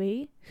sister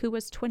Debbie, who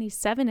was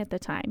 27 at the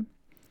time,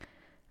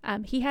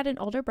 he had an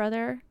older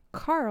brother,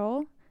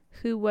 Carl,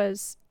 who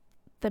was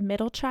the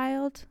middle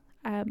child.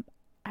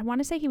 I want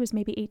to say he was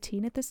maybe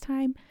 18 at this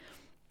time,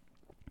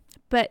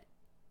 but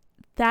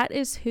that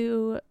is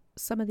who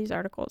some of these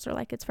articles are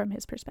like. It's from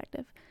his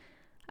perspective.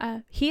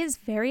 He is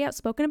very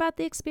outspoken about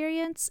the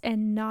experience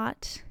and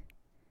not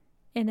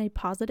in a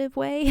positive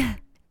way.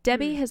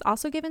 Debbie has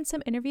also given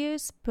some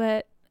interviews,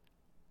 but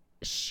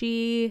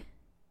she,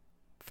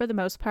 for the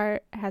most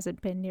part,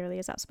 hasn't been nearly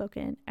as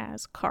outspoken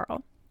as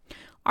Carl.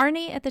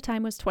 Arnie at the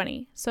time was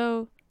 20,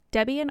 so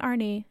Debbie and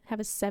Arnie have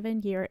a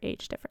 7-year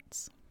age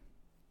difference.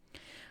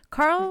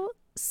 Carl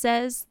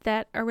says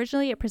that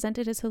originally it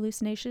presented as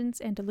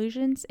hallucinations and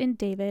delusions in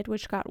David,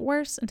 which got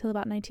worse until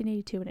about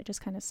 1982 when it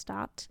just kind of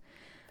stopped.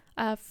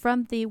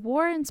 From the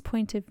Warrens'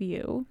 point of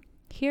view,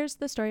 here's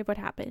the story of what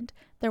happened.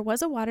 There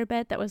was a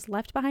waterbed that was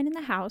left behind in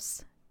the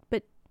house,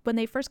 but when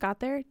they first got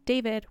there,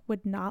 David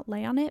would not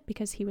lay on it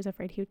because he was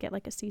afraid he would get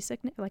like a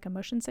seasickness, like a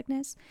motion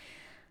sickness.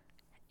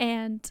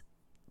 And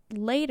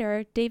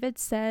later, David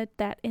said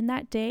that in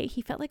that day,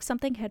 he felt like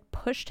something had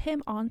pushed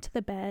him onto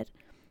the bed.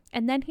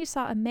 And then he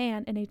saw a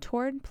man in a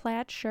torn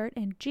plaid shirt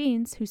and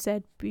jeans who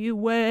said,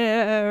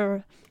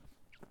 "Beware."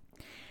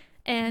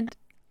 And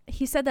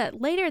he said that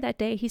later that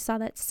day he saw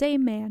that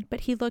same man,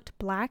 but he looked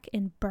black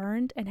and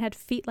burned and had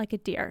feet like a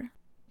deer.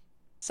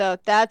 So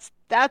that's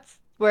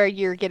where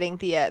you're getting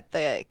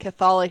the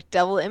Catholic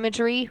devil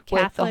imagery with the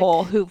Catholic,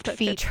 whole hooved but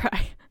feet.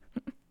 try.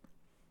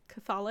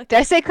 Catholic. Did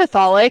I say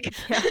Catholic?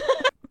 Yeah.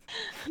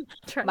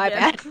 Try My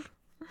again. bad.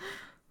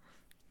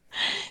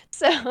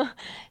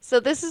 So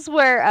this is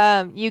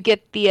where you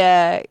get the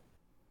I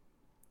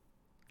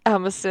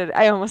almost said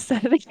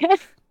it again.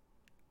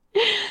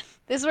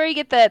 This is where you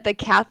get the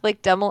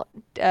Catholic devil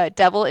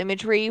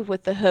imagery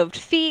with the hooved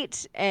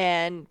feet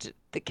and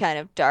the kind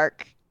of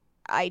dark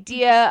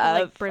idea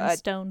Like of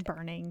brimstone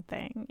burning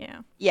thing.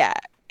 yeah,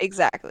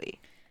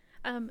 exactly.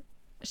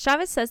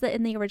 Chavez says that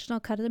in the original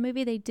cut of the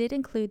movie, they did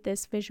include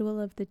this visual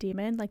of the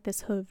demon, like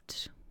this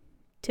hooved,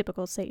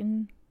 typical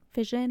Satan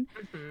vision.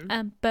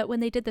 Mm-hmm. But when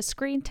they did the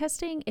screen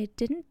testing, it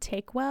didn't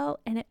take well,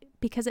 and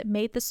because it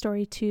made the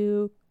story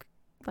too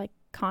like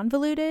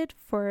convoluted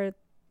for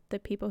the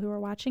people who were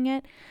watching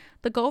it.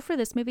 The goal for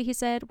this movie, he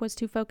said, was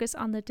to focus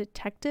on the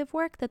detective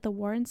work that the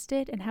Warrens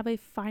did and have a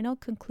final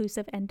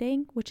conclusive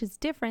ending, which is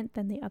different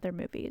than the other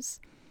movies.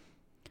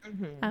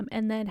 Mm-hmm.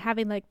 And then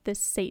having like this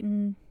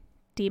Satan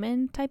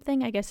demon type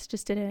thing, I guess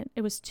just didn't,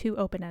 it was too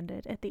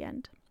open-ended at the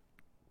end.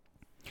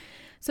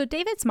 So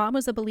David's mom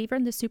was a believer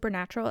in the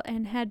supernatural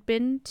and had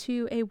been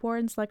to a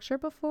Warrens lecture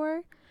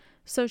before,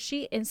 so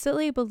she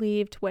instantly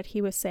believed what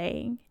he was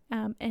saying.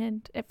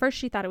 And at first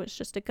she thought it was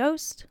just a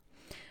ghost,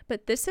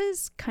 but this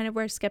is kind of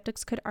where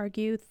skeptics could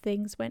argue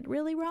things went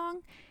really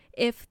wrong.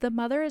 If the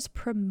mother is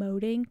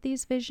promoting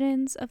these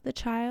visions of the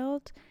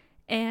child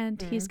and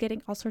he's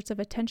getting all sorts of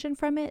attention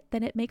from it,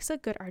 then it makes a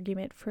good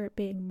argument for it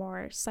being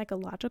more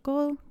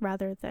psychological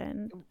rather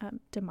than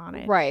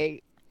demonic.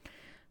 Right.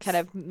 Kind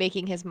of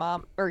making his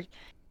mom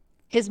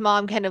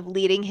kind of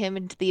leading him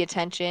into the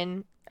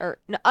attention, or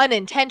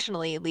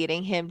unintentionally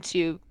leading him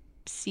to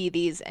see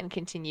these and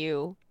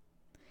continue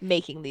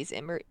making these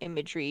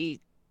imagery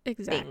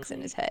things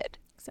in his head.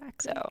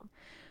 Exactly. So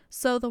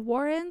So the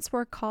Warrens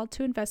were called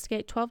to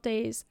investigate 12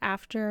 days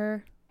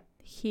after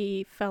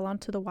he fell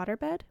onto the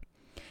waterbed.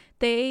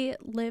 They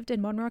lived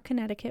in Monroe,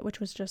 Connecticut, which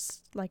was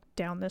just like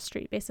down the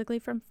street basically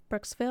from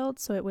Brooksville,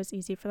 so it was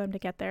easy for them to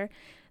get there.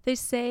 They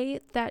say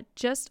that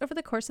just over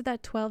the course of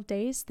that 12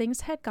 days,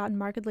 things had gotten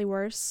markedly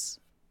worse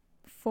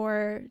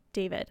for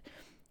David.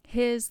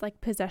 His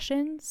like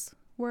possessions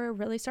were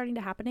really starting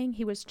to happening.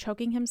 He was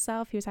choking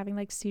himself. He was having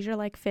like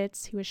seizure-like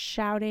fits. He was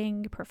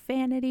shouting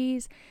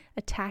profanities,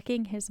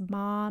 attacking his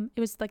mom.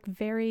 It was like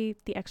very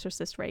The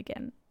Exorcist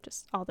Reagan,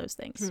 just all those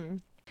things.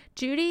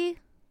 Judy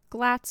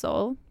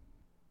Glatzel,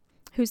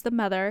 who's the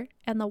mother,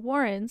 and the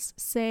Warrens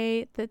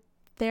say that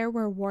there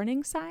were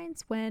warning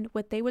signs when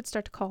what they would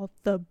start to call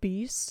the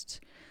beast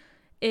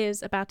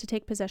is about to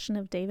take possession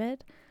of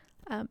David.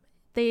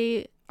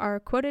 They are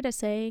quoted as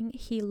saying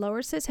he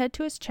lowers his head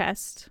to his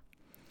chest,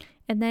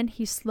 and then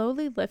he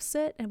slowly lifts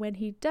it, and when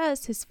he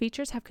does, his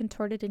features have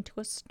contorted into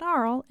a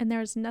snarl, and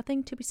there is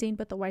nothing to be seen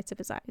but the whites of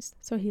his eyes.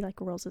 So he like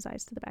rolls his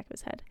eyes to the back of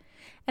his head.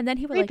 And then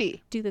he would Creepy.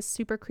 like do this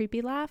super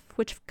creepy laugh,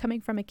 which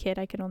coming from a kid,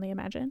 I can only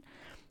imagine.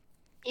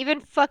 Even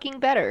fucking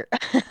better.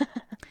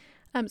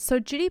 So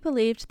Judy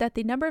believed that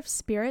the number of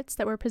spirits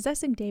that were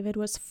possessing David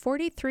was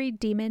 43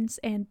 demons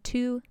and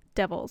 2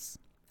 devils.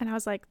 And I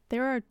was like,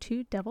 there are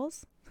 2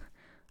 devils?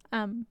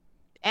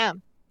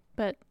 Damn.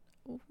 But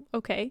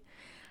okay.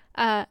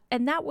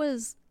 And that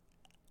was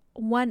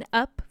one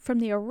up from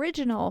the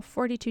original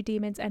 42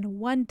 demons and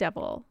 1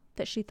 devil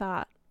that she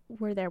thought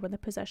were there when the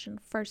possession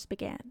first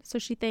began. So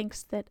she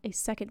thinks that a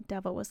second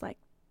devil was like,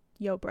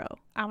 yo, bro,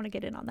 I want to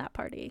get in on that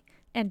party,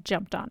 and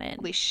jumped on in.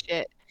 Holy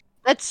shit.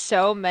 That's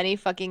so many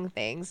fucking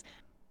things.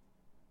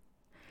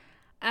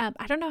 I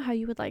don't know how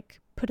you would like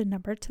put a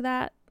number to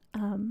that,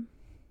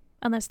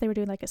 unless they were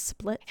doing like a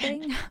split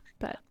thing,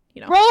 but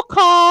you know. Roll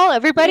call,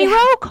 everybody, Yeah.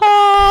 roll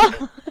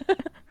call.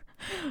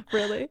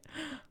 Really?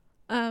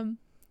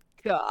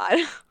 God.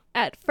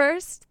 At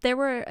first, there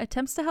were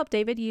attempts to help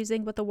David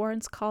using what the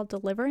Warrens call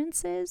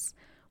deliverances,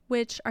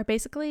 which are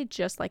basically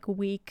just like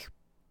weak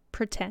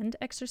pretend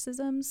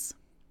exorcisms.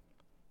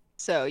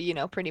 So,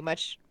 pretty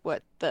much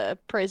what the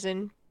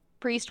prison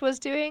priest was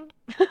doing.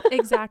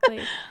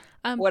 Exactly.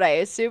 What I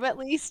assume, at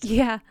least.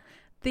 Yeah.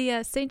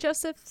 The St.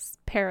 Joseph's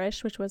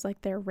Parish, which was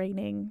like their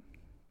reigning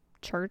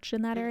church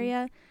in that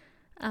area,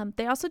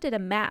 they also did a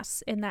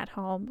mass in that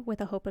home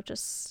with a hope of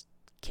just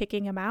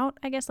kicking him out,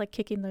 I guess, like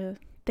kicking the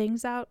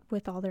things out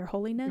with all their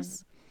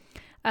holiness.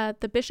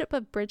 The Bishop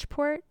of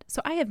Bridgeport,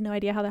 so I have no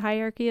idea how the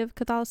hierarchy of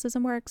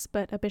Catholicism works,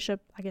 but a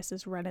bishop, I guess,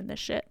 is running this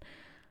shit.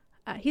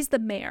 He's the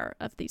mayor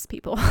of these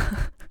people.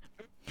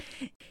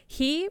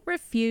 He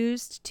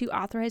refused to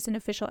authorize an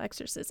official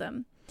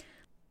exorcism.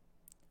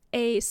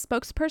 A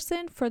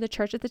spokesperson for the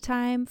church at the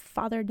time,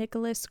 Father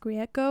Nicholas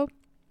Grieco,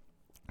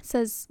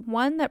 says,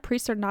 one, that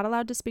priests are not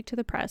allowed to speak to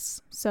the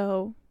press,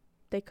 so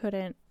they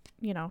couldn't,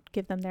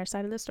 give them their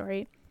side of the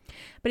story.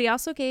 But he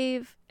also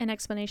gave an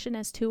explanation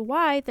as to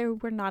why they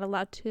were not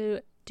allowed to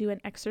do an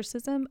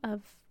exorcism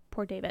of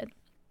poor David.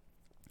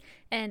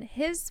 And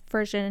his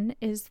version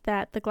is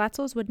that the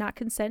Glatzels would not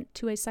consent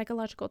to a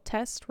psychological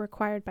test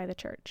required by the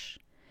church.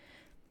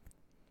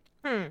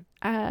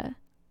 I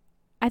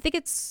think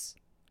it's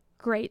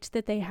great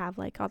that they have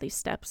like all these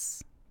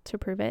steps to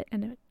prove it,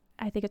 and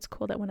I think it's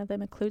cool that one of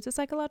them includes a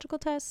psychological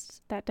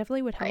test. That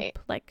definitely would help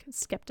like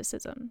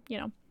skepticism,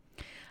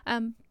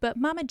 but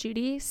Mama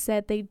Judy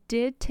said they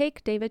did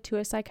take David to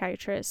a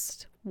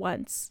psychiatrist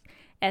once,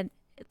 and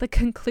the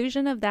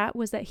conclusion of that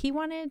was that he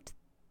wanted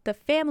the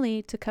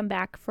family to come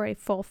back for a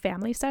full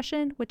family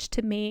session, which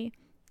to me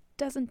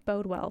doesn't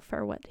bode well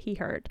for what he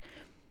heard.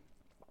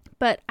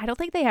 But I don't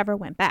think they ever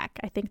went back.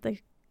 I think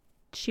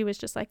she was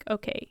just like,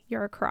 okay,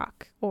 you're a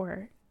crock,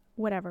 or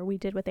whatever. We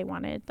did what they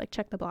wanted, like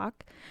check the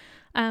block.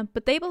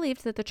 But they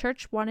believed that the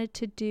church wanted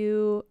to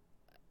do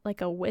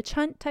like a witch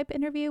hunt type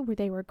interview where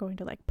they were going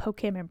to like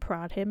poke him and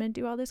prod him and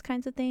do all these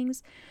kinds of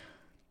things.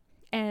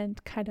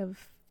 And kind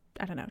of,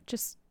 I don't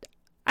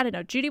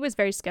know. Judy was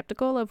very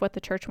skeptical of what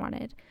the church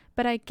wanted.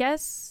 But I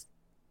guess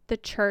the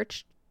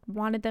church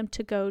wanted them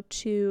to go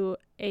to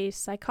a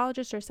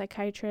psychologist or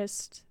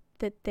psychiatrist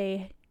that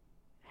they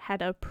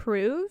had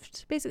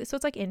approved, basically. So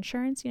it's like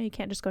insurance. You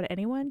can't just go to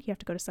anyone. You have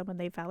to go to someone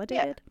they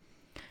validated.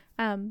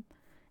 Yeah.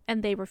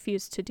 And they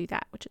refused to do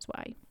that, which is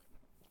why.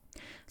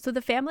 So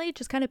the family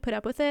just kind of put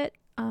up with it.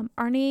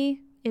 Arnie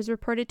is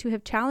reported to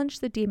have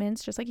challenged the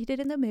demons, just like he did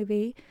in the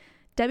movie.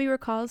 Debbie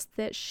recalls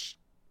that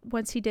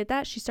once he did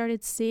that, she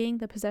started seeing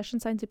the possession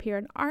signs appear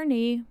in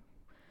Arnie,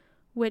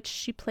 which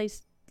she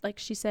placed, like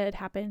she said,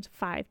 happened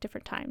 5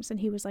 different times. And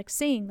he was like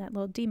seeing that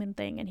little demon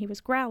thing, and he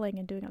was growling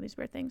and doing all these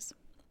weird things.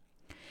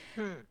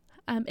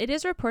 It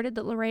is reported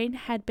that Lorraine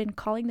had been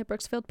calling the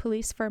Brooksfield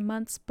police for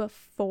months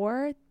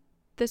before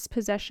this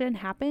possession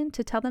happened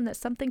to tell them that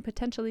something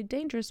potentially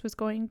dangerous was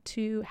going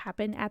to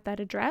happen at that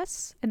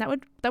address, and that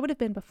would have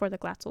been before the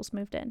Glatzels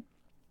moved in.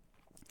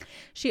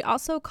 She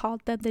also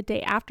called them the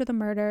day after the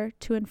murder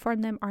to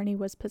inform them Arnie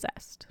was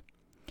possessed.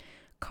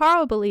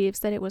 Carl believes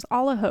that it was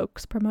all a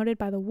hoax promoted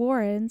by the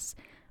Warrens,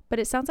 but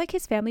it sounds like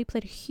his family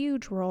played a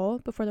huge role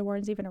before the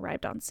Warrens even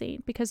arrived on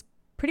scene, because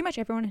pretty much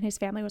everyone in his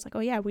family was like, oh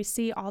yeah, we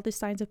see all the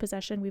signs of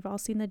possession. We've all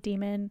seen the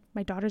demon.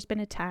 My daughter's been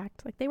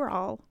attacked. Like, they were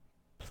all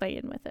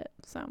playing with it.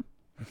 So,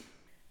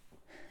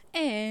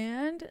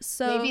 and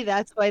so maybe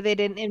that's why they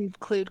didn't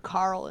include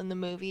Carl in the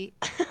movie.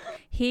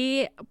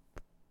 he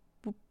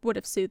would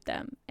have sued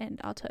them,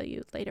 and I'll tell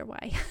you later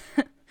why.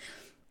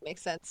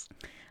 Makes sense.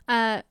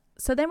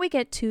 So then we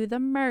get to the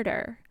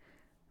murder.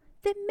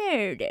 The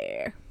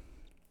murder.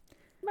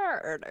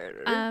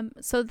 Murder.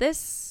 So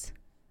this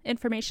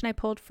information I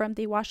pulled from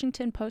the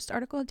Washington Post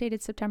article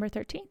dated September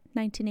 13th,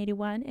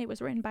 1981. It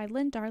was written by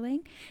Lynn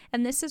Darling,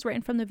 and this is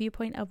written from the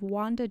viewpoint of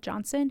Wanda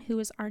Johnson, who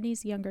is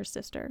Arnie's younger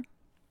sister.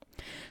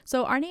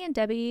 So Arnie and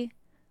Debbie,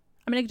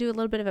 I'm going to do a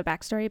little bit of a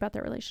backstory about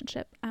their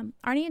relationship.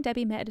 Arnie and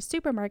Debbie met at a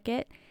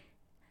supermarket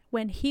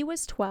when he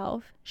was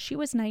 12, she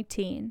was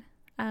 19.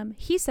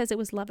 He says it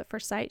was love at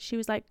first sight. She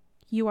was like,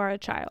 "You are a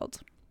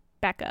child.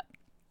 Back up."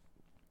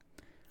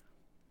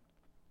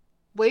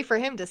 Wait for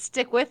him to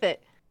stick with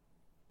it.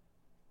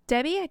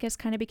 Debbie, I guess,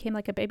 kind of became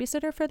like a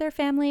babysitter for their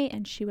family,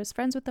 and she was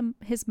friends with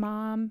his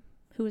mom,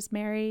 who was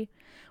Mary.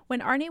 When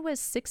Arnie was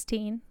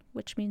 16,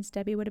 which means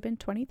Debbie would have been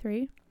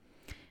 23,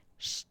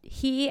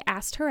 he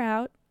asked her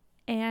out,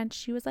 and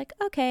she was like,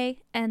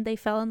 okay, and they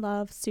fell in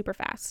love super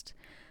fast.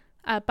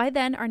 By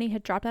then, Arnie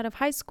had dropped out of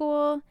high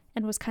school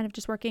and was kind of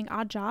just working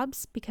odd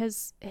jobs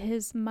because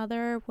his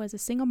mother was a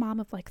single mom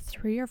of like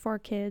 3 or 4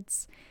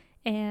 kids,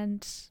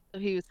 and So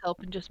he was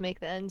helping just make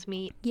the ends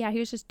meet. yeah, he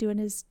was just doing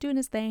his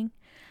thing.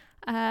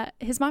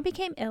 His mom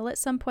became ill at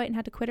some point and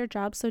had to quit her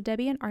job, so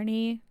Debbie and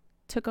Arnie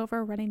took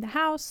over running the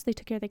house. They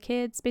took care of the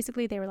kids.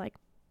 Basically, they were like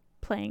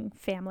playing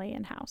family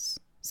and house.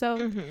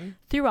 So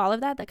through all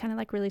of that, that kind of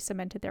like really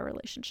cemented their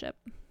relationship.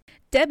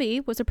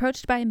 Debbie was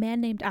approached by a man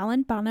named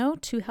Alan Bono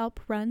to help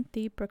run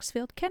the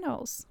Brooksfield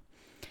Kennels.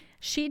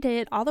 She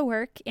did all the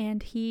work,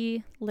 and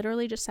he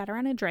literally just sat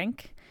around and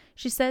drank.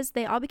 She says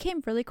they all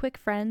became really quick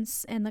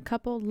friends, and the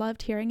couple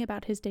loved hearing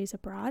about his days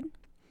abroad.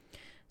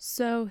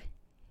 So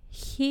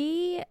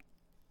he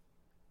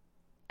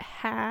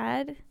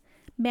had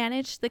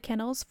managed the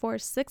kennels for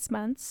 6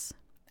 months.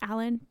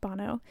 Alan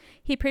Bono.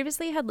 He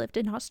previously had lived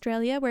in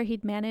Australia, where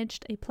he'd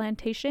managed a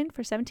plantation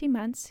for 17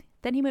 months.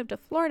 Then he moved to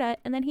Florida,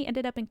 and then he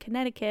ended up in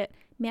Connecticut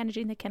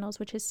managing the kennels,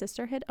 which his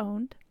sister had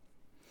owned.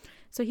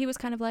 So he was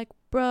kind of like,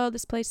 bro,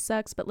 this place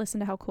sucks, but listen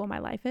to how cool my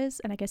life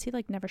is. And I guess he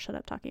like never shut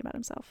up talking about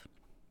himself.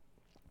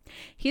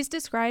 He's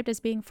described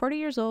as being 40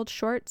 years old,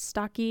 short,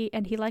 stocky,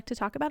 and he liked to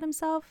talk about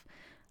himself,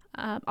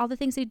 all the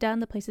things he'd done,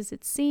 the places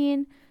he'd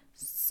seen.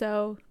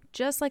 So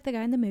just like the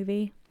guy in the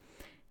movie.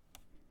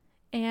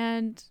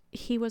 And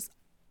he was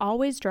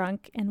always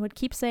drunk and would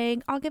keep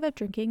saying, I'll give up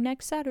drinking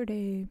next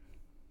Saturday.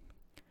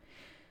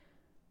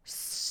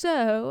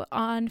 So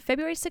on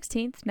February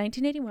 16th,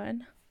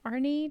 1981,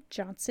 Arnie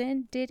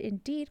Johnson did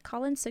indeed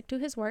call in sick to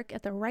his work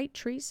at the Wright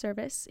Tree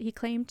Service. He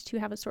claimed to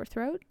have a sore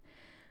throat.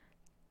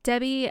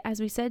 Debbie,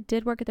 as we said,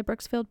 did work at the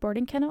Brooksfield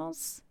boarding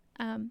kennels.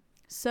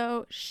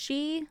 So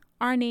she,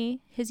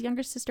 Arnie, his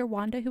younger sister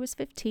Wanda, who was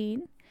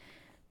 15,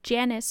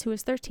 Janice, who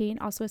was 13,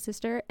 also a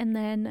sister, and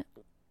then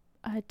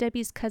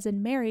Debbie's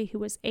cousin Mary, who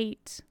was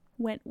 8,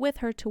 went with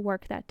her to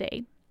work that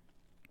day.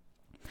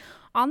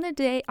 On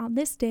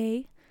this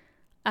day,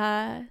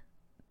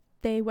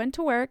 they went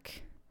to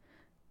work.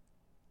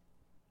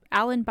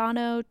 Alan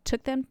Bono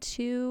took them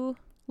to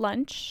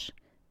lunch.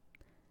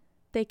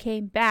 They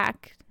came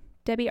back.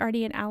 Debbie,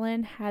 Arnie, and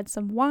Alan had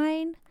some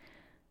wine.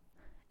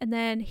 And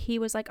then he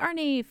was like,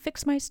 Arnie,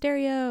 fix my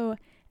stereo.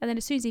 And then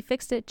as soon as he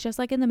fixed it, just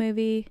like in the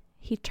movie,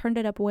 he turned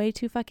it up way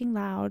too fucking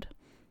loud.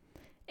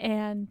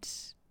 And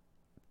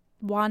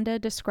Wanda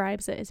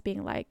describes it as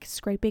being like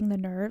scraping the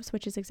nerves,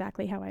 which is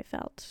exactly how I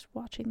felt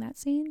watching that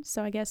scene.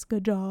 So I guess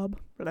good job.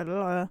 Blah,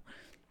 blah,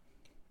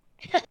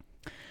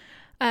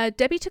 blah.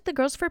 Debbie took the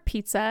girls for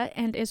pizza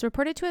and is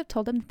reported to have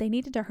told them that they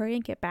needed to hurry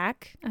and get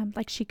back.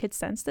 Like she could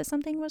sense that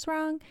something was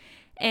wrong.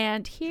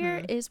 And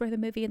here is where the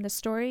movie and the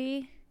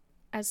story,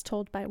 as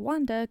told by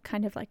Wanda,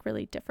 kind of like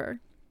really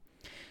differ.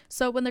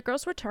 So when the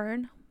girls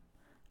return,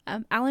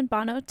 Alan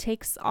Bono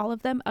takes all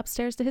of them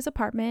upstairs to his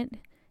apartment,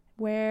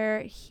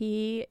 where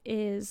he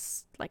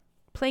is like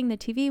playing the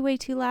TV way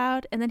too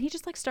loud, and then he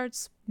just like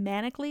starts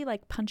manically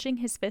like punching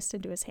his fist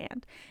into his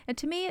hand. And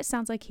to me, it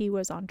sounds like he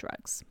was on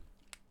drugs.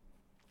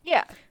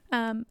 Yeah.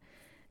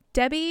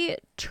 Debbie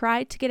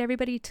tried to get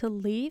everybody to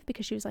leave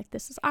because she was like,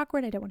 this is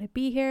awkward, I don't want to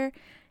be here.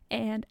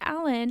 And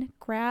Alan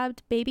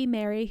grabbed baby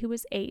Mary, who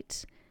was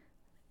 8,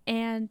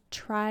 and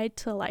tried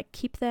to like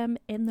keep them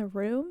in the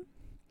room.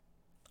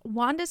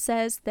 Wanda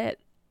says that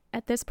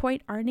at this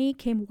point, Arnie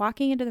came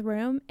walking into the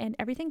room and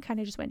everything kind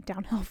of just went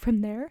downhill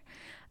from there.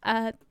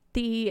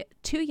 The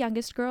 2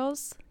 youngest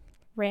girls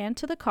ran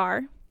to the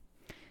car.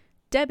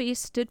 Debbie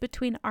stood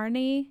between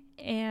Arnie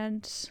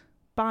and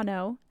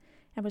Bono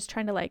and was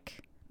trying to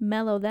like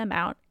mellow them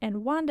out.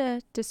 And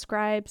Wanda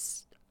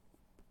describes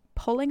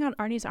pulling on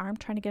Arnie's arm,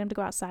 trying to get him to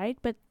go outside,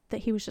 but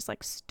that he was just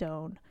like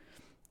stone.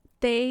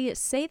 They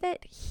say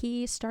that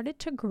he started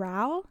to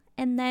growl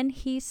and then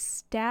he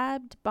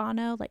stabbed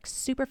Bono like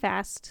super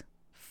fast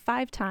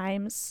 5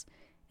 times,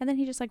 and then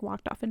he just like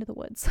walked off into the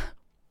woods.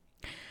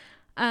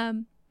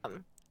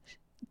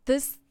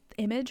 This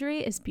imagery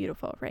is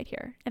beautiful right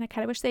here, and I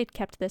kind of wish they'd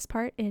kept this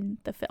part in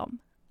the film,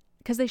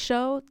 because they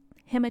show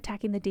him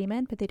attacking the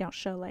demon, but they don't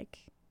show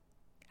like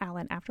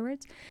Alan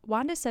afterwards.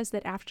 Wanda says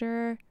that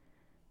after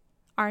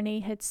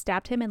Arnie had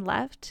stabbed him and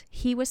left,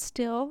 he was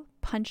still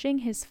punching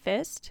his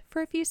fist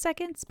for a few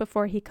seconds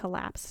before he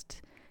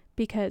collapsed,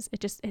 because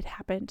it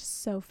happened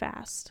so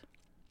fast.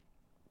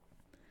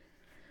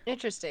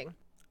 Interesting.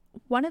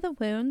 one of the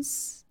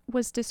wounds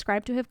was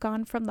described to have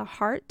gone from the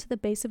heart to the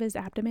base of his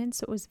abdomen,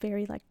 so it was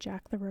very like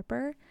Jack the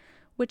Ripper,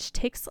 which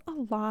takes a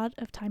lot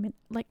of time, and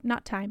like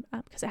not time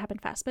because it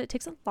happened fast, but it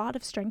takes a lot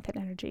of strength and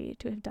energy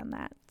to have done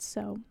that.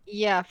 So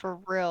Yeah, for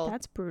real.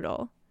 that's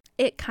brutal.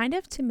 It kind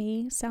of, to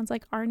me, sounds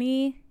like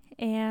Arnie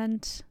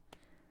and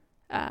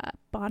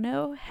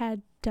Bono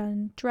had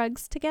done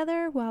drugs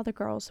together while the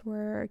girls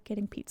were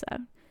getting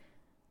pizza,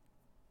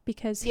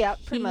 because Yeah,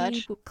 pretty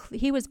much.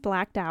 he was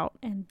blacked out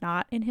and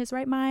not in his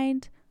right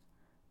mind.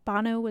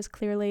 Bono was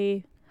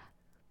clearly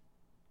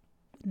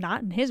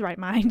not in his right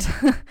mind.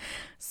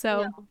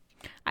 So No.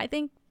 I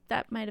think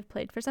that might have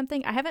played for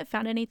something. I haven't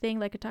found anything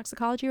like a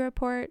toxicology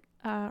report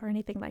or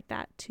anything like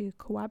that to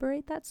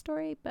corroborate that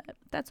story, but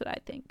that's what I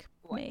think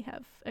may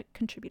have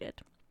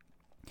contributed.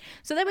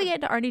 So then we get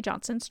into Arnie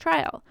Johnson's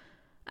trial.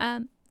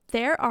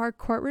 There are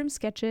courtroom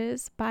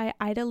sketches by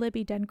Ida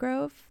Libby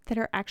Dengrove that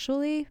are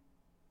actually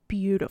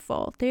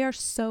beautiful. They are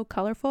so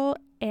colorful,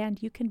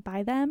 and you can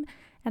buy them,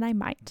 and I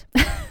might.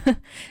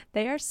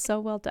 They are so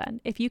well done.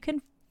 If you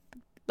can,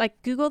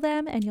 like, Google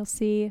them, and you'll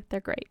see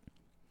they're great.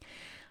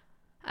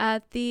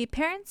 The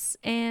parents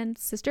and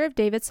sister of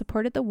David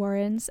supported the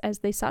Warrens as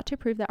they sought to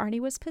prove that Arnie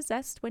was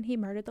possessed when he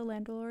murdered the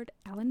landlord,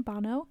 Alan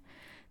Bono.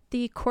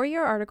 The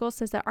Courier article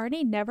says that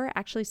Arnie never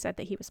actually said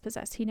that he was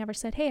possessed. He never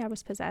said, hey, I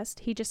was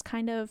possessed. He just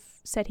kind of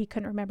said he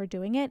couldn't remember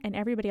doing it, and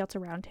everybody else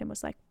around him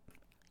was like,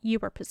 you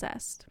were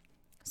possessed.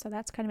 So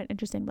that's kind of an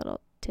interesting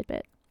little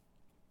tidbit,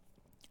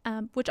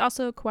 which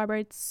also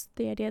corroborates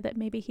the idea that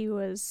maybe he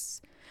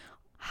was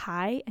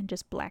high and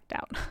just blacked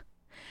out.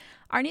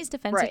 Arnie's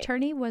defense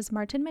attorney was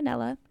Martin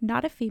Minella,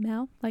 not a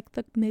female like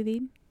the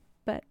movie,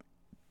 but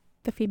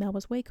the female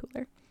was way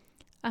cooler.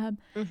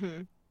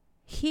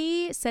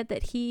 He said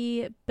that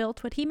he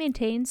built what he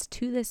maintains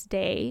to this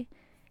day,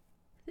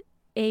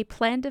 a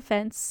planned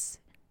defense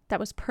that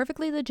was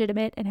perfectly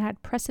legitimate and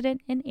had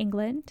precedent in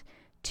England.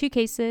 2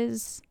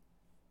 cases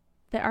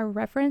that are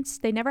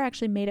referenced, they never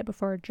actually made it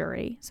before a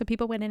jury. So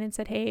people went in and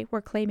said, hey,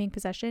 we're claiming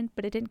possession,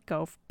 but it didn't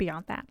go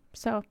beyond that.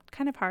 So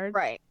kind of hard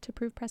to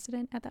prove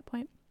precedent at that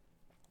point.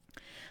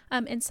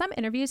 In some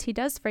interviews, he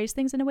does phrase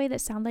things in a way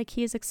that sound like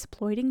he is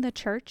exploiting the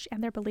church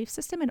and their belief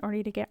system in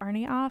order to get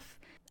Arnie off.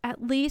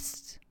 At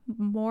least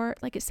more,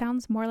 like it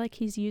sounds more like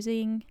he's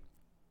using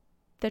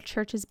the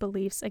church's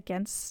beliefs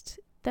against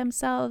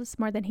themselves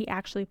more than he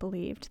actually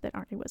believed that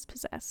Arnie was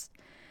possessed.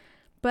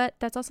 But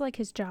that's also like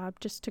his job,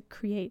 just to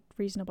create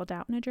reasonable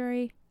doubt in a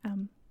jury.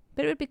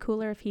 But it would be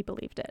cooler if he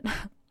believed it.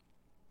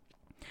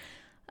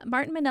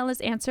 Martin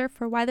Minella's answer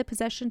for why the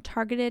possession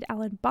targeted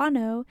Alan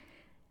Bono,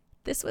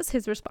 this was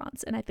his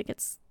response, and I think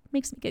it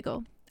makes me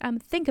giggle.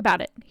 Think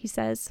about it, he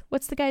says.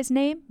 What's the guy's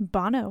name?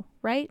 Bono,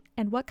 right?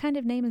 And what kind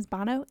of name is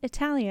Bono?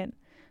 Italian.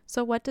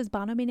 So what does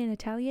Bono mean in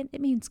Italian? It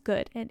means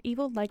good, and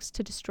evil likes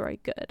to destroy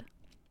good.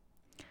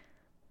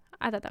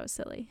 I thought that was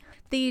silly.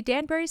 The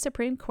Danbury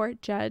Supreme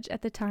Court judge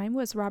at the time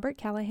was Robert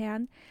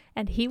Callahan,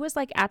 and he was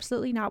like,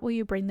 absolutely not will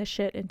you bring this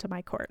shit into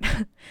my court.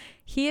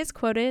 He is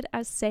quoted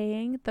as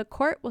saying, the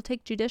court will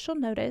take judicial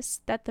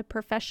notice that the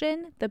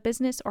profession, the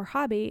business, or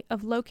hobby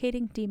of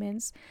locating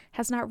demons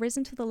has not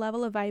risen to the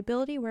level of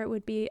viability where it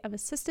would be of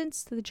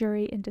assistance to the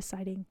jury in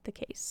deciding the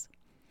case.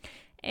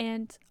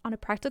 And on a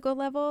practical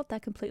level,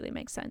 that completely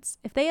makes sense.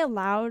 If they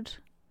allowed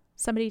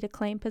somebody to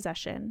claim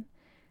possession,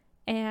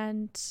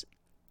 and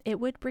it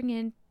would bring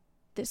in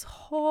this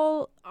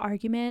whole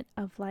argument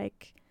of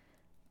like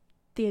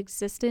the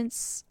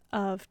existence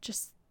of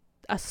just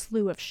a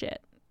slew of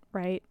shit,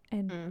 right?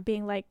 And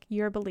being like,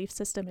 your belief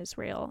system is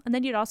real. And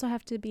then you'd also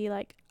have to be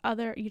like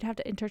you'd have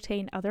to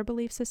entertain other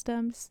belief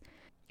systems.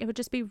 It would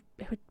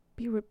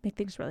make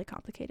things really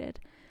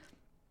complicated.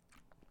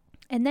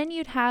 And then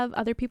you'd have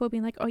other people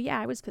being like, oh yeah,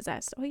 I was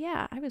possessed. Oh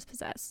yeah, I was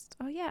possessed.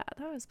 Oh yeah,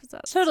 that was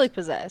possessed. Totally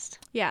possessed.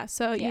 Yeah,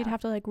 so you'd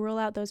have to like rule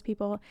out those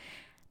people.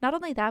 Not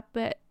only that,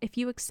 but if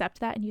you accept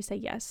that and you say,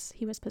 yes,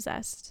 he was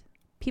possessed,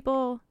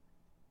 people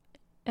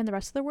in the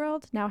rest of the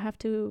world now have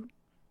to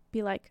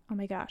be like, oh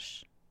my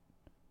gosh,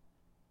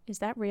 is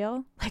that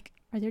real? Like,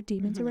 are there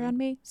demons around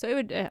me? So it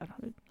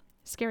would,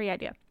 scary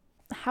idea.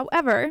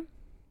 However,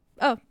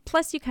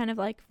 plus you kind of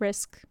like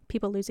risk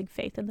people losing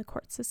faith in the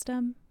court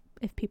system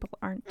if people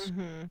aren't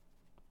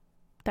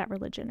that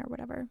religion or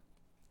whatever.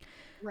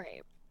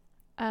 Right.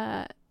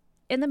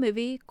 In the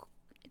movie,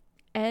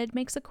 Ed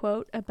makes a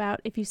quote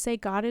about if you say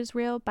God is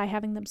real by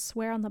having them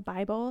swear on the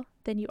Bible,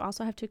 then you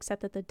also have to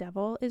accept that the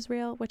devil is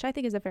real, which I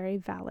think is a very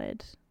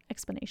valid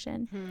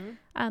explanation.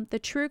 The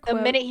true quote...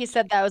 The minute he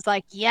said that, I was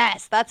like,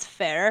 yes, that's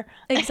fair.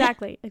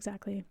 Exactly.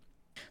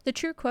 The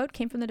true quote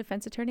came from the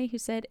defense attorney who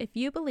said, if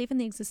you believe in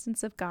the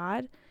existence of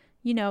God,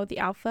 you know, the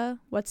Alpha,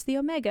 what's the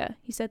Omega?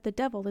 He said the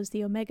devil is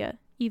the Omega,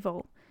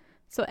 evil.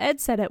 So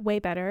Ed said it way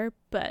better,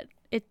 but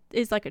it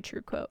is like a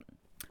true quote.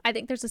 I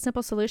think there's a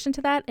simple solution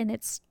to that, and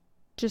it's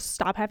just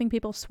stop having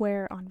people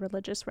swear on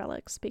religious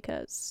relics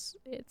because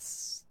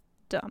it's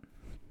dumb.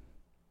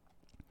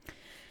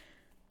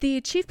 The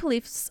chief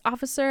police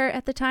officer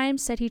at the time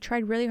said he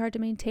tried really hard to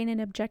maintain an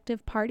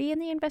objective party in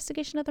the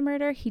investigation of the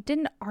murder. He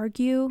didn't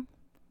argue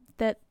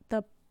that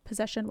the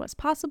possession was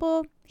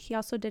possible. He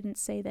also didn't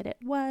say that it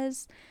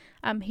was.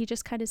 He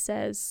just kind of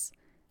says,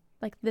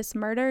 like, this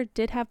murder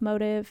did have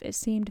motive. It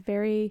seemed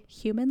very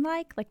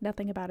human-like. Like,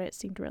 nothing about it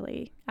seemed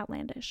really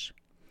outlandish.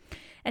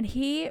 And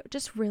he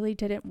just really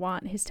didn't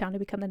want his town to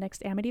become the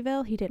next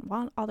Amityville. He didn't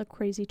want all the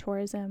crazy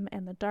tourism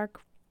and the dark,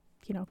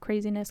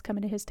 craziness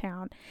coming to his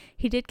town.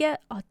 He did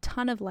get a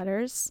ton of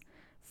letters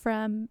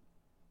from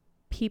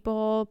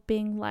people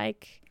being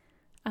like,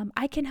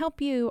 I can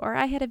help you, or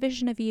I had a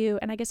vision of you.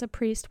 And I guess a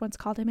priest once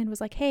called him and was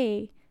like,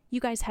 hey, you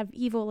guys have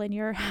evil in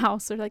your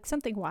house, or like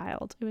something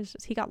wild. It was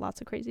just, he got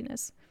lots of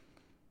craziness.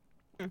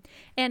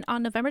 And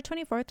on November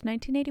 24th,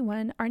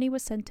 1981, Arnie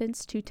was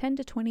sentenced to 10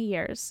 to 20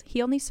 years.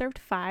 He only served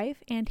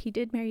 5, and he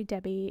did marry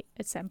Debbie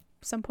at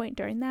some point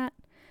during that.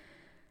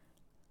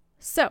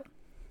 So,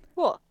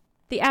 Cool.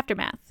 The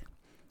aftermath.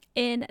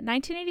 In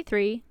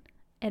 1983,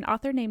 an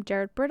author named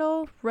Jared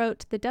Brittle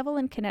wrote The Devil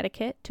in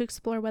Connecticut to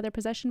explore whether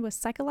possession was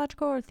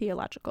psychological or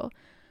theological.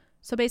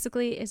 So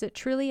basically, is it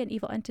truly an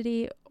evil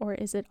entity, or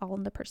is it all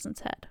in the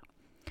person's head?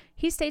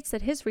 He states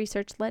that his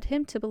research led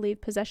him to believe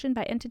possession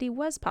by entity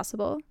was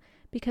possible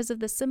because of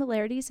the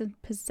similarities in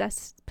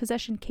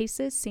possession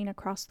cases seen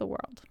across the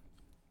world.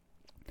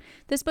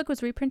 This book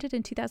was reprinted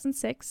in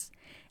 2006,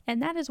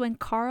 and that is when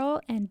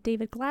Carl and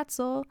David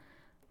Glatzel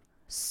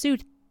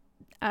sued.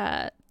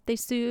 They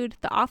sued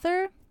the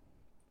author,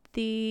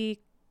 the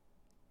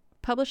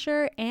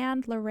publisher,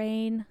 and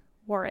Lorraine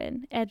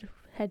Warren. Ed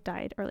had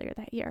died earlier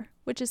that year,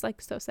 which is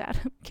like so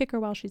sad. Kick her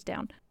while she's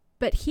down.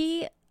 But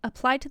he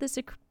applied to the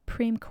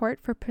Supreme Court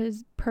for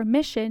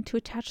permission to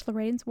attach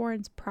Lorraine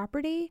Warren's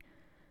property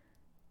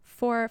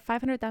for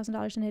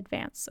 $500,000 in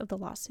advance of the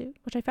lawsuit,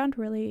 which I found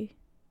really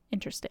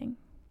interesting.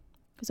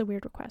 It was a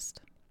weird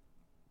request.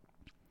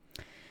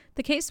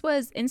 The case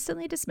was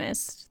instantly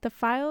dismissed. The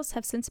files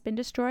have since been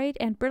destroyed,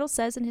 and Brittle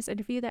says in his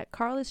interview that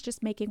Carl is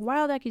just making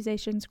wild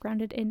accusations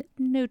grounded in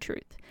no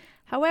truth.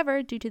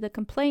 However, due to the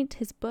complaint,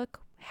 his book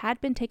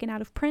had been taken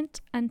out of print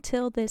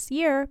until this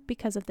year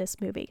because of this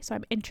movie. So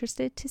I'm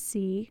interested to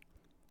see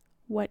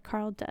what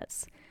Carl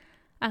does.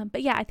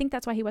 But yeah, I think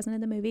that's why he wasn't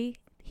in the movie.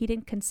 He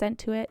didn't consent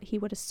to it. He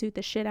would have sued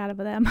the shit out of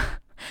them.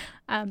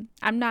 I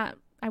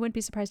wouldn't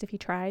be surprised if he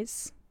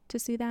tries to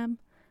sue them.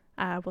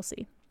 We'll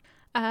see.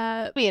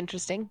 Be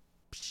interesting.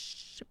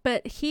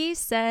 But he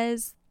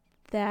says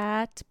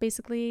that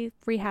basically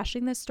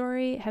rehashing this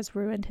story has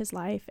ruined his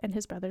life and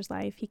his brother's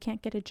life. He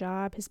can't get a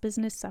job. His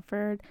business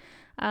suffered.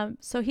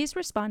 So he's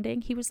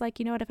responding. He was like,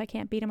 you know what? If I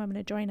can't beat him, I'm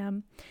going to join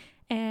him.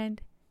 And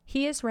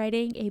he is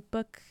writing a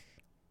book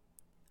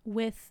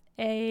with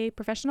a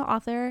professional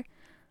author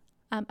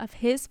of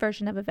his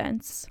version of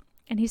events.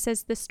 And he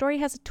says, this story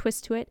has a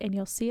twist to it, and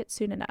you'll see it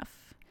soon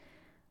enough.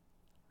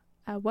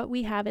 What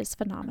we have is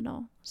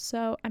phenomenal.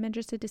 So I'm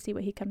interested to see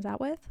what he comes out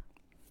with.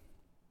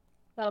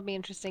 That'll be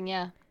interesting,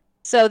 yeah.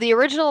 So the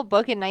original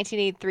book in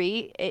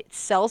 1983, it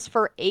sells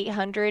for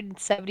 $870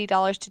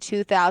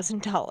 to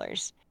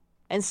 $2,000.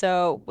 And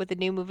so with the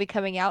new movie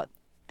coming out,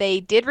 they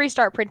did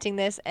restart printing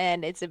this,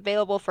 and it's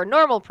available for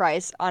normal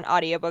price on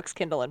audiobooks,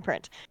 Kindle, and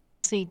print.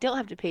 So you don't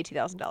have to pay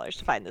 $2,000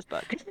 to find this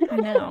book. I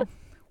know.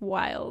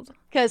 Wild.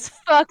 Because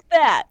fuck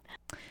that.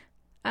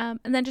 And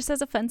then just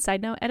as a fun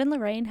side note, Ed and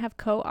Lorraine have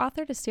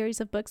co-authored a series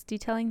of books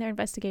detailing their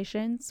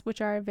investigations, which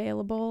are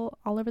available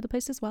all over the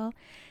place as well.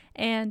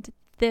 And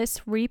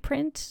this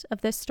reprint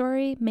of this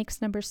story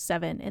makes number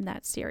 7 in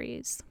that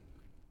series.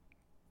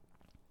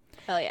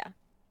 Hell yeah.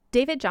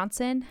 David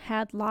Johnson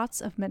had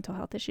lots of mental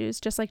health issues,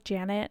 just like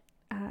Janet.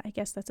 I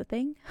guess that's a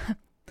thing.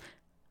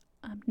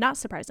 Not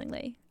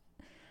surprisingly.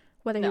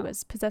 Whether he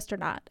was possessed or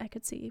not, I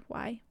could see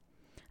why.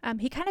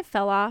 He kind of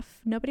fell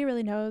off. Nobody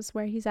really knows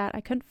where he's at.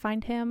 I couldn't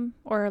find him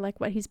or like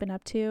what he's been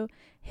up to.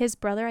 His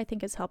brother, I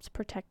think, has helped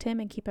protect him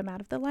and keep him out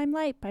of the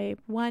limelight by,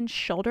 one,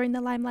 shouldering the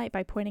limelight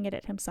by pointing it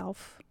at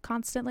himself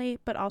constantly,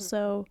 but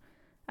also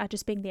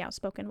just being the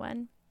outspoken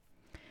one.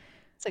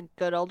 It's a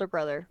good older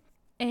brother.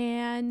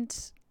 And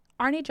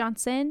Arnie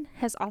Johnson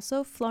has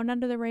also flown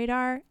under the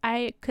radar.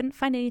 I couldn't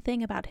find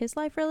anything about his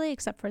life really,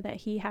 except for that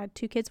he had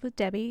 2 kids with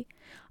Debbie.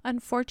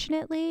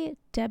 Unfortunately,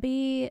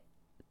 Debbie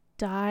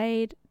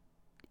died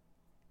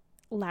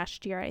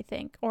last year, I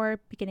think, or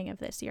beginning of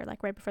this year,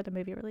 like right before the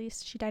movie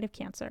release. She died of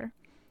cancer.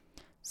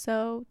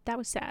 So that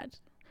was sad.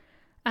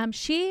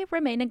 She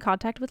remained in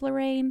contact with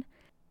Lorraine.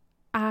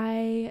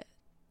 I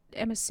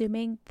am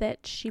assuming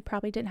that she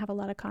probably didn't have a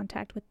lot of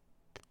contact with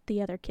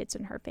the other kids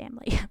in her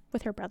family,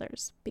 with her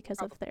brothers, because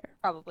of their...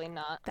 Probably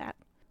not. That.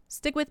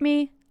 Stick with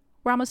me.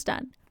 We're almost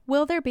done.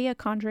 Will there be a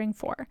Conjuring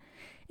 4?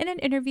 In an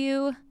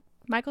interview,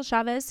 Michael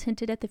Chavez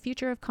hinted at the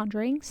future of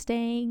Conjuring,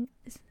 saying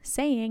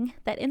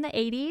that in the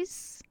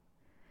 80s,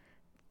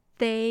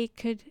 they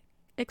could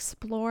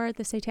explore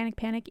the Satanic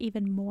Panic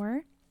even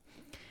more.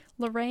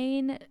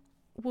 Lorraine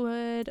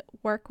would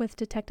work with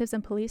detectives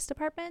and police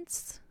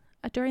departments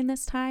during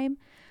this time,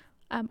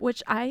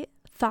 which I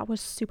thought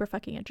was super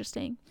fucking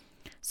interesting.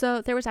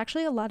 So there was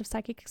actually a lot of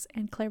psychics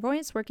and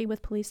clairvoyants working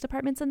with police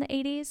departments in the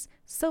 80s,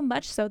 so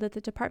much so that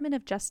the Department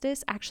of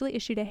Justice actually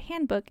issued a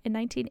handbook in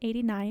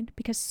 1989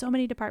 because so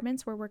many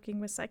departments were working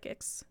with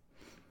psychics.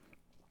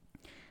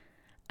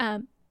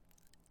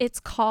 It's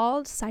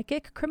called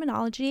Psychic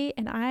Criminology,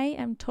 and I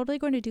am totally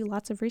going to do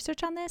lots of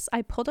research on this.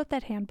 I pulled up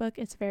that handbook.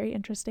 It's very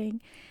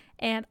interesting.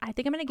 And I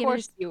think I'm going to give it... Of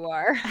course you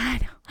are. I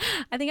know.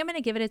 I think I'm going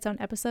to give it its own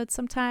episode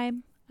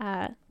sometime.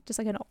 Just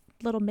like a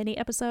little mini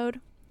episode.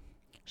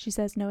 She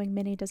says knowing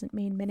mini doesn't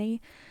mean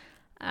mini.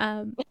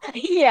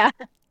 Yeah.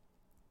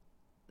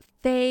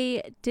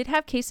 They did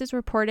have cases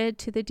reported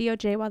to the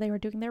DOJ while they were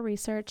doing their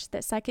research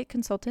that psychic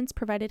consultants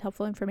provided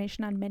helpful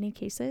information on many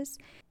cases.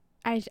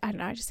 I don't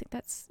know. I just think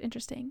that's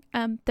interesting.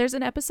 There's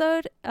an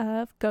episode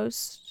of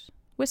Ghost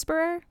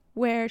Whisperer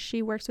where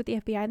she works with the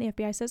FBI and the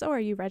FBI says, "Oh,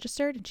 are you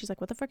registered?" And she's like,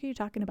 "What the fuck are you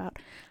talking about?"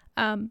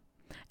 And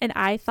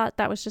I thought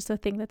that was just a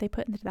thing that they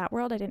put into that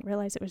world. I didn't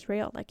realize it was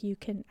real. Like, you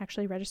can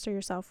actually register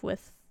yourself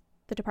with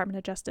the Department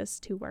of Justice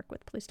to work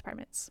with police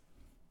departments.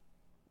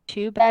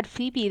 Too bad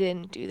Phoebe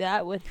didn't do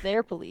that with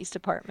their police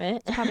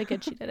department. It's probably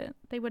good she didn't.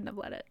 They wouldn't have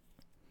let it.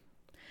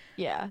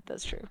 Yeah,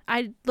 that's true.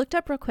 I looked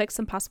up real quick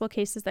some possible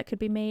cases that could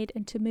be made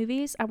into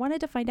movies. I wanted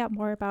to find out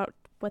more about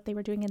what they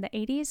were doing in the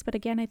 80s, but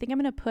again, I think I'm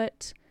going to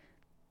put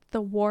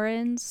the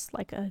Warrens,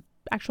 like a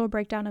actual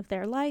breakdown of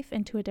their life,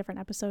 into a different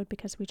episode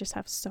because we just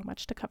have so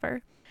much to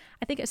cover.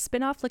 I think a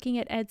spin-off looking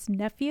at Ed's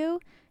nephew,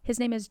 his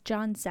name is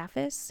John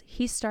Zaffis.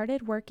 He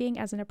started working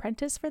as an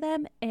apprentice for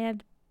them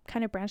and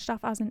kind of branched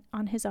off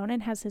on his own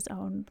and has his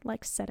own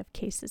like set of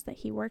cases that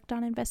he worked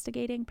on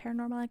investigating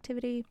paranormal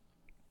activity.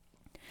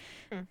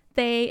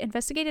 They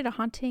investigated a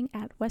haunting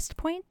at West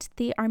Point,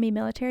 the Army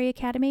Military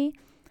Academy.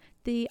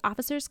 The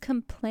officers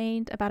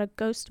complained about a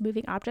ghost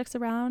moving objects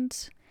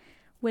around,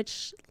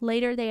 which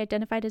later they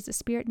identified as a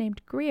spirit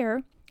named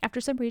Greer.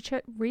 After some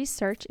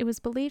research, it was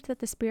believed that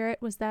the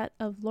spirit was that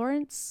of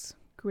Lawrence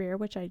Greer,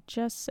 which I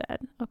just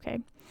said,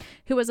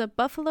 who was a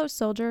Buffalo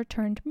soldier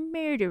turned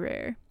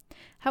murderer.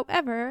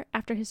 However,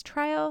 after his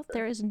trial,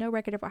 there is no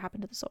record of what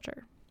happened to the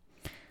soldier.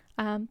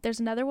 There's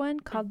another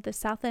one called the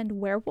South End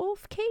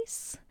Werewolf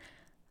case.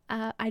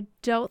 I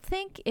don't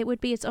think it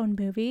would be its own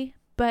movie,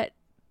 but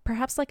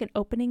perhaps like an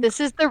opening. This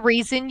is the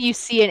reason you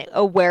see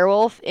a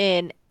werewolf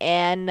in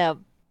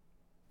Annabelle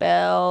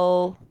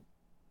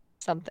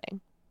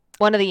something.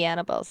 One of the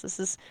Annabelles.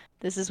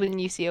 This is when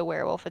you see a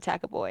werewolf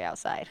attack a boy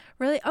outside.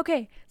 Really?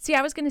 Okay. See,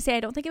 I was going to say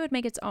I don't think it would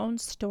make its own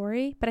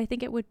story, but I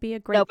think it would be a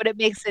great... No, but it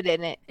makes it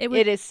in it.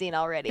 It is seen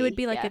already. It would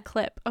be like a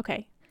clip.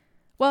 Okay.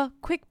 Well,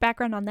 quick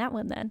background on that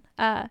one then.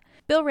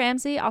 Bill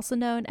Ramsey, also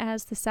known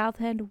as the South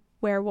End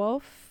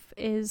Werewolf,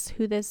 is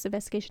who this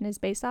investigation is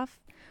based off.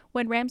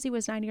 When Ramsey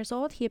was 9 years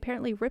old, he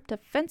apparently ripped a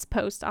fence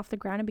post off the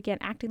ground and began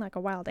acting like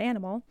a wild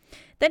animal.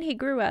 Then he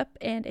grew up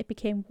and it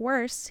became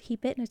worse. He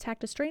bit and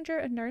attacked a stranger,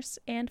 a nurse,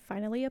 and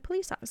finally a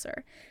police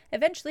officer.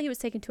 Eventually, he was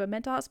taken to a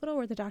mental hospital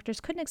where the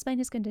doctors couldn't explain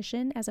his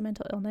condition as a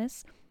mental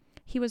illness.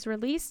 He was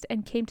released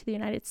and came to the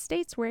United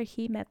States where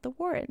he met the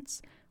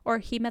Warrens. Or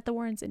he met the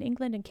Warrens in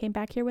England and came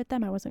back here with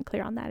them. I wasn't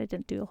clear on that. I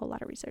didn't do a whole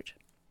lot of research.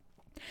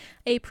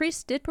 A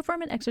priest did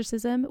perform an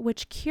exorcism,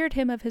 which cured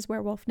him of his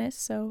werewolfness,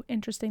 so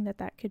interesting that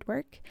that could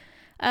work.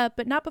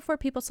 But not before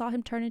people saw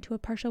him turn into a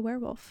partial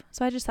werewolf.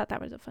 So I just thought that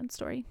was a fun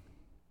story.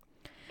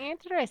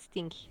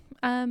 Interesting.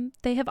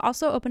 They have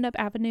also opened up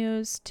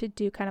avenues to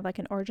do kind of like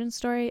an origin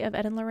story of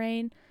Ed and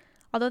Lorraine.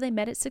 Although they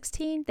met at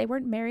 16, they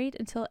weren't married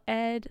until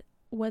Ed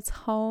was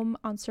home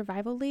on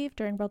survival leave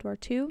during World War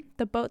II.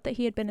 The boat that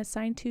he had been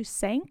assigned to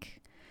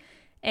sank,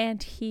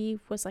 and he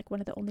was like one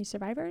of the only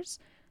survivors.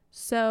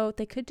 So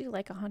they could do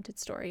like a haunted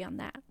story on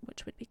that,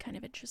 which would be kind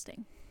of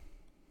interesting.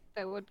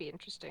 That would be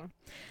interesting.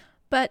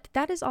 But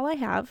that is all I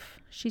have,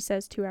 she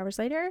says 2 hours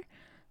later.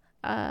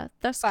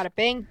 Thus, bada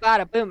bing,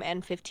 bada boom,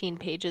 and 15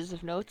 pages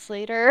of notes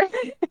later.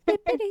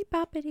 Bippity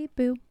boppity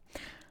boo.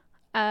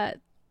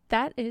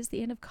 That is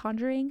the end of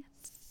Conjuring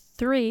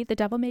 3, The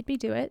Devil Made Me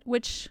Do It,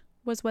 which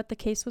was what the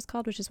case was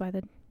called, which is why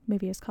the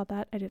movie is called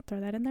that. I didn't throw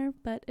that in there,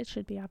 but it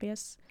should be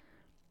obvious.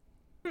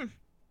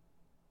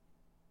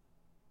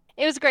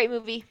 It was a great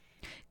movie.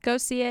 Go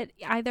see it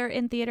either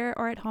in theater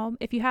or at home.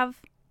 If you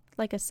have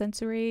like a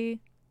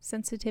sensory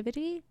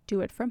sensitivity,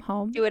 do it from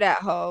home. Do it at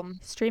home.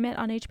 Stream it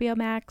on HBO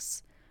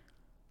Max.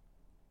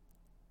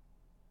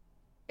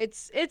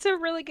 It's a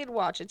really good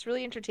watch. It's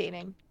really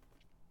entertaining.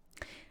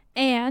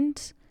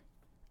 And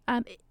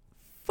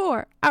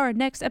for our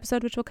next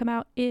episode, which will come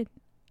out in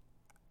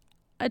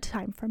a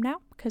time from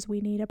now because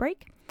we need a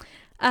break,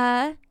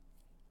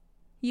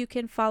 you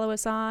can follow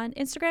us on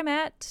Instagram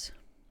at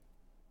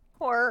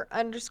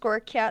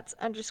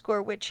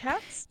horror_cats_witch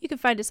hats. You can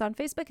find us on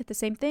Facebook at the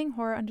same thing,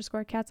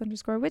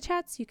 horror_cats_witch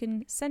hats. You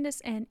can send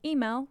us an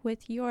email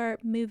with your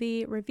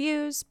movie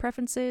reviews,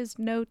 preferences,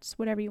 notes,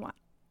 whatever you want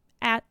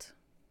at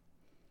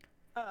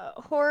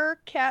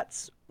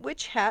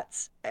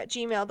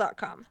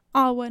horrorcatswitchhats@gmail.com.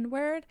 all one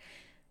word.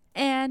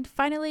 And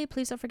finally,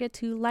 please don't forget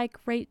to like,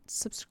 rate,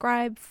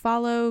 subscribe,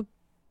 follow.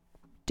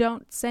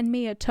 Don't send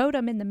me a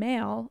totem in the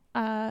mail.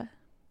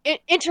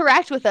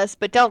 interact with us,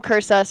 but don't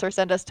curse us or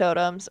send us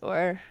totems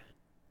or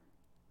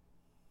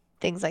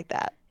things like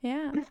that.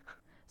 Yeah.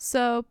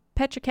 So,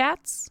 pet your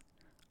cats.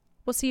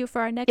 We'll see you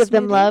for our next Give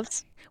them movie,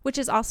 loves. which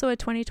is also a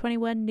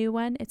 2021 new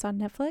one. It's on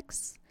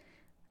Netflix.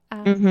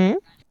 Mm-hmm.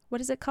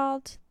 What is it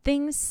called?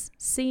 Things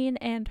Seen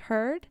and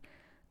Heard.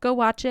 Go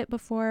watch it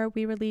before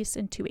we release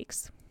in 2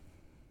 weeks.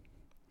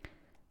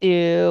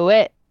 Do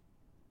it.